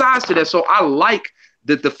 Two sides to that. So I like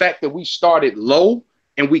that the fact that we started low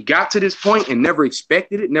and we got to this point and never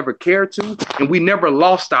expected it, never cared to, and we never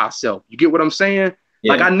lost ourselves. You get what I'm saying?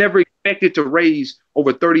 Yeah. Like, I never expected to raise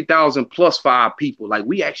over 30,000 plus for our people. Like,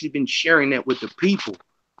 we actually been sharing that with the people,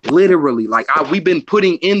 literally. Like, we've been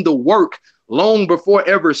putting in the work long before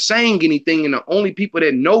ever saying anything. And the only people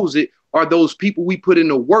that knows it are those people we put in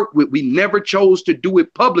the work with. We never chose to do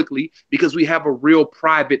it publicly because we have a real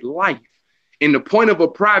private life. And the point of a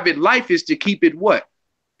private life is to keep it what?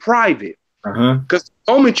 Private. Because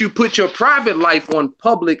the moment you put your private life on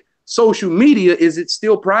public social media, is it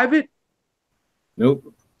still private?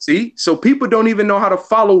 Nope. See, so people don't even know how to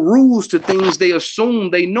follow rules to things they assume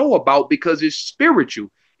they know about because it's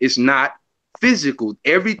spiritual. It's not physical.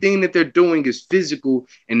 Everything that they're doing is physical.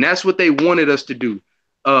 And that's what they wanted us to do.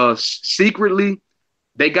 Secretly,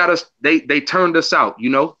 they got us. They turned us out, you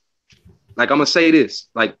know, like, I'm going to say this,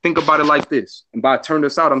 like, think about it like this. And by turned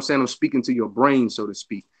us out, I'm saying I'm speaking to your brain, so to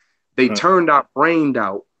speak. They turned our brain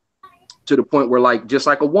out to the point where, like, just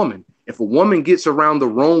like a woman, if a woman gets around the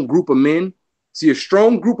wrong group of men, see, a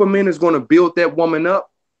strong group of men is going to build that woman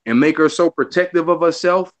up and make her so protective of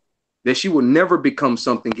herself that she will never become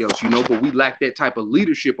something else, you know, but we lack that type of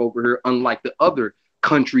leadership over here, unlike the other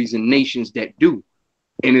countries and nations that do.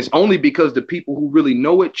 And it's only because the people who really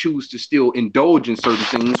know it choose to still indulge in certain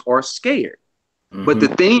things or scared. But the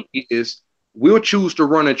thing is, we'll choose to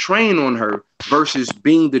run a train on her versus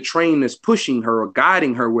being the train that's pushing her or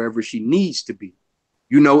guiding her wherever she needs to be,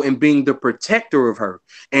 you know, and being the protector of her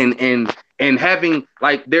and having,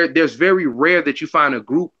 like, there's very rare that you find a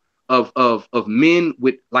group of men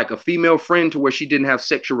with, like, a female friend to where she didn't have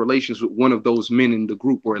sexual relations with one of those men in the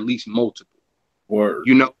group, or at least multiple. Word.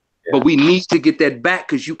 You know, yeah. But we need to get that back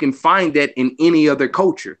because you can find that in any other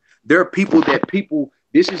culture. There are people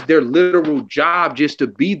this is their literal job, just to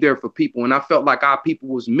be there for people. And I felt like our people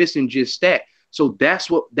was missing just that. So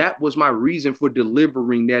that was my reason for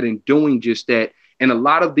delivering that and doing just that. And a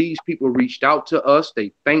lot of these people reached out to us.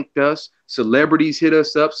 They thanked us. Celebrities hit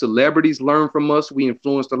us up. Celebrities learned from us. We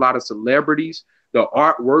influenced a lot of celebrities. The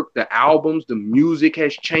artwork, the albums, the music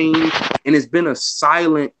has changed. And it's been a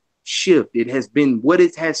silent shift. It has been what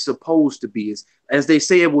it has supposed to be. As they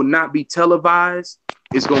say, it will not be televised.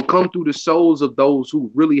 It's going to come through the souls of those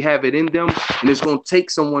who really have it in them. And it's going to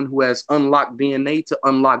take someone who has unlocked DNA to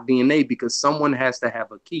unlock DNA, because someone has to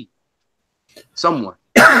have a key. Someone.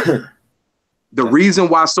 The reason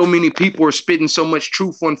why so many people are spitting so much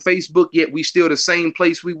truth on Facebook, yet we still the same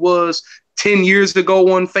place we was 10 years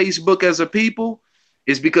ago on Facebook as a people,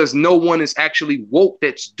 is because no one is actually woke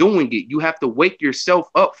that's doing it. You have to wake yourself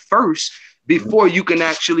up first before you can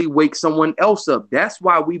actually wake someone else up. That's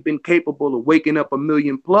why we've been capable of waking up 1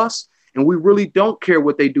 million plus, and we really don't care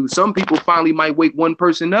what they do. Some people finally might wake one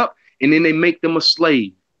person up and then they make them a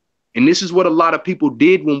slave. And this is what a lot of people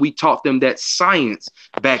did when we taught them that science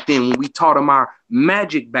back then, when we taught them our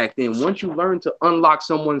magic back then. Once you learn to unlock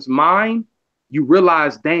someone's mind, you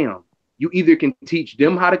realize, damn, you either can teach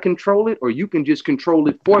them how to control it or you can just control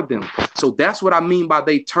it for them. So that's what I mean by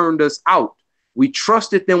they turned us out. We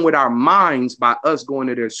trusted them with our minds by us going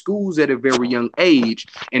to their schools at a very young age.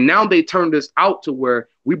 And now they turned us out to where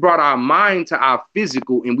we brought our mind to our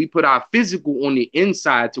physical, and we put our physical on the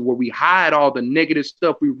inside to where we hide all the negative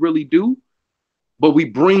stuff we really do. But we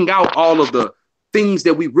bring out all of the things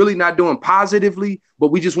that we really not doing positively,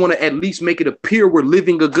 but we just want to at least make it appear we're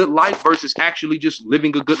living a good life versus actually just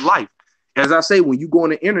living a good life. As I say, when you go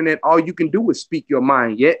on the internet, all you can do is speak your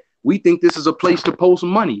mind. Yet we think this is a place to post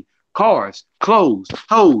money, cars, clothes,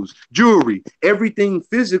 hoes, jewelry, everything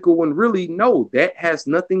physical. When really, no, that has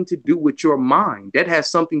nothing to do with your mind. That has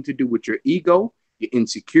something to do with your ego, your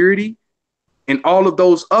insecurity, and all of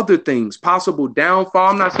those other things, possible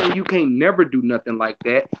downfall. I'm not saying you can't never do nothing like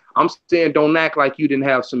that. I'm saying don't act like you didn't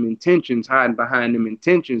have some intentions hiding behind them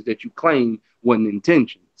intentions that you claim wasn't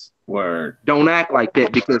intentions. Word. Don't act like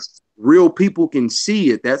that, because real people can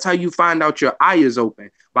see it. That's how you find out your eye is open,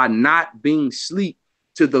 by not being asleep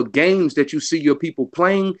to the games that you see your people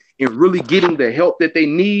playing and really getting the help that they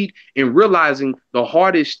need, and realizing the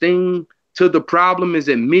hardest thing to the problem is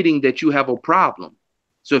admitting that you have a problem.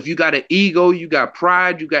 So if you got an ego, you got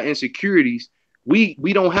pride, you got insecurities, we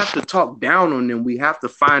don't have to talk down on them. We have to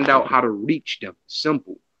find out how to reach them.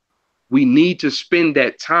 Simple. We need to spend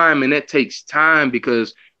that time, and that takes time,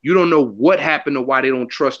 because you don't know what happened or why they don't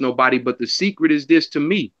trust nobody. But the secret is this to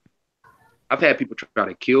me. I've had people try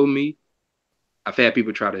to kill me. I've had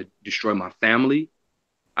people try to destroy my family.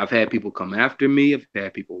 I've had people come after me. I've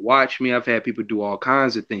had people watch me. I've had people do all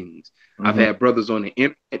kinds of things. I've had brothers on the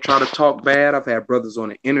internet try to talk bad. I've had brothers on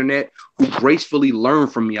the internet who gracefully learn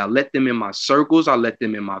from me. I let them in my circles. I let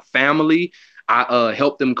them in my family. I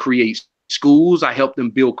help them create schools. I help them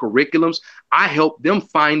build curriculums. I help them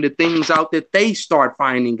find the things out that they start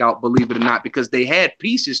finding out, believe it or not, because they had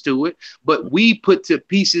pieces to it, but we put the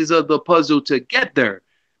pieces of the puzzle together,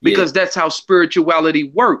 because that's how spirituality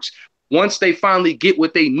works. Once they finally get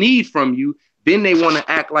what they need from you, then they want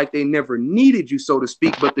to act like they never needed you, so to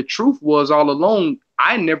speak. But the truth was, all along,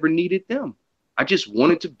 I never needed them. I just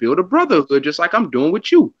wanted to build a brotherhood, just like I'm doing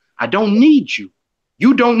with you. I don't need you.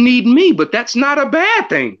 You don't need me, but that's not a bad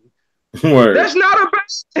thing. Word. That's not a bad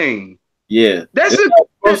thing. Yeah.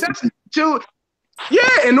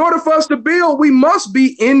 In order for us to build, we must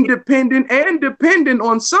be independent and dependent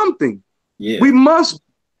on something. Yeah. We must.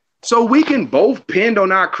 So we can both depend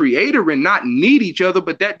on our creator and not need each other,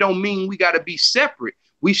 but that don't mean we got to be separate.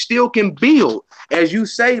 We still can build. As you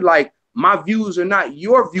say, like, my views are not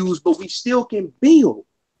your views, but we still can build.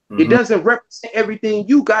 It doesn't represent everything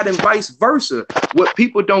you got, and vice versa. What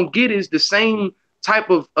people don't get is the same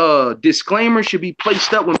type of disclaimer should be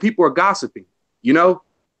placed up when people are gossiping. You know,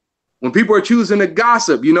 when people are choosing to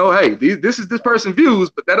gossip, you know, hey, this is this person's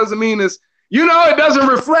views, but that doesn't mean it's, you know, it doesn't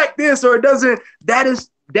reflect this, or it doesn't. That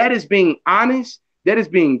is being honest. That is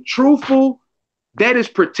being truthful. That is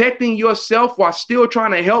protecting yourself while still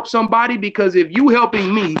trying to help somebody. Because if you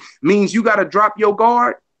helping me means you got to drop your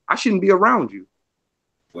guard, I shouldn't be around you.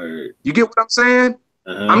 Word. You get what I'm saying?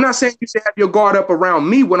 I'm not saying you should have your guard up around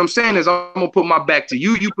me. What I'm saying is I'm going to put my back to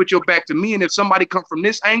you. You put your back to me. And if somebody come from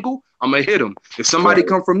this angle, I'm going to hit them. If somebody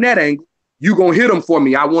come from that angle, you going to hit them for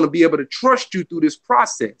me. I want to be able to trust you through this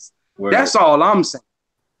process. Word. That's all I'm saying.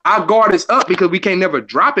 Our guard is up because we can't never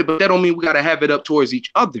drop it, but that don't mean we got to have it up towards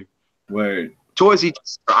each other. Word. Towards each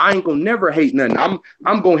other. I ain't going to never hate nothing.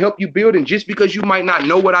 I'm going to help you build. And just because you might not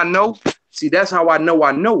know what I know, see, that's how I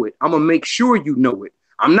know it. I'm going to make sure you know it.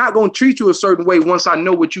 I'm not going to treat you a certain way once I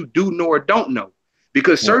know what you do know or don't know.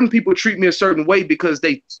 Because certain people treat me a certain way because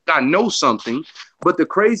I know something. But the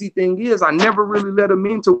crazy thing is, I never really let them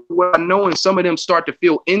into what I know. And some of them start to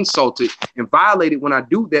feel insulted and violated when I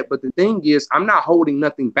do that. But the thing is, I'm not holding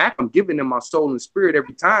nothing back. I'm giving them my soul and spirit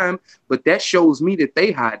every time. But that shows me that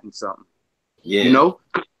they hiding something. Yeah. You know,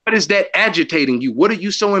 what is that agitating you? What are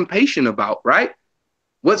you so impatient about? Right.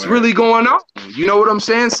 What's really going on? You know what I'm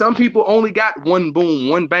saying? Some people only got one boom,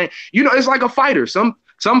 one bang. You know, it's like a fighter. Some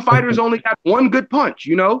fighters only got one good punch,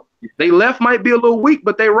 you know. They left might be a little weak,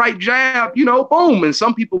 but they right jab, you know, boom. And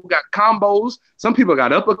some people got combos. Some people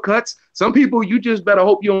got uppercuts. Some people, you just better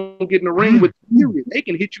hope you don't get in the ring with, period. They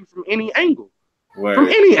can hit you from any angle. From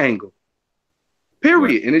any angle.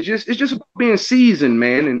 Period. And it's just about being seasoned,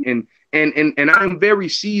 man. And I'm very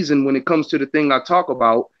seasoned when it comes to the thing I talk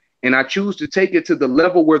about. And I choose to take it to the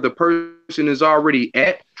level where the person is already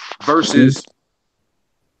at versus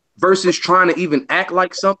trying to even act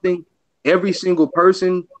like something. Every single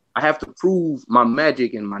person I have to prove my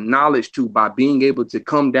magic and my knowledge to by being able to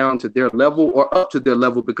come down to their level or up to their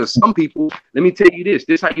level. Because some people, let me tell you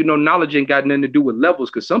this how you know knowledge ain't got nothing to do with levels.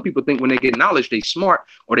 Because some people think when they get knowledge, they smart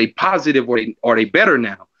or they positive or they better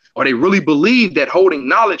now. Or they really believe that holding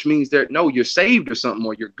knowledge means that, no, you're saved or something,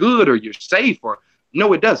 or you're good, or you're safe, or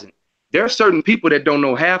no, it doesn't. There are certain people that don't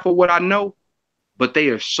know half of what I know, but they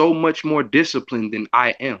are so much more disciplined than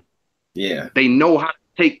I am. Yeah. They know how to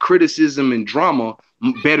take criticism and drama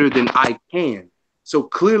better than I can. So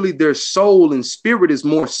clearly their soul and spirit is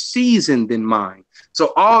more seasoned than mine.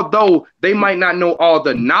 So although they might not know all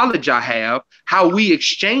the knowledge I have, how we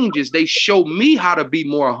exchange is they show me how to be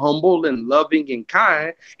more humble and loving and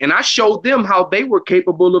kind. And I showed them how they were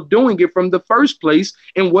capable of doing it from the first place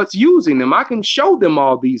and what's using them. I can show them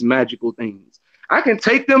all these magical things. I can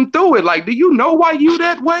take them through it. Like, do you know why you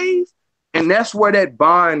that way? And that's where that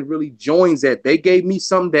bond really joins at. They gave me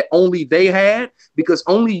something that only they had, because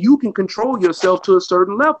only you can control yourself to a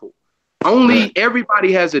certain level. Only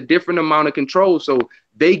everybody has a different amount of control. So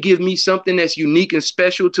they give me something that's unique and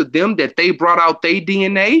special to them, that they brought out their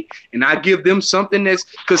DNA, and I give them something that's,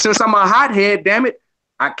 because since I'm a hothead, damn it,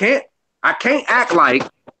 I can't act like,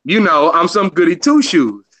 I'm some goody two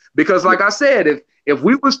shoes. Because like I said, if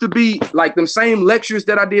we was to be like them same lectures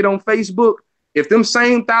that I did on Facebook, if them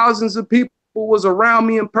same thousands of people was around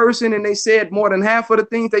me in person and they said more than half of the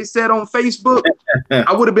things they said on Facebook,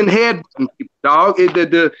 I would have been headbutting people, dog.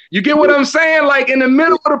 You get what I'm saying? Like in the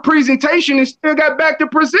middle of the presentation, it still got back to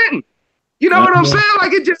presenting. You know what I'm saying?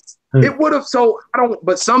 Like it would have. So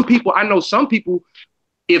but some people, I know some people,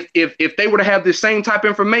 if they were to have the same type of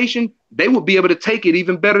information, they would be able to take it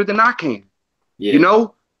even better than I can. Yeah.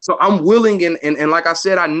 So I'm willing, and like I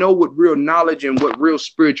said, I know what real knowledge and what real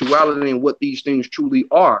spirituality and what these things truly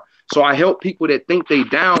are. So I help people that think they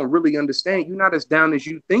down really understand you're not as down as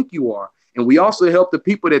you think you are. And we also help the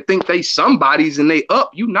people that think they somebodies and they up.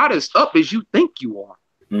 You're not as up as you think you are.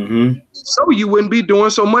 Mm-hmm. So you wouldn't be doing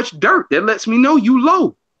so much dirt. That lets me know you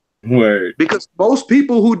low. Word. Because most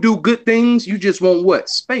people who do good things, you just want what?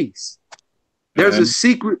 Space. There's a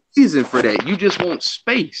secret reason for that. You just want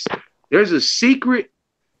space. There's a secret,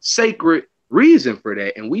 sacred reason for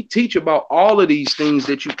that. And we teach about all of these things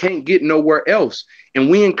that you can't get nowhere else. And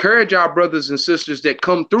we encourage our brothers and sisters that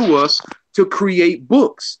come through us to create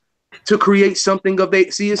books, to create something of they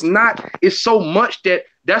see. It's so much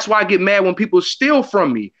that's why I get mad when people steal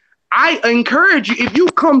from me. I encourage you, if you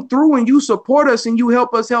come through and you support us and you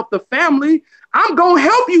help us help the family, I'm going to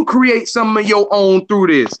help you create some of your own through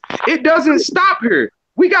this. It doesn't stop here.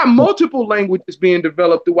 We got multiple languages being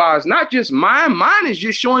developed through ours, not just mine. Mine is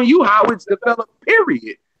just showing you how it's developed,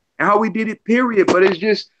 period, and how we did it, period. But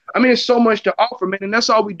it's so much to offer, man. And that's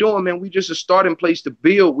all we're doing, man. We just a starting place to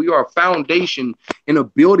build. We are a foundation and a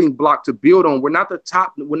building block to build on. We're not the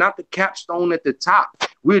top. We're not the capstone at the top.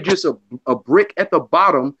 We're just a brick at the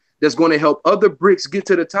bottom that's going to help other bricks get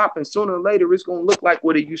to the top. And sooner or later, it's going to look like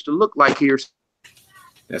what it used to look like here.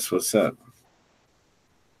 That's what's up.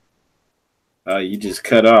 You just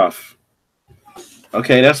cut off.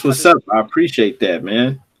 Okay, that's what's up. I appreciate that,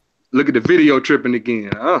 man. Look at the video tripping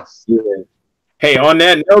again, huh? Yeah. Hey, on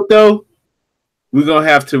that note, though, we're going to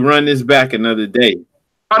have to run this back another day.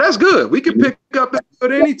 Oh, that's good. We can pick up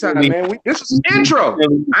at any time, man. This is an intro.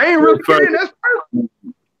 I ain't really kidding. That's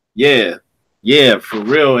perfect. Yeah, for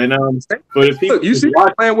real. And for the people, look, you see,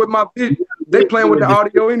 I'm playing with my video. They playing with the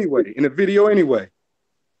audio anyway, in the video anyway.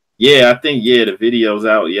 Yeah, I think the video's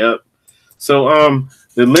out. Yep. So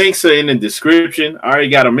the links are in the description. I already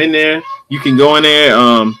got them in there. You can go in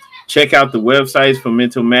there, check out the websites for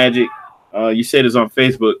Mental Magic. You said it's on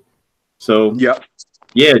Facebook. So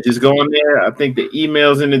yeah, just go in there. I think the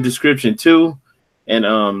email's in the description too. And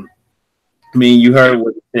you heard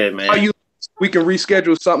what it said, man. We can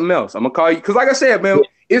reschedule something else. I'm gonna call you because, like I said, man,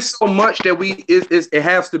 it's so much that it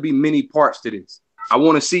has to be many parts to this. I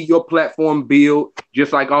want to see your platform build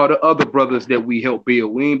just like all the other brothers that we help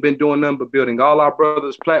build. We ain't been doing nothing but building all our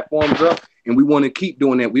brothers' platforms up, and we want to keep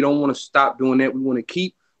doing that. We don't want to stop doing that. We want to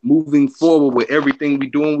keep moving forward with everything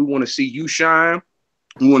we're doing. We want to see you shine.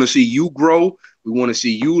 We want to see you grow. We want to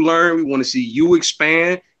see you learn. We want to see you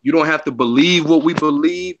expand. You don't have to believe what we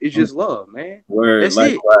believe. It's just love, man. Word. That's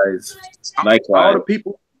likewise. It. Likewise. All the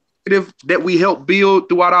people that we help build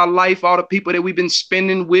throughout our life, all the people that we've been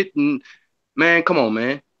spending with, and man, come on,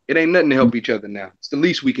 man. It ain't nothing to help each other now. It's the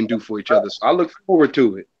least we can do for each other. So I look forward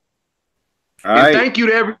to it. All right. Thank you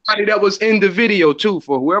to everybody that was in the video too.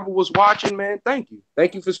 For whoever was watching, man, thank you.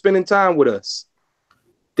 Thank you for spending time with us.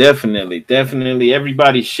 Definitely.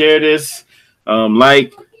 Everybody share this.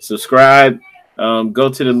 Like, subscribe. Go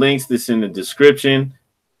to the links that's in the description.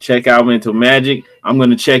 Check out Mental Magic. I'm going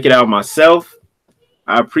to check it out myself.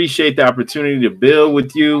 I appreciate the opportunity to build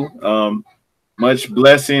with you. Much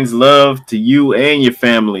blessings, love to you and your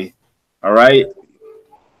family. All right.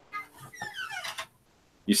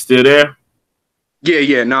 You still there?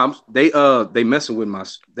 Yeah. Nah, they messing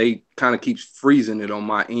with they kind of keeps freezing it on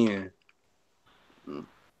my end. I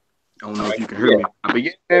don't know if you can hear me. But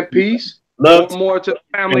yeah, man, peace. Love more to the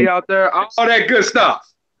family out there. All that good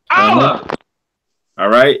stuff. All of it. All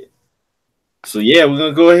right. So yeah, we're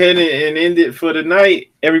gonna go ahead and end it for the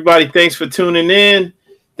night. Everybody, thanks for tuning in.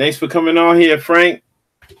 Thanks for coming on here, Frank.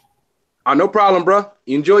 No problem, bro.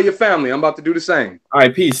 Enjoy your family. I'm about to do the same. All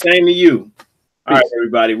right, peace. Same to you. Peace. All right,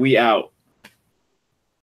 everybody, we out.